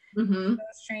 Yeah. Mm-hmm. So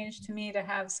strange to me to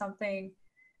have something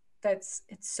it's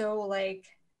so like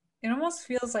it almost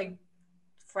feels like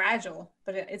fragile,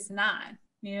 but it's not.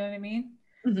 You know what I mean?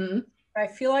 Mm-hmm. I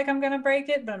feel like I'm gonna break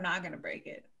it, but I'm not gonna break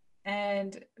it.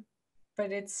 And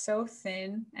but it's so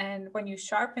thin, and when you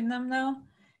sharpen them though,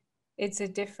 it's a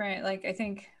different. Like I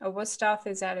think a Wusthof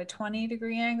is at a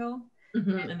 20-degree angle,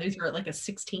 Mm-hmm. And these are at like a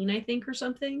 16, I think, or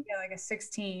something. yeah, like a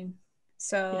 16. Yeah.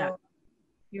 So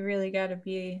you really got to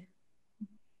be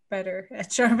better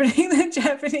at sharpening the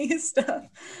Japanese stuff.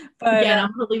 But Again,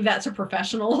 I'm gonna leave that to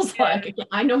professionals. yeah, Like, again,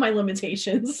 I know my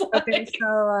limitations. okay, Like,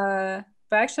 so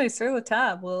but actually Sur La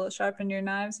Table will sharpen your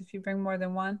knives if you bring more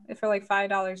than one. If for like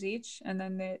 $5 each, and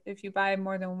then if you buy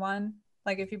more than one,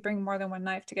 like if you bring more than one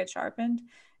knife to get sharpened,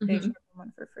 they mm-hmm. sharpen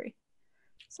one for free.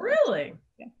 So Really?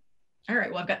 yeah. All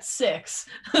right. Well, I've got 6.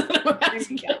 I'm gonna have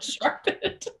to get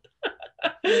sharpened.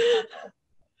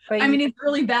 But I mean, it's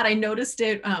really bad. I noticed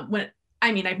it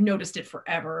I've noticed it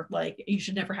forever. Like, you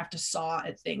should never have to saw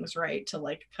at things, right? To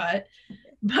like cut.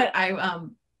 But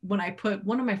when I put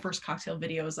one of my first cocktail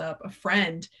videos up, a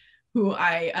friend who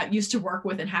I used to work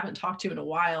with and haven't talked to in a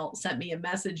while sent me a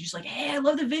message. He's like, "Hey, I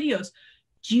love the videos.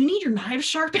 Do you need your knives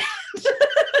sharpened?"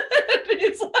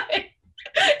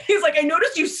 He's like, "I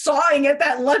noticed you sawing at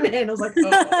that lemon." I was like,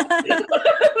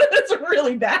 "Oh, that's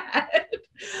really bad."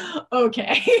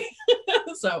 Okay.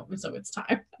 So it's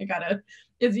time.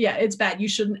 It's bad. You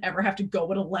shouldn't ever have to go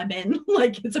with a lemon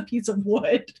like it's a piece of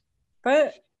wood.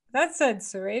 but that said,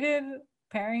 serrated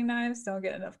paring knives don't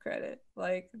get enough credit.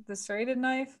 Like the serrated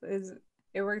knife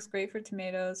it works great for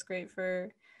tomatoes, great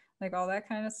for like all that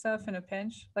kind of stuff in a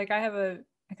pinch. Like I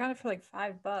got it for like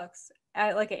 $5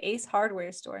 at like an Ace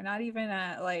Hardware store, not even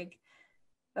at like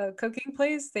a cooking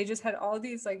place. They just had all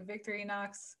these like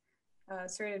Victorinox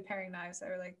serrated paring knives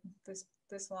that are like this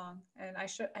long, and I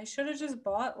should have just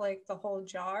bought like the whole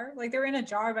jar. Like they were in a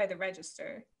jar by the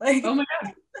register. Like Oh my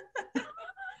God.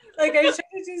 like I should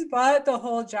have just bought the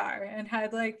whole jar and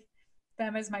had like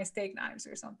them as my steak knives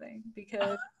or something,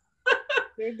 because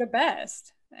they're the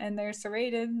best and they're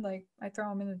serrated. Like I throw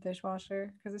them in the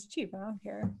dishwasher because it's cheap. I don't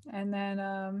care. And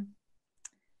then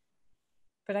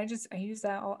but I use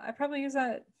that all. I probably use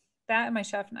that and my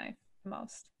chef knife the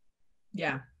most.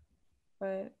 Yeah.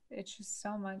 But it's just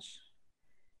so much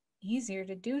easier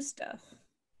to do stuff.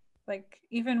 Like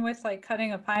even with like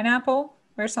cutting a pineapple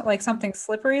or like something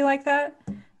slippery like that,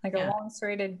 like a long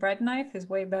serrated bread knife is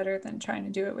way better than trying to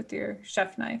do it with your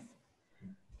chef knife.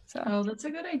 So Oh, that's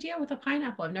a good idea with a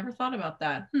pineapple. I've never thought about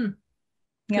that. Because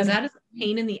yeah, that is a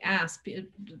pain in the ass,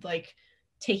 like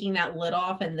taking that lid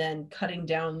off and then cutting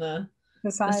down the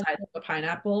side side of the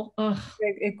pineapple. Ugh.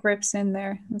 it grips in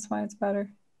there. That's why it's better.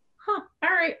 Huh. All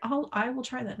right. I will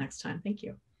try that next time. Thank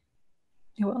you.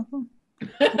 You're welcome.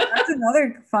 That's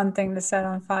another fun thing to set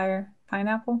on fire.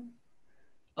 Pineapple.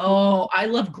 Oh, I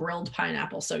love grilled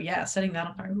pineapple. So yeah, setting that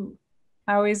on fire. Ooh.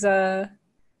 I always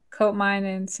coat mine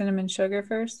in cinnamon sugar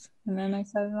first, and then I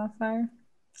set it on fire.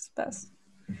 It's the best.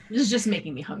 This is just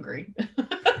making me hungry.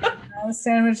 The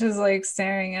sandwich is like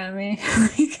staring at me.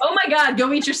 Oh my God,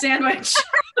 go eat your sandwich.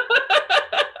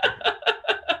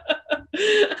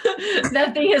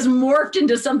 That thing has morphed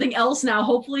into something else now.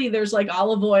 Hopefully there's like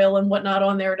olive oil and whatnot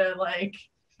on there to like,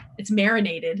 it's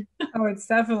marinated. Oh, it's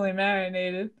definitely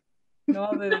marinated.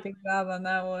 Noah did a good job on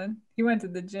that one. He went to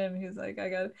the gym. He was like,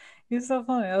 he's so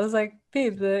funny. I was like,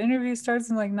 babe, the interview starts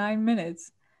in like 9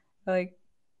 minutes. Like,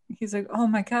 he's like, oh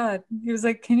my God. He was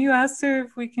like, can you ask her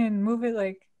if we can move it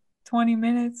like 20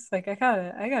 minutes? Like, I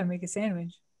gotta make a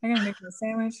sandwich. I gotta make a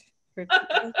sandwich for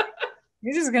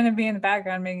You're just gonna be in the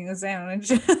background making a sandwich.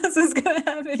 This is gonna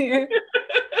happen here.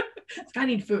 I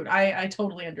need food. I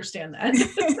totally understand that.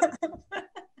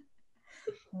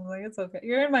 I'm like, it's okay.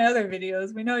 You're in my other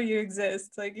videos. We know you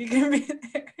exist. Like, you can be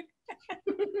there.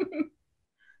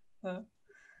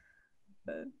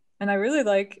 And I really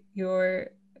like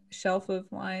your shelf of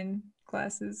wine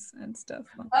glasses and stuff.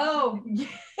 Oh,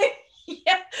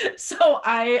 yeah. So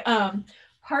I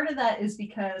part of that is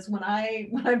because when I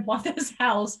bought this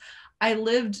house,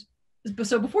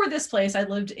 so before this place, I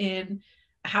lived in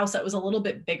a house that was a little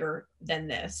bit bigger than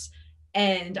this.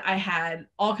 And I had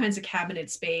all kinds of cabinet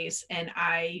space, and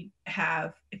I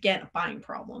have, again, a buying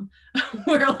problem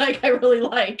where like I really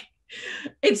like,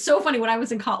 it's so funny when I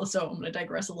was in college. So I'm going to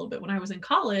digress a little bit. When I was in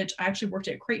college, I actually worked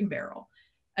at Crate and Barrel,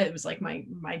 It was like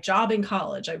my job in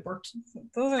college. I worked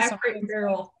Those are at some Crate and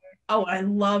Barrel. Oh, I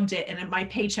loved it. And my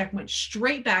paycheck went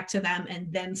straight back to them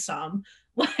and then some.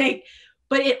 Like,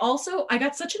 but it also, I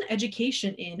got such an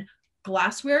education in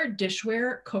glassware,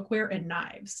 dishware, cookware, and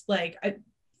knives. Like, a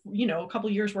couple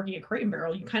years working at Crate and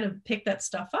Barrel, you kind of pick that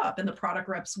stuff up, and the product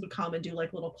reps would come and do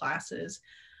like little classes.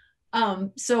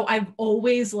 So I've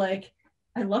always like,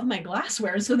 I love my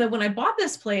glassware. And so then when I bought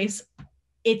this place,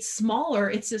 it's smaller.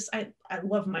 It's just, I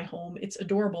love my home. It's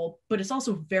adorable, but it's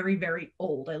also very, very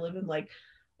old. I live in like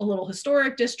a little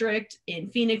historic district in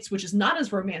Phoenix, which is not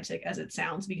as romantic as it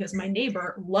sounds because my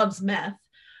neighbor loves meth.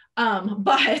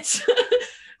 But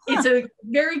it's a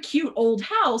very cute old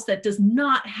house that does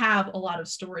not have a lot of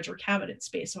storage or cabinet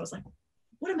space. So I was like,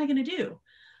 what am I going to do?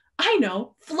 I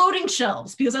know, floating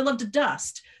shelves, because I love to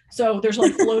dust. So there's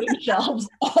like floating shelves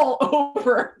all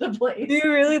over the place. Do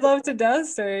you really love to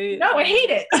dust? Or no, I hate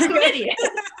it. I'm an idiot.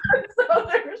 So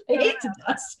I hate to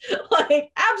dust.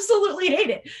 Like, absolutely hate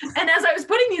it. And as I was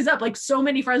putting these up, like, so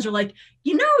many friends are like,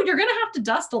 you're gonna have to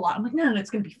dust a lot. I'm like, no, it's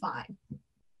gonna be fine.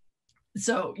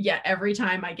 So yeah, every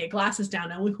time I get glasses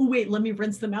down, I'm like, oh wait, let me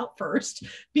rinse them out first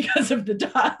because of the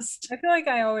dust. I feel like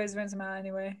I always rinse them out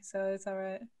anyway, so it's all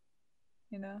right.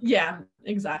 Yeah,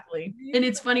 exactly. And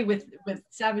it's funny with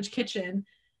Savidge Kitchen,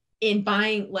 in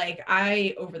buying, like,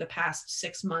 I over the past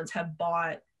 6 months have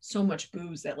bought so much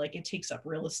booze that like it takes up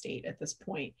real estate at this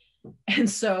point. And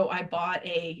so I bought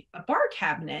a bar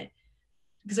cabinet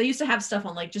because I used to have stuff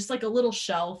on like just like a little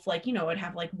shelf, like, I'd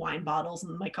have like wine bottles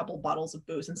and my couple bottles of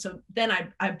booze. And so then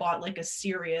I bought like I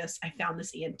found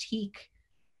this antique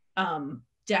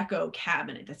deco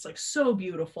cabinet that's like so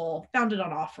beautiful, found it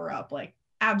on OfferUp, like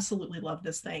absolutely love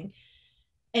this thing.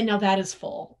 And now that is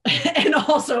full and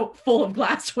also full of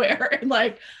glassware. And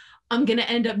like, I'm going to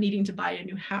end up needing to buy a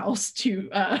new house to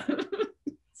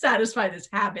satisfy this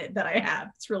habit that I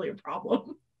have. It's really a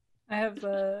problem. I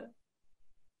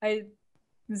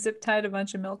zip tied a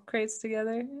bunch of milk crates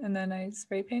together and then I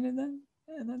spray painted them.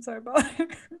 And that's our bar.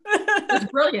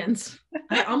 It's brilliant.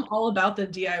 I'm all about the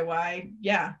DIY.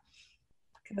 Yeah.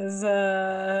 Because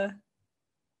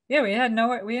yeah, we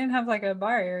didn't have like a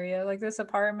bar area. Like this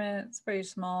apartment, it's pretty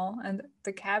small, and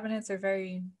the cabinets are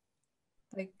very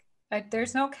like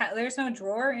there's no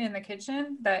drawer in the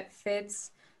kitchen that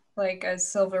fits like a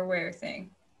silverware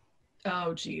thing.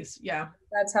 Oh geez, yeah.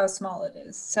 That's how small it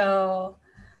is. So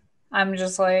I'm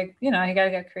just like, you gotta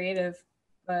get creative.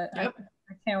 But yep.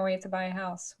 I can't wait to buy a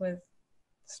house with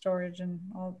storage and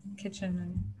all kitchen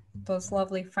and those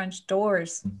lovely French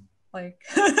doors. Like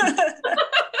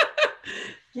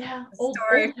yeah, old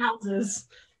houses.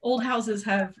 Old houses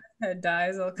have head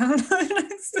dies. I'll come to the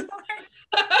next door.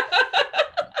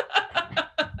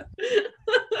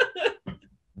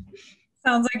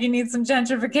 Sounds like you need some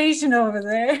gentrification over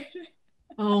there.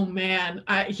 Oh man,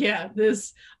 I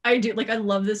do. Like, I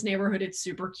love this neighborhood. It's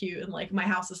super cute, and like my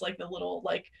house is like the little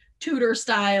like Tudor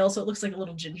style, so it looks like a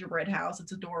little gingerbread house.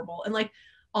 It's adorable, and like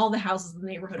all the houses in the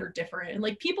neighborhood are different, and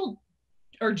like people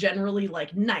are generally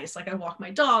like nice. Like I walk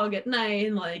my dog at night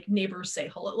and like neighbors say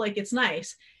hello, like it's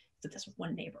nice. But this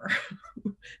one neighbor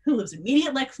who lives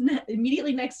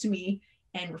immediately next to me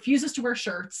and refuses to wear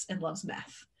shirts and loves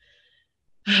meth.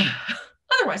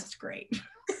 Otherwise it's great.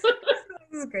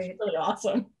 This is great. It's really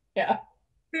awesome. Yeah.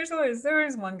 There's always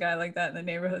one guy like that in the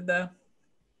neighborhood though.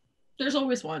 There's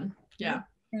always one. Yeah.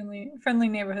 Friendly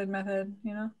neighborhood method,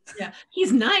 Yeah.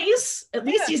 He's nice. At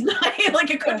least he's nice.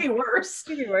 Like it could be worse.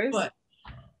 Could be worse. But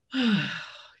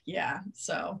yeah,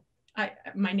 so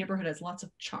my neighborhood has lots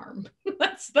of charm.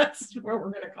 that's what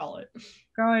we're gonna call it.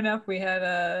 Growing up, we had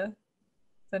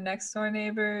the next door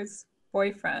neighbor's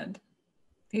boyfriend.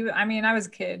 I was a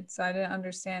kid, so I didn't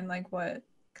understand like what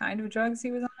kind of drugs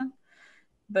he was on,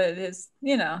 but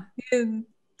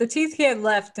the teeth he had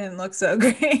left didn't look so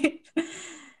great.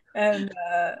 And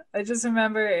I just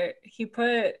remember he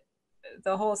put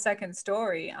the whole second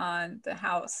story on the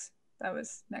house that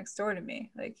was next door to me.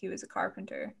 Like he was a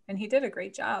carpenter and he did a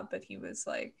great job, but he was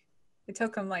like, it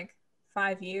took him like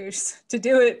 5 years to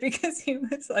do it because he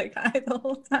was like high the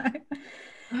whole time.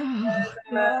 Oh,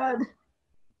 God.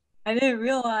 I didn't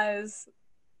realize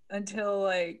until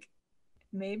like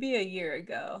maybe a year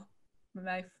ago.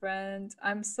 My friend,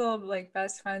 I'm still like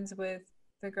best friends with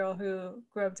the girl who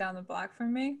grew up down the block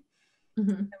from me.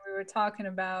 Mm-hmm. And we were talking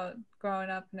about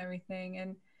growing up and everything.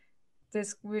 And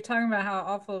we were talking about how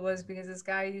awful it was because this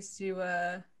guy used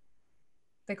to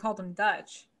they called him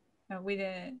Dutch and we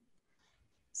didn't,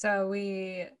 so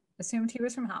we assumed he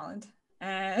was from Holland,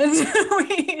 and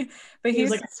but he was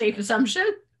like a safe assumption.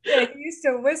 Yeah, he used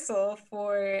to whistle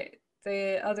for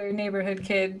the other neighborhood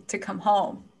kid to come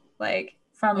home, like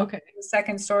from Okay. the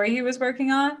second story he was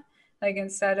working on. Like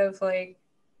instead of like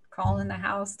calling the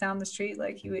house down the street,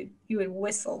 like he would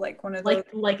whistle like one of those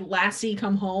Like Lassie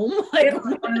come home. Like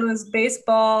one of those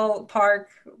baseball park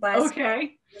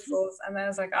okay. whistles. And then I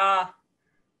was like,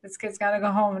 this kid's gotta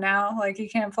go home now. Like he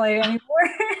can't play anymore.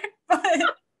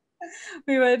 But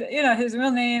we would, his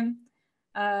real name.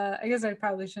 I guess I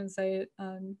probably shouldn't say it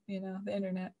on, the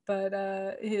internet, but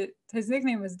his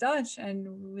nickname was Dutch,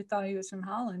 and we thought he was from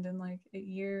Holland. And like a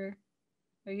year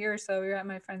or so, we were at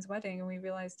my friend's wedding, and we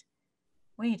realized,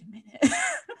 wait a minute,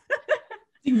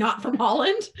 He's not from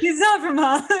Holland. He's not from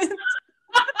Holland.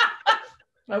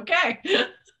 Okay.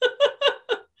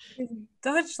 He's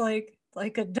Dutch, like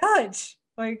a Dutch.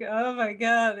 Like, oh my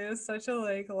god, it was such a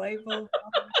like light bulb.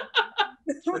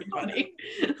 It's pretty funny.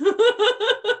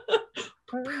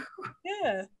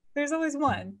 Yeah, there's always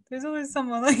one. There's always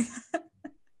someone like that.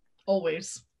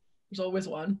 Always. There's always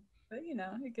one. But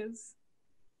it gives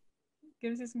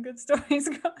you some good stories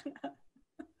going on.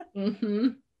 Mm-hmm.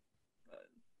 But,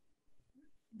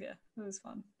 yeah, it was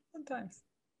fun. Fun times.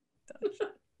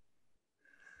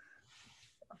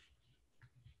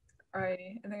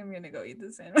 Alrighty, I think I'm gonna go eat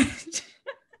the sandwich.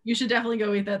 You should definitely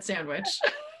go eat that sandwich.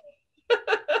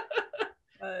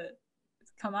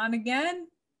 Come on again.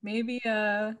 Maybe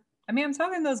I'm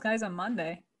talking to those guys on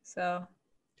Monday. So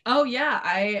oh yeah,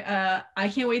 I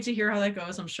can't wait to hear how that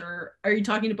goes. I'm sure. Are you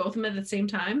talking to both of them at the same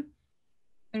time?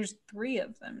 There's 3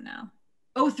 of them now.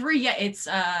 Oh, 3. Yeah, it's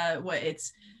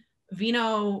it's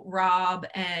Vino, Rob,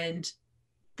 and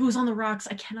Booze on the Rocks.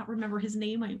 I cannot remember his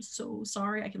name. I am so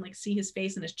sorry. I can like see his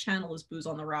face, and his channel is Booze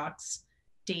on the Rocks.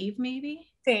 Dave, maybe?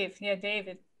 Dave, yeah,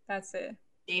 David. That's it.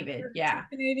 David, yeah.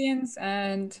 2 Canadians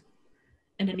and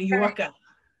a New Yorker.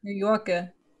 New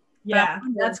Yorker. Yeah,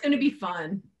 that's gonna be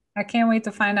fun. I can't wait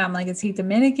to find out. I'm like, is he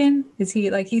Dominican? Is he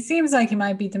like, he seems like he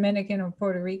might be Dominican or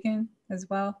Puerto Rican as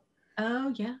well.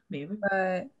 Oh yeah, maybe.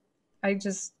 But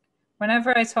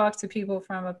whenever I talk to people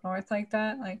from up north like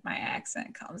that, like my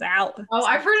accent comes out. Oh,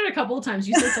 I've heard it a couple of times.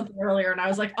 You said something earlier and I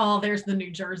was like, oh, there's the New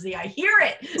Jersey. I hear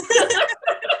it.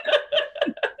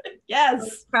 Yes.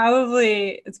 It's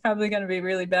probably going to be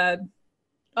really bad.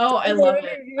 Oh, I love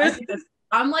it.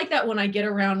 I'm like that when I get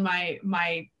around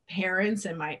my parents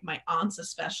and my aunts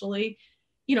especially.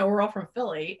 We're all from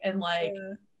Philly, and like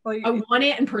one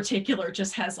aunt in particular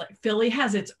just has like, Philly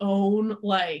has its own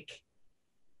like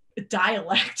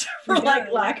dialect for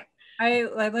like I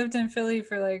lived in Philly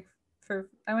I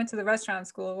went to the restaurant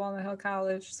school at Walnut Hill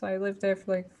College, so I lived there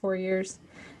for like 4 years,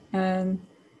 and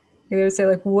they would say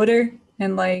like water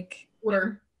and like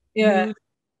water. Yeah.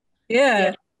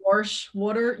 Wash,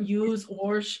 water, use,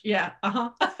 wash. Yeah.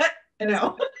 I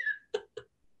know.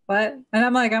 What? And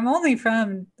I'm like, I'm only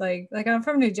from I'm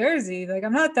from New Jersey. Like,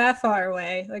 I'm not that far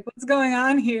away. Like, what's going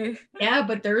on here? Yeah,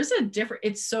 but there's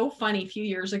it's so funny. A few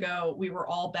years ago, we were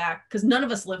all back because none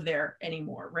of us live there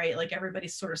anymore, right? Like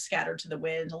everybody's sort of scattered to the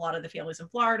wind. A lot of the families in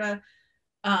Florida,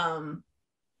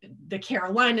 the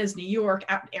Carolinas, New York,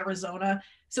 Arizona.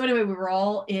 So anyway, we were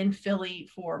all in Philly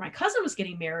for my cousin was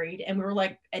getting married, and we were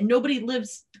like, and nobody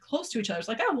lives close to each other. It's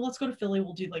like, oh, well, let's go to Philly.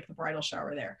 We'll do like the bridal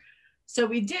shower there. So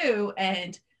we do,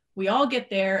 and we all get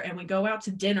there and we go out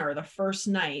to dinner the first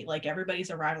night. Like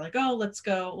everybody's arrived, like, oh, let's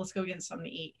go get something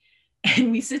to eat.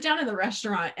 And we sit down in the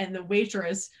restaurant, and the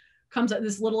waitress comes at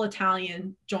this little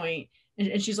Italian joint,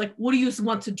 and she's like, what do you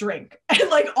want to drink? And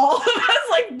like all of us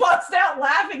like bust out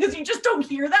laughing because you just don't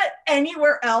hear that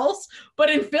anywhere else.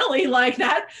 But in Philly, like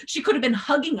that, she could have been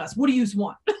hugging us. What do you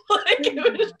want?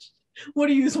 What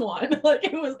do you want? Like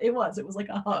it was like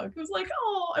a hug. It was like,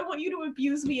 oh, I want you to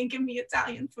abuse me and give me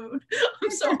Italian food. I'm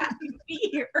so happy to be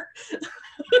here.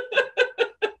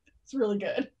 It's really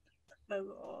good. That's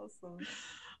awesome.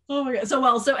 Oh my god.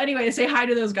 So anyway, say hi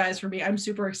to those guys for me. I'm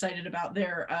super excited about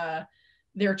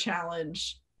their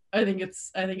challenge. I think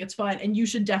it's fun, and you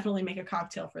should definitely make a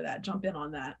cocktail for that. Jump in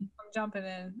on that. I'm jumping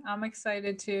in. I'm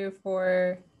excited too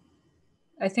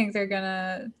I think they're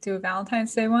gonna do a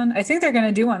Valentine's Day one. I think they're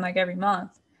gonna do one like every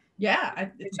month. Yeah,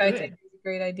 which I think is a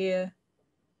great idea.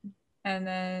 And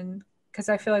then, because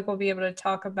I feel like we'll be able to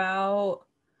talk about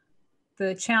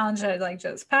the challenge that like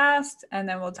just passed, and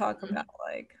then we'll talk about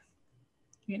like,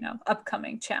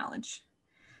 upcoming challenge.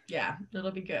 Yeah,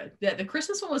 it'll be good. Yeah, the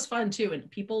Christmas one was fun too, and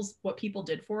what people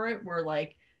did for it were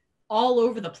like all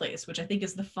over the place, which I think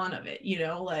is the fun of it.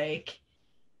 Like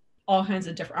all kinds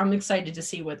of different. I'm excited to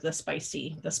see what the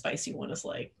spicy one is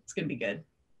like. It's gonna be good.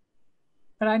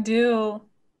 But I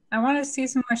want to see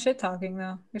some more shit talking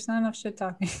though. There's not enough shit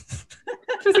talking.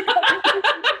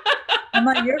 I'm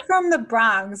like, you're from the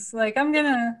Bronx. Like I'm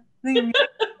gonna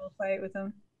fight with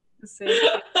them. Let's see.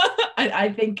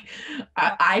 I think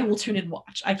I will tune in and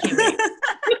watch. I can't wait.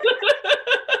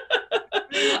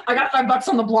 I got $5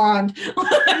 on the blonde.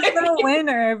 There's no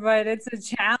winner, but it's a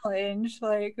challenge.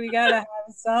 Like, we gotta have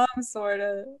some sort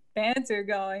of banter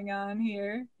going on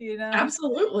here, you know?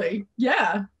 Absolutely.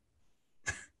 Yeah.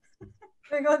 I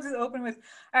think I'll just open with,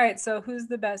 all right, so who's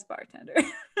the best bartender?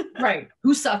 Right.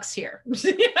 Who sucks here?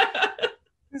 Yeah.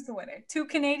 Who's the winner? 2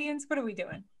 Canadians? What are we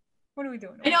doing? What are we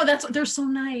doing? I know, they're so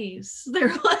nice.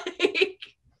 They're like,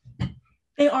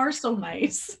 they are so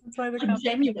nice. That's why they're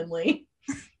genuinely.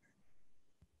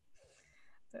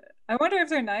 I wonder if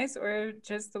they're nice or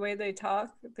just the way they talk,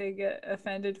 they get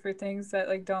offended for things that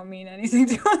like don't mean anything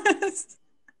to us.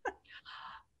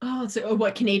 Oh, so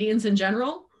what, Canadians in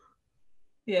general?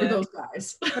 Yeah. Or those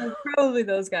guys? Probably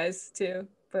those guys too.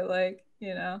 But like,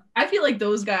 you know. I feel like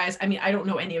those guys, I mean, I don't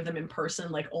know any of them in person,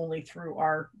 like only through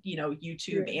our, you know,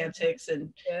 YouTube antics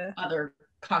and other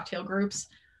cocktail groups.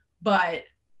 But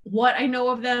what I know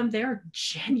of them, they're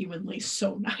genuinely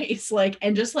so nice, like,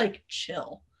 and just like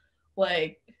chill,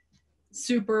 like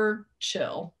super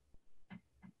chill.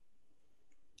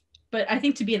 But I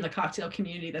think to be in the cocktail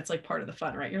community, that's like part of the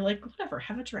fun, right? You're like, whatever,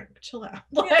 have a drink, chill out.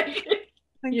 Like,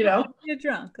 you know, you're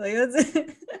drunk. Like, that's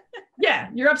it. Yeah,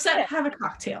 you're upset, have a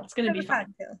cocktail. It's gonna be fun.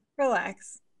 Cocktail.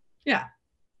 Relax. Yeah.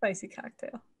 Spicy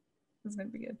cocktail. It's gonna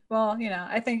be good. Well, you know,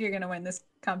 I think you're gonna win this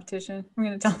competition. I'm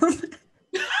gonna tell them.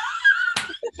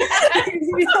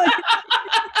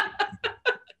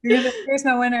 Here's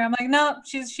my winner. I'm like, no,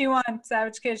 she won.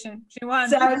 Savidge Kitchen. She won.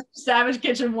 Savidge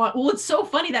Kitchen won. Well, it's so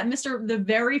funny that the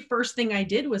very first thing I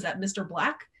did was that Mr.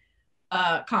 Black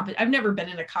I've never been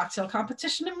in a cocktail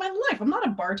competition in my life. I'm not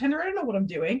a bartender. I don't know what I'm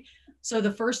doing. So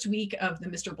the first week of the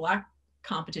Mr. Black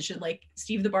competition, like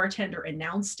Steve the bartender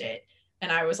announced it,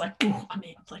 and I was like, oh, I'm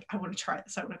in. Like, I want to try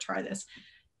this. I want to try this.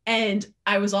 And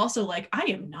I was also like, I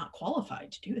am not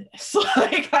qualified to do this.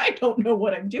 Like, I don't know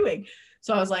what I'm doing.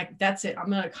 So I was like, that's it. I'm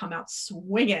going to come out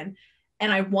swinging.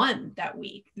 And I won that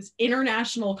week, this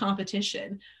international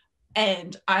competition.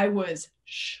 And I was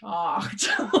shocked.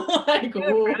 Like,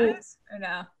 or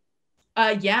no?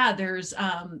 Yeah, there's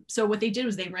so what they did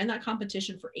was they ran that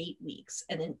competition for 8 weeks,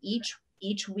 and then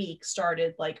each week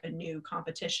started like a new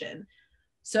competition.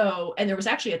 So, and there was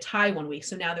actually a tie one week.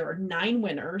 So now there are 9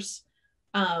 winners.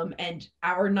 And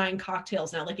our 9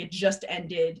 cocktails now, like it just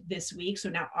ended this week. So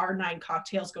now our 9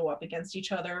 cocktails go up against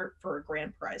each other for a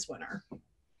grand prize winner.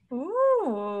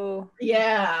 Ooh.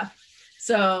 Yeah.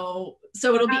 So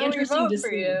it'll be interesting to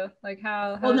see. You? Like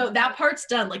how well, no, that part's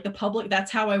done. Like the public,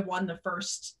 that's how I won the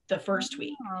first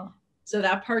week. So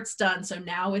that part's done. So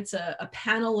now it's a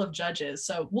panel of judges.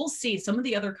 So we'll see. Some of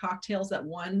the other cocktails that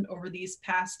won over these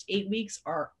past 8 weeks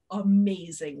are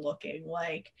amazing looking.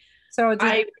 Like, so did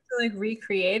you like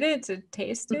recreate it to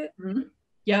taste it? Mm-hmm.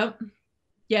 Yep.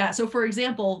 Yeah. So for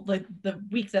example, like the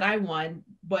week that I won,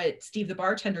 what Steve the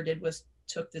bartender did was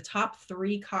took the top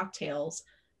 3 cocktails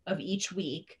of each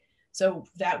week. So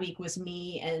that week was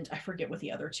me, and I forget what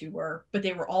the other 2 were, but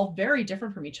they were all very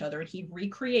different from each other. And he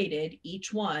recreated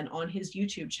each one on his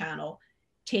YouTube channel,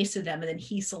 tasted them, and then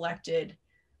he selected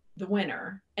the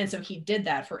winner. And so he did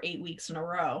that for 8 weeks in a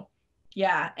row.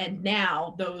 Yeah. And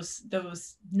now those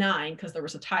 9, because there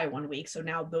was a tie one week. So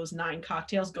now those 9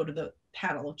 cocktails go to the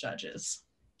panel of judges.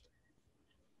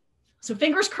 So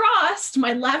fingers crossed,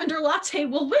 my lavender latte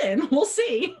will win. We'll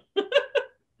see.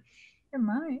 It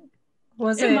might.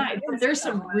 It might, but there's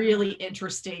some really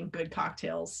interesting, good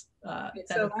cocktails.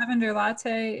 So lavender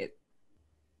latte,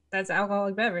 that's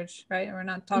alcoholic beverage, right? We're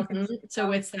not talking. Mm-hmm.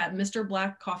 So it's that Mr.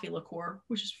 Black coffee liqueur,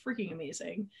 which is freaking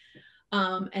amazing.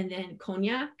 And then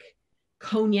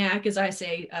cognac, as I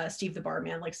say, Steve the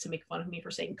barman likes to make fun of me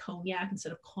for saying cognac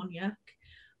instead of cognac.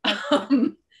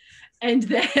 And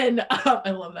then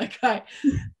I love that guy.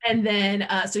 And then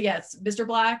so yes, Mr.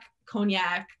 Black,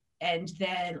 cognac, and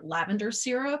then lavender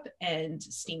syrup and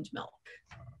steamed milk.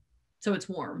 So it's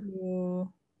warm.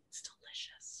 Ooh. It's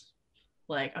delicious.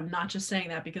 Like, I'm not just saying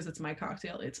that because it's my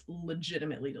cocktail. It's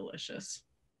legitimately delicious.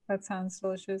 That sounds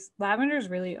delicious. Lavender is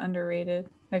really underrated,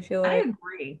 I feel like. I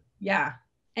agree. Yeah.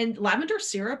 And lavender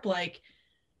syrup, like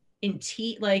in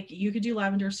tea, like you could do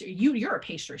lavender syrup. You're a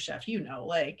pastry chef, you know,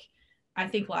 like I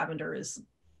think lavender is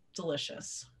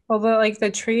delicious. Well,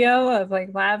 the trio of like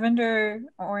lavender,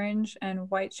 orange, and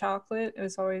white chocolate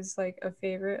was always like a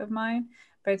favorite of mine.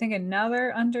 But I think another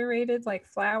underrated like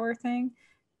flower thing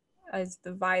is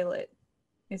the violet.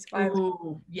 It's violet.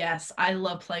 Ooh, yes. I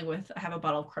love playing with, I have a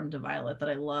bottle of creme de violet that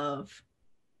I love.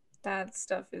 That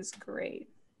stuff is great.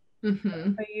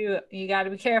 Mm-hmm. But you got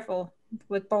to be careful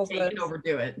with both of those. You can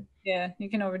overdo it. Yeah, you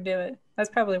can overdo it. That's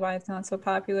probably why it's not so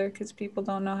popular, because people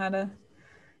don't know how to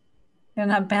They're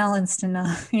not balanced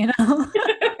enough, you know?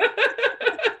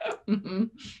 Mhm.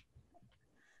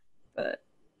 But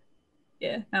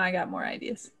yeah, now I got more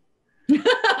ideas.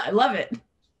 I love it.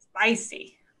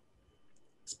 Spicy.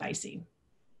 Spicy.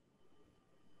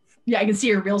 Yeah, I can see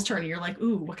your wheels turning. You're like,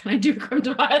 ooh, what can I do, creme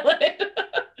de violet?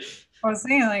 I was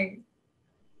saying like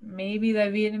maybe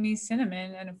that Vietnamese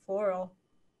cinnamon and a floral,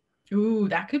 Ooh,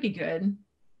 that could be good.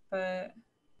 but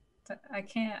I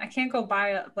can't go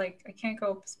buy like I can't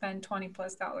go spend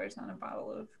 $20+ on a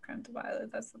bottle of creme de violet.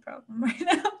 That's the problem right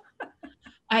now.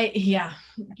 Yeah,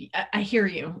 I hear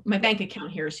you. My bank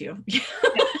account hears you. I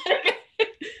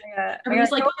got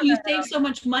Everybody's like, oh, you save so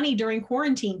much money during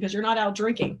quarantine because you're not out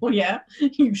drinking. Well, yeah,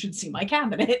 you should see my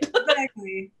cabinet.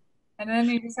 exactly. And then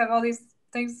you just have all these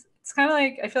things. It's kind of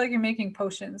like I feel like you're making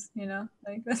potions, you know?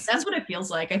 Like this. That's what it feels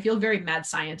like. I feel very mad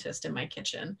scientist in my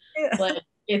kitchen. Yeah. Like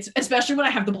it's especially when I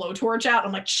have the blowtorch out,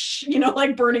 I'm like, shh, you know,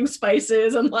 like burning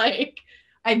spices and like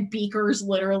I have beakers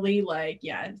literally. Like,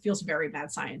 yeah, it feels very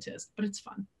mad scientist, but it's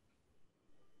fun.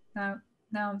 Now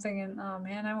I'm thinking, oh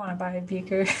man, I want to buy a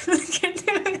beaker. Can't do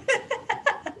it.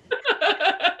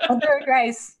 I'll do it,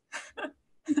 guys.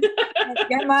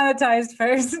 Get monetized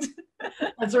first.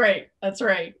 That's right. That's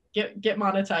right. Get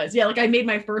monetized. Yeah, like I made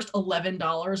my first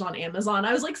 $11 on Amazon.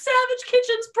 I was like, Savidge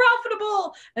Kitchen's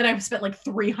profitable. And I've spent like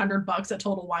 $300 at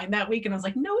Total Wine that week. And I was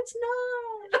like, no, it's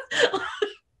not.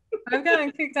 I've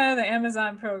gotten kicked out of the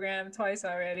Amazon program twice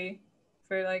already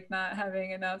for like not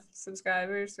having enough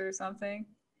subscribers or something.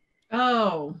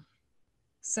 Oh,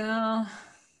 So I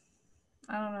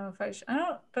don't know if I should.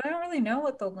 But I don't really know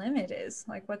what the limit is,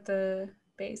 like what the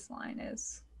baseline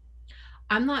is.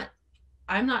 I'm not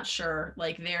I'm not sure.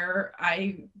 Like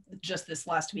I just this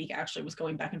last week actually was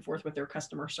going back and forth with their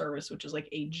customer service, which is like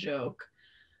a joke,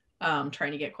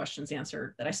 trying to get questions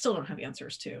answered that I still don't have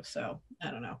answers to. So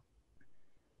I don't know.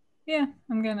 Yeah,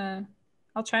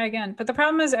 I'll try again. But the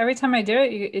problem is every time I do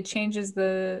it, it changes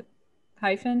the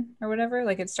hyphen or whatever.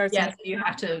 Like it starts. Yes, you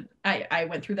have to. I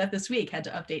went through that this week. Had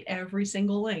to update every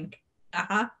single link.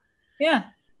 Uh-huh. Yeah,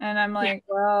 and I'm like,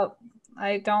 well,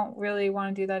 I don't really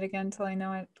want to do that again until I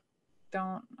know I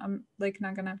don't. I'm like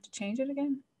not gonna have to change it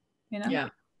again, you know? Yeah.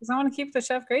 Because I want to keep the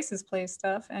Chef Grace's Place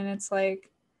stuff, and it's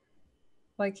like,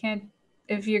 well, I can't.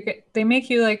 If you they make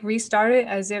you like restart it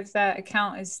as if that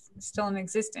account is still in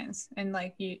existence, and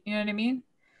like you know what I mean?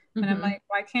 And I'm like,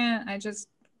 why can't I just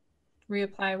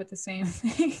reapply with the same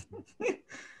thing?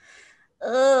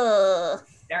 Ugh.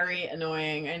 Very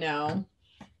annoying. I know.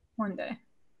 One day.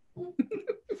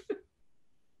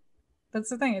 That's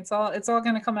the thing. It's all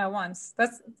going to come at once.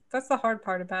 That's the hard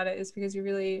part about it is because you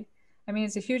really, I mean,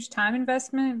 it's a huge time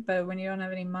investment, but when you don't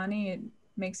have any money, it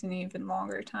makes an even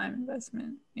longer time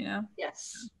investment, you know?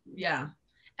 Yes. Yeah.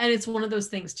 And it's one of those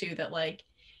things too that like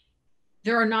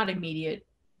there are not immediate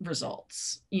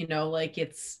results, you know, like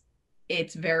it's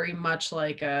very much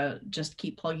like just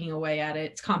keep plugging away at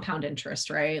it. It's compound interest,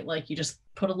 right? Like you just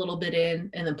put a little bit in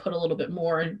and then put a little bit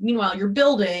more. And meanwhile, you're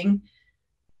building,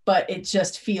 but it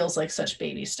just feels like such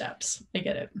baby steps. I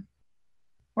get it.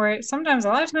 Or a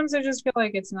lot of times I just feel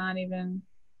like it's not even,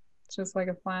 it's just like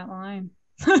a flat line.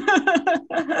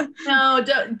 No,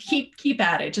 don't keep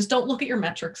at it. Just don't look at your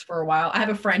metrics for a while. I have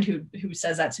a friend who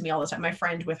says that to me all the time. My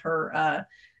friend with her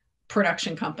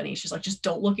production company, she's like, just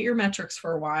don't look at your metrics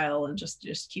for a while and just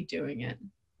keep doing it.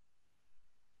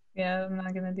 Yeah, I'm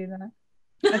not gonna do that.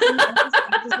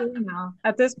 I just know.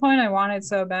 At this point, I want it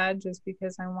so bad just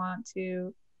because I want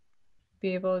to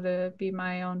be able to be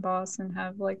my own boss and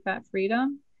have like that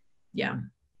freedom. Yeah.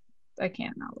 I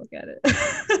can't not look at it.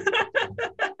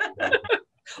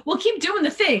 Well, keep doing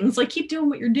the things. Like keep doing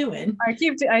what you're doing.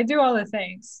 I do all the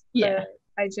things. Yeah.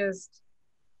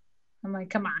 I'm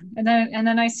like, come on. And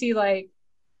then I see like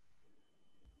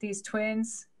these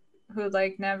twins who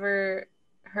like never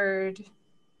heard.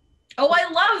 Oh,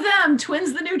 I love them.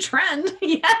 Twins the new trend.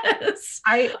 Yes.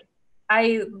 I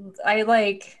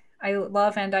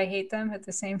love and I hate them at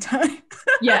the same time.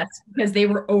 Yes, because they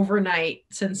were overnight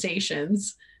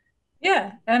sensations.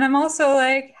 Yeah. And I'm also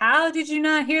like, how did you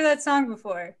not hear that song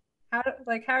before? How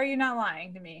are you not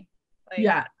lying to me? Like,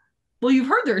 yeah. Well, you've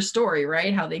heard their story,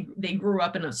 right? How they grew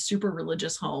up in a super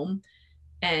religious home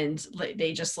and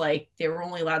they just like they were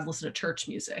only allowed to listen to church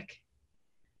music.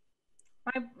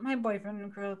 My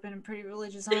boyfriend grew up in a pretty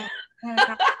religious home.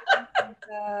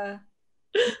 And,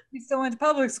 he still went to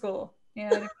public school. You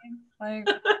know what I mean? Like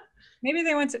maybe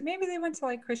they went to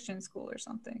like Christian school or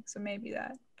something. So maybe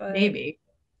that. But maybe.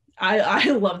 I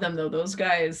love them though. Those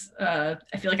guys, I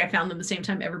feel like I found them the same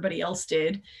time everybody else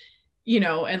did. you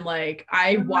know, and like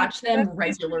I watch them That's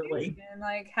regularly. distribution.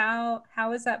 Like how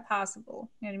is that possible?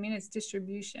 You know what I mean? It's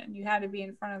distribution. You had to be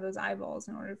in front of those eyeballs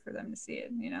in order for them to see it,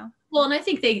 you know? Well, and I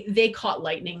think they caught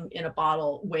lightning in a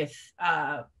bottle with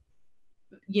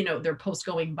you know, their posts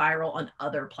going viral on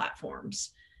other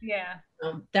platforms. Yeah.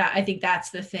 That I think that's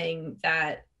the thing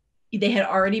that they had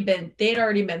already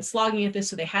been slogging at this,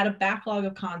 so they had a backlog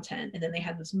of content, and then they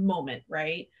had this moment,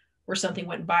 right, where something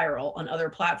went viral on other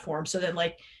platforms. So then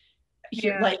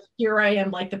here I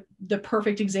am, like the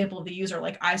perfect example of the user.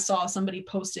 Like I saw somebody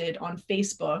posted on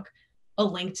Facebook a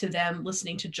link to them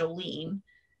listening to Jolene,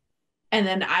 and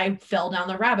then I fell down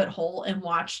the rabbit hole and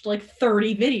watched like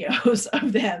 30 videos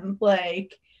of them,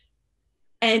 like,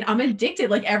 and I'm addicted.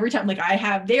 Like every time,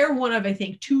 like they're one of, I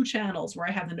think, 2 channels where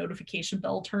I have the notification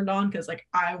bell turned on, because like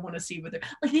I want to see what they're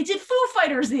like. They did Foo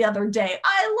Fighters the other day.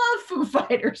 I love Foo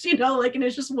Fighters, you know, like, and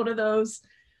it's just one of those,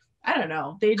 I don't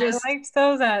know, they just, I liked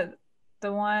though that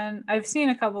the one I've seen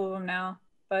a couple of them now,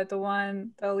 but the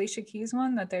Alicia Keys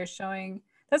one that they're showing,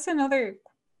 that's another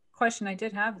question I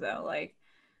did have though. Like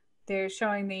they're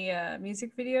showing the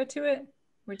music video to it,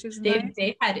 which is nice.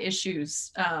 they've had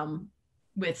issues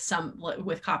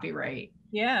with copyright.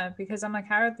 Yeah, because I'm like,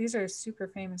 these are super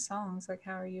famous songs. Like,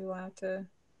 how are you allowed to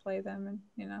play them? And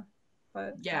you know,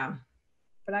 but Yeah.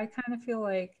 But I kind of feel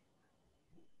like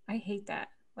I hate that.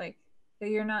 Like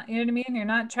you're not, you know what I mean? You're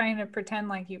not trying to pretend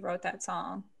like you wrote that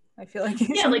song. I feel like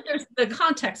yeah, like there's the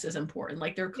context is important.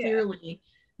 Like they're clearly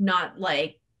not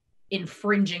like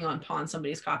infringing upon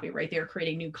somebody's copyright. They're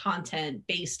creating new content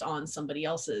based on somebody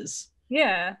else's.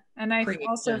 Yeah, and I creation.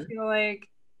 also feel like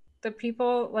the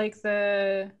people, like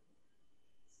even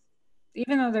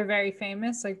though they're very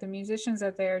famous, like the musicians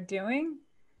that they're doing,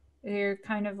 they're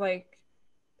kind of like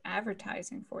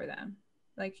advertising for them.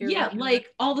 Like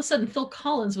like all of a sudden Phil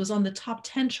Collins was on the top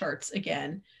 10 charts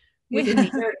again with In the Air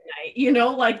Tonight, you know,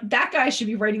 like that guy should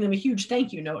be writing them a huge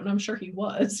thank you note, and I'm sure he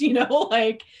was, you know,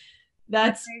 like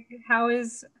that's like, how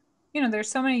is, you know, there's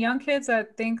so many young kids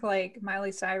that think like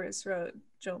Miley Cyrus wrote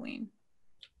Jolene.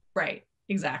 right,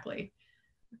 exactly.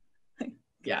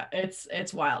 Yeah,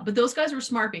 it's wild. But those guys were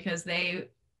smart, because I'm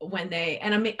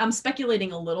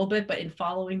speculating a little bit, but in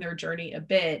following their journey a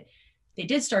bit, they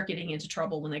did start getting into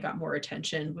trouble when they got more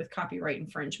attention with copyright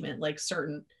infringement, like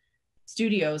certain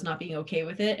studios not being okay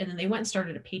with it. And then they went and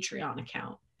started a Patreon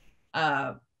account,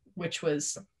 which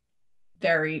was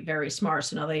very, very smart.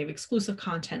 So now they have exclusive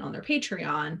content on their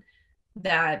Patreon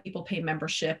that people pay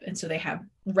membership. And so they have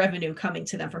revenue coming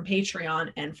to them from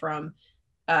Patreon and from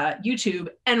YouTube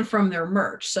and from their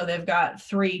merch. So they've got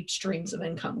 3 streams of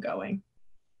income going.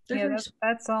 Yeah,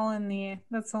 that's all in the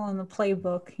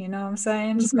playbook, you know what I'm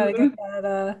saying? Just gotta get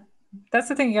that that's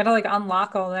the thing, you gotta like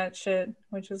unlock all that shit,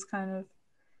 which is kind of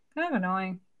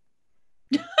annoying.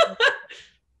 You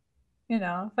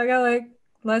know, if I got like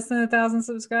less than 1,000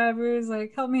 subscribers,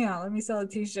 like help me out, let me sell a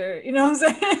t-shirt, you know what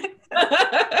I'm saying?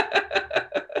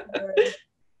 But,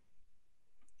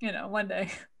 you know, one day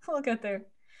we'll get there.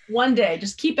 One day,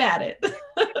 just keep at it.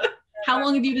 How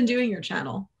long have you been doing your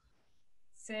channel?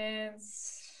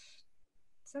 Since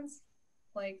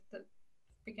like the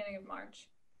beginning of March.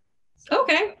 So.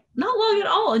 Okay, not long at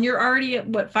all. And you're already at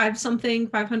what,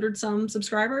 500 some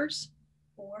subscribers?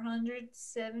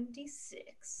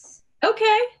 476.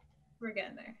 Okay. We're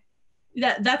getting there.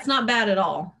 That's not bad at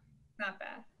all. Not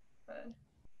bad, but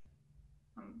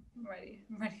I'm ready.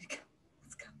 I'm ready to go.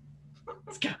 Let's go.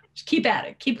 Let's go. Just keep at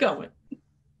it. Keep going.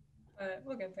 But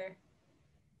we'll get there.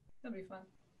 It'll be fun.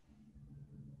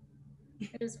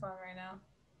 It is fun right now.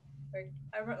 Like,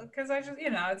 because I just, you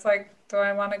know, it's like, do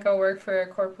I want to go work for a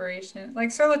corporation?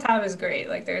 Like, Sur La Table is great.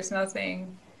 Like, there's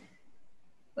nothing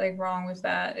like wrong with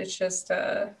that. It's just,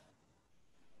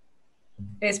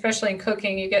 especially in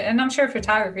cooking, you get, and I'm sure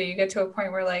photography, you get to a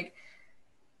point where like,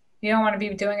 you don't want to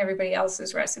be doing everybody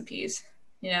else's recipes,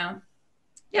 you know?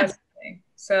 Yeah.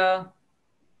 So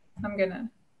I'm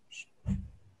gonna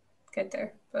get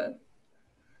there, but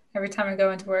every time I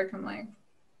go into work, I'm like,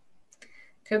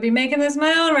 could be making this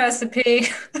my own recipe.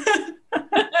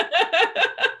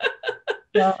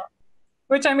 Yeah.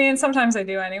 Which I mean, sometimes I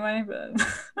do anyway, but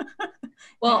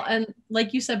well, and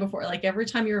like you said before, like every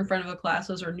time you're in front of a class,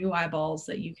 those are new eyeballs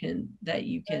that you can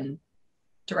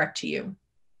direct to you,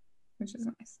 which is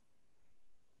nice.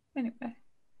 Anyway,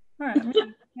 all right, I'm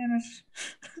gonna finish.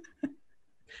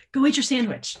 Go eat your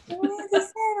sandwich. Go eat the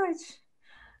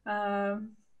sandwich.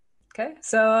 Okay,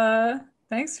 so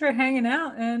thanks for hanging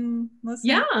out and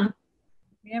listening. Yeah.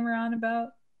 Yammer on about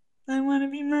I want to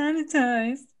be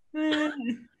monetized.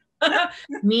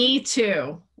 Me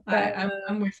too.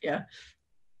 I'm with you.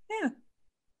 Yeah,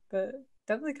 but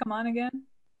definitely come on again.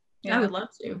 I would love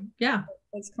to. Yeah.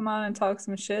 Let's come on and talk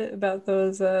some shit about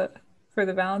those for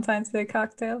the Valentine's Day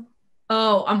cocktail.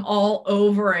 Oh, I'm all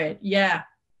over it. Yeah.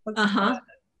 Uh-huh.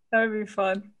 That would be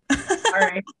fun. All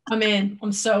right. I'm in.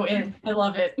 I'm so in. I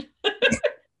love it.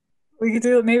 Maybe we could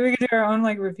do our own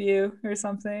like review or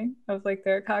something of like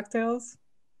their cocktails.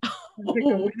 And pick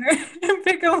a winner.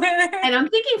 Pick a winner. And I'm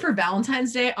thinking for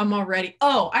Valentine's Day, I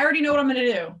already know what I'm gonna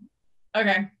do.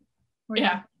 Okay.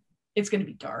 Yeah. It's gonna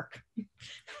be dark.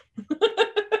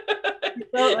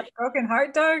 So, like broken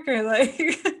heart dark or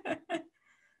like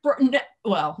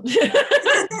well,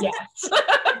 yes.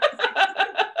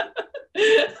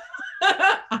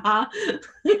 Uh-huh.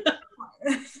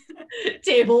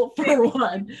 Table for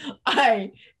one.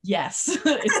 Yes.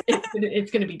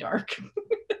 It's gonna be dark.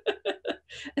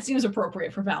 It seems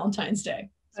appropriate for Valentine's Day.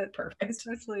 Perfect.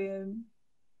 Especially in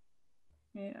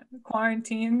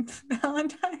quarantine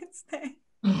Valentine's Day.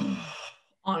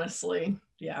 Honestly,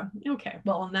 yeah. Okay.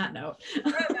 Well, on that note.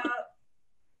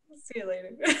 See you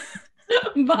later.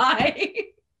 Bye.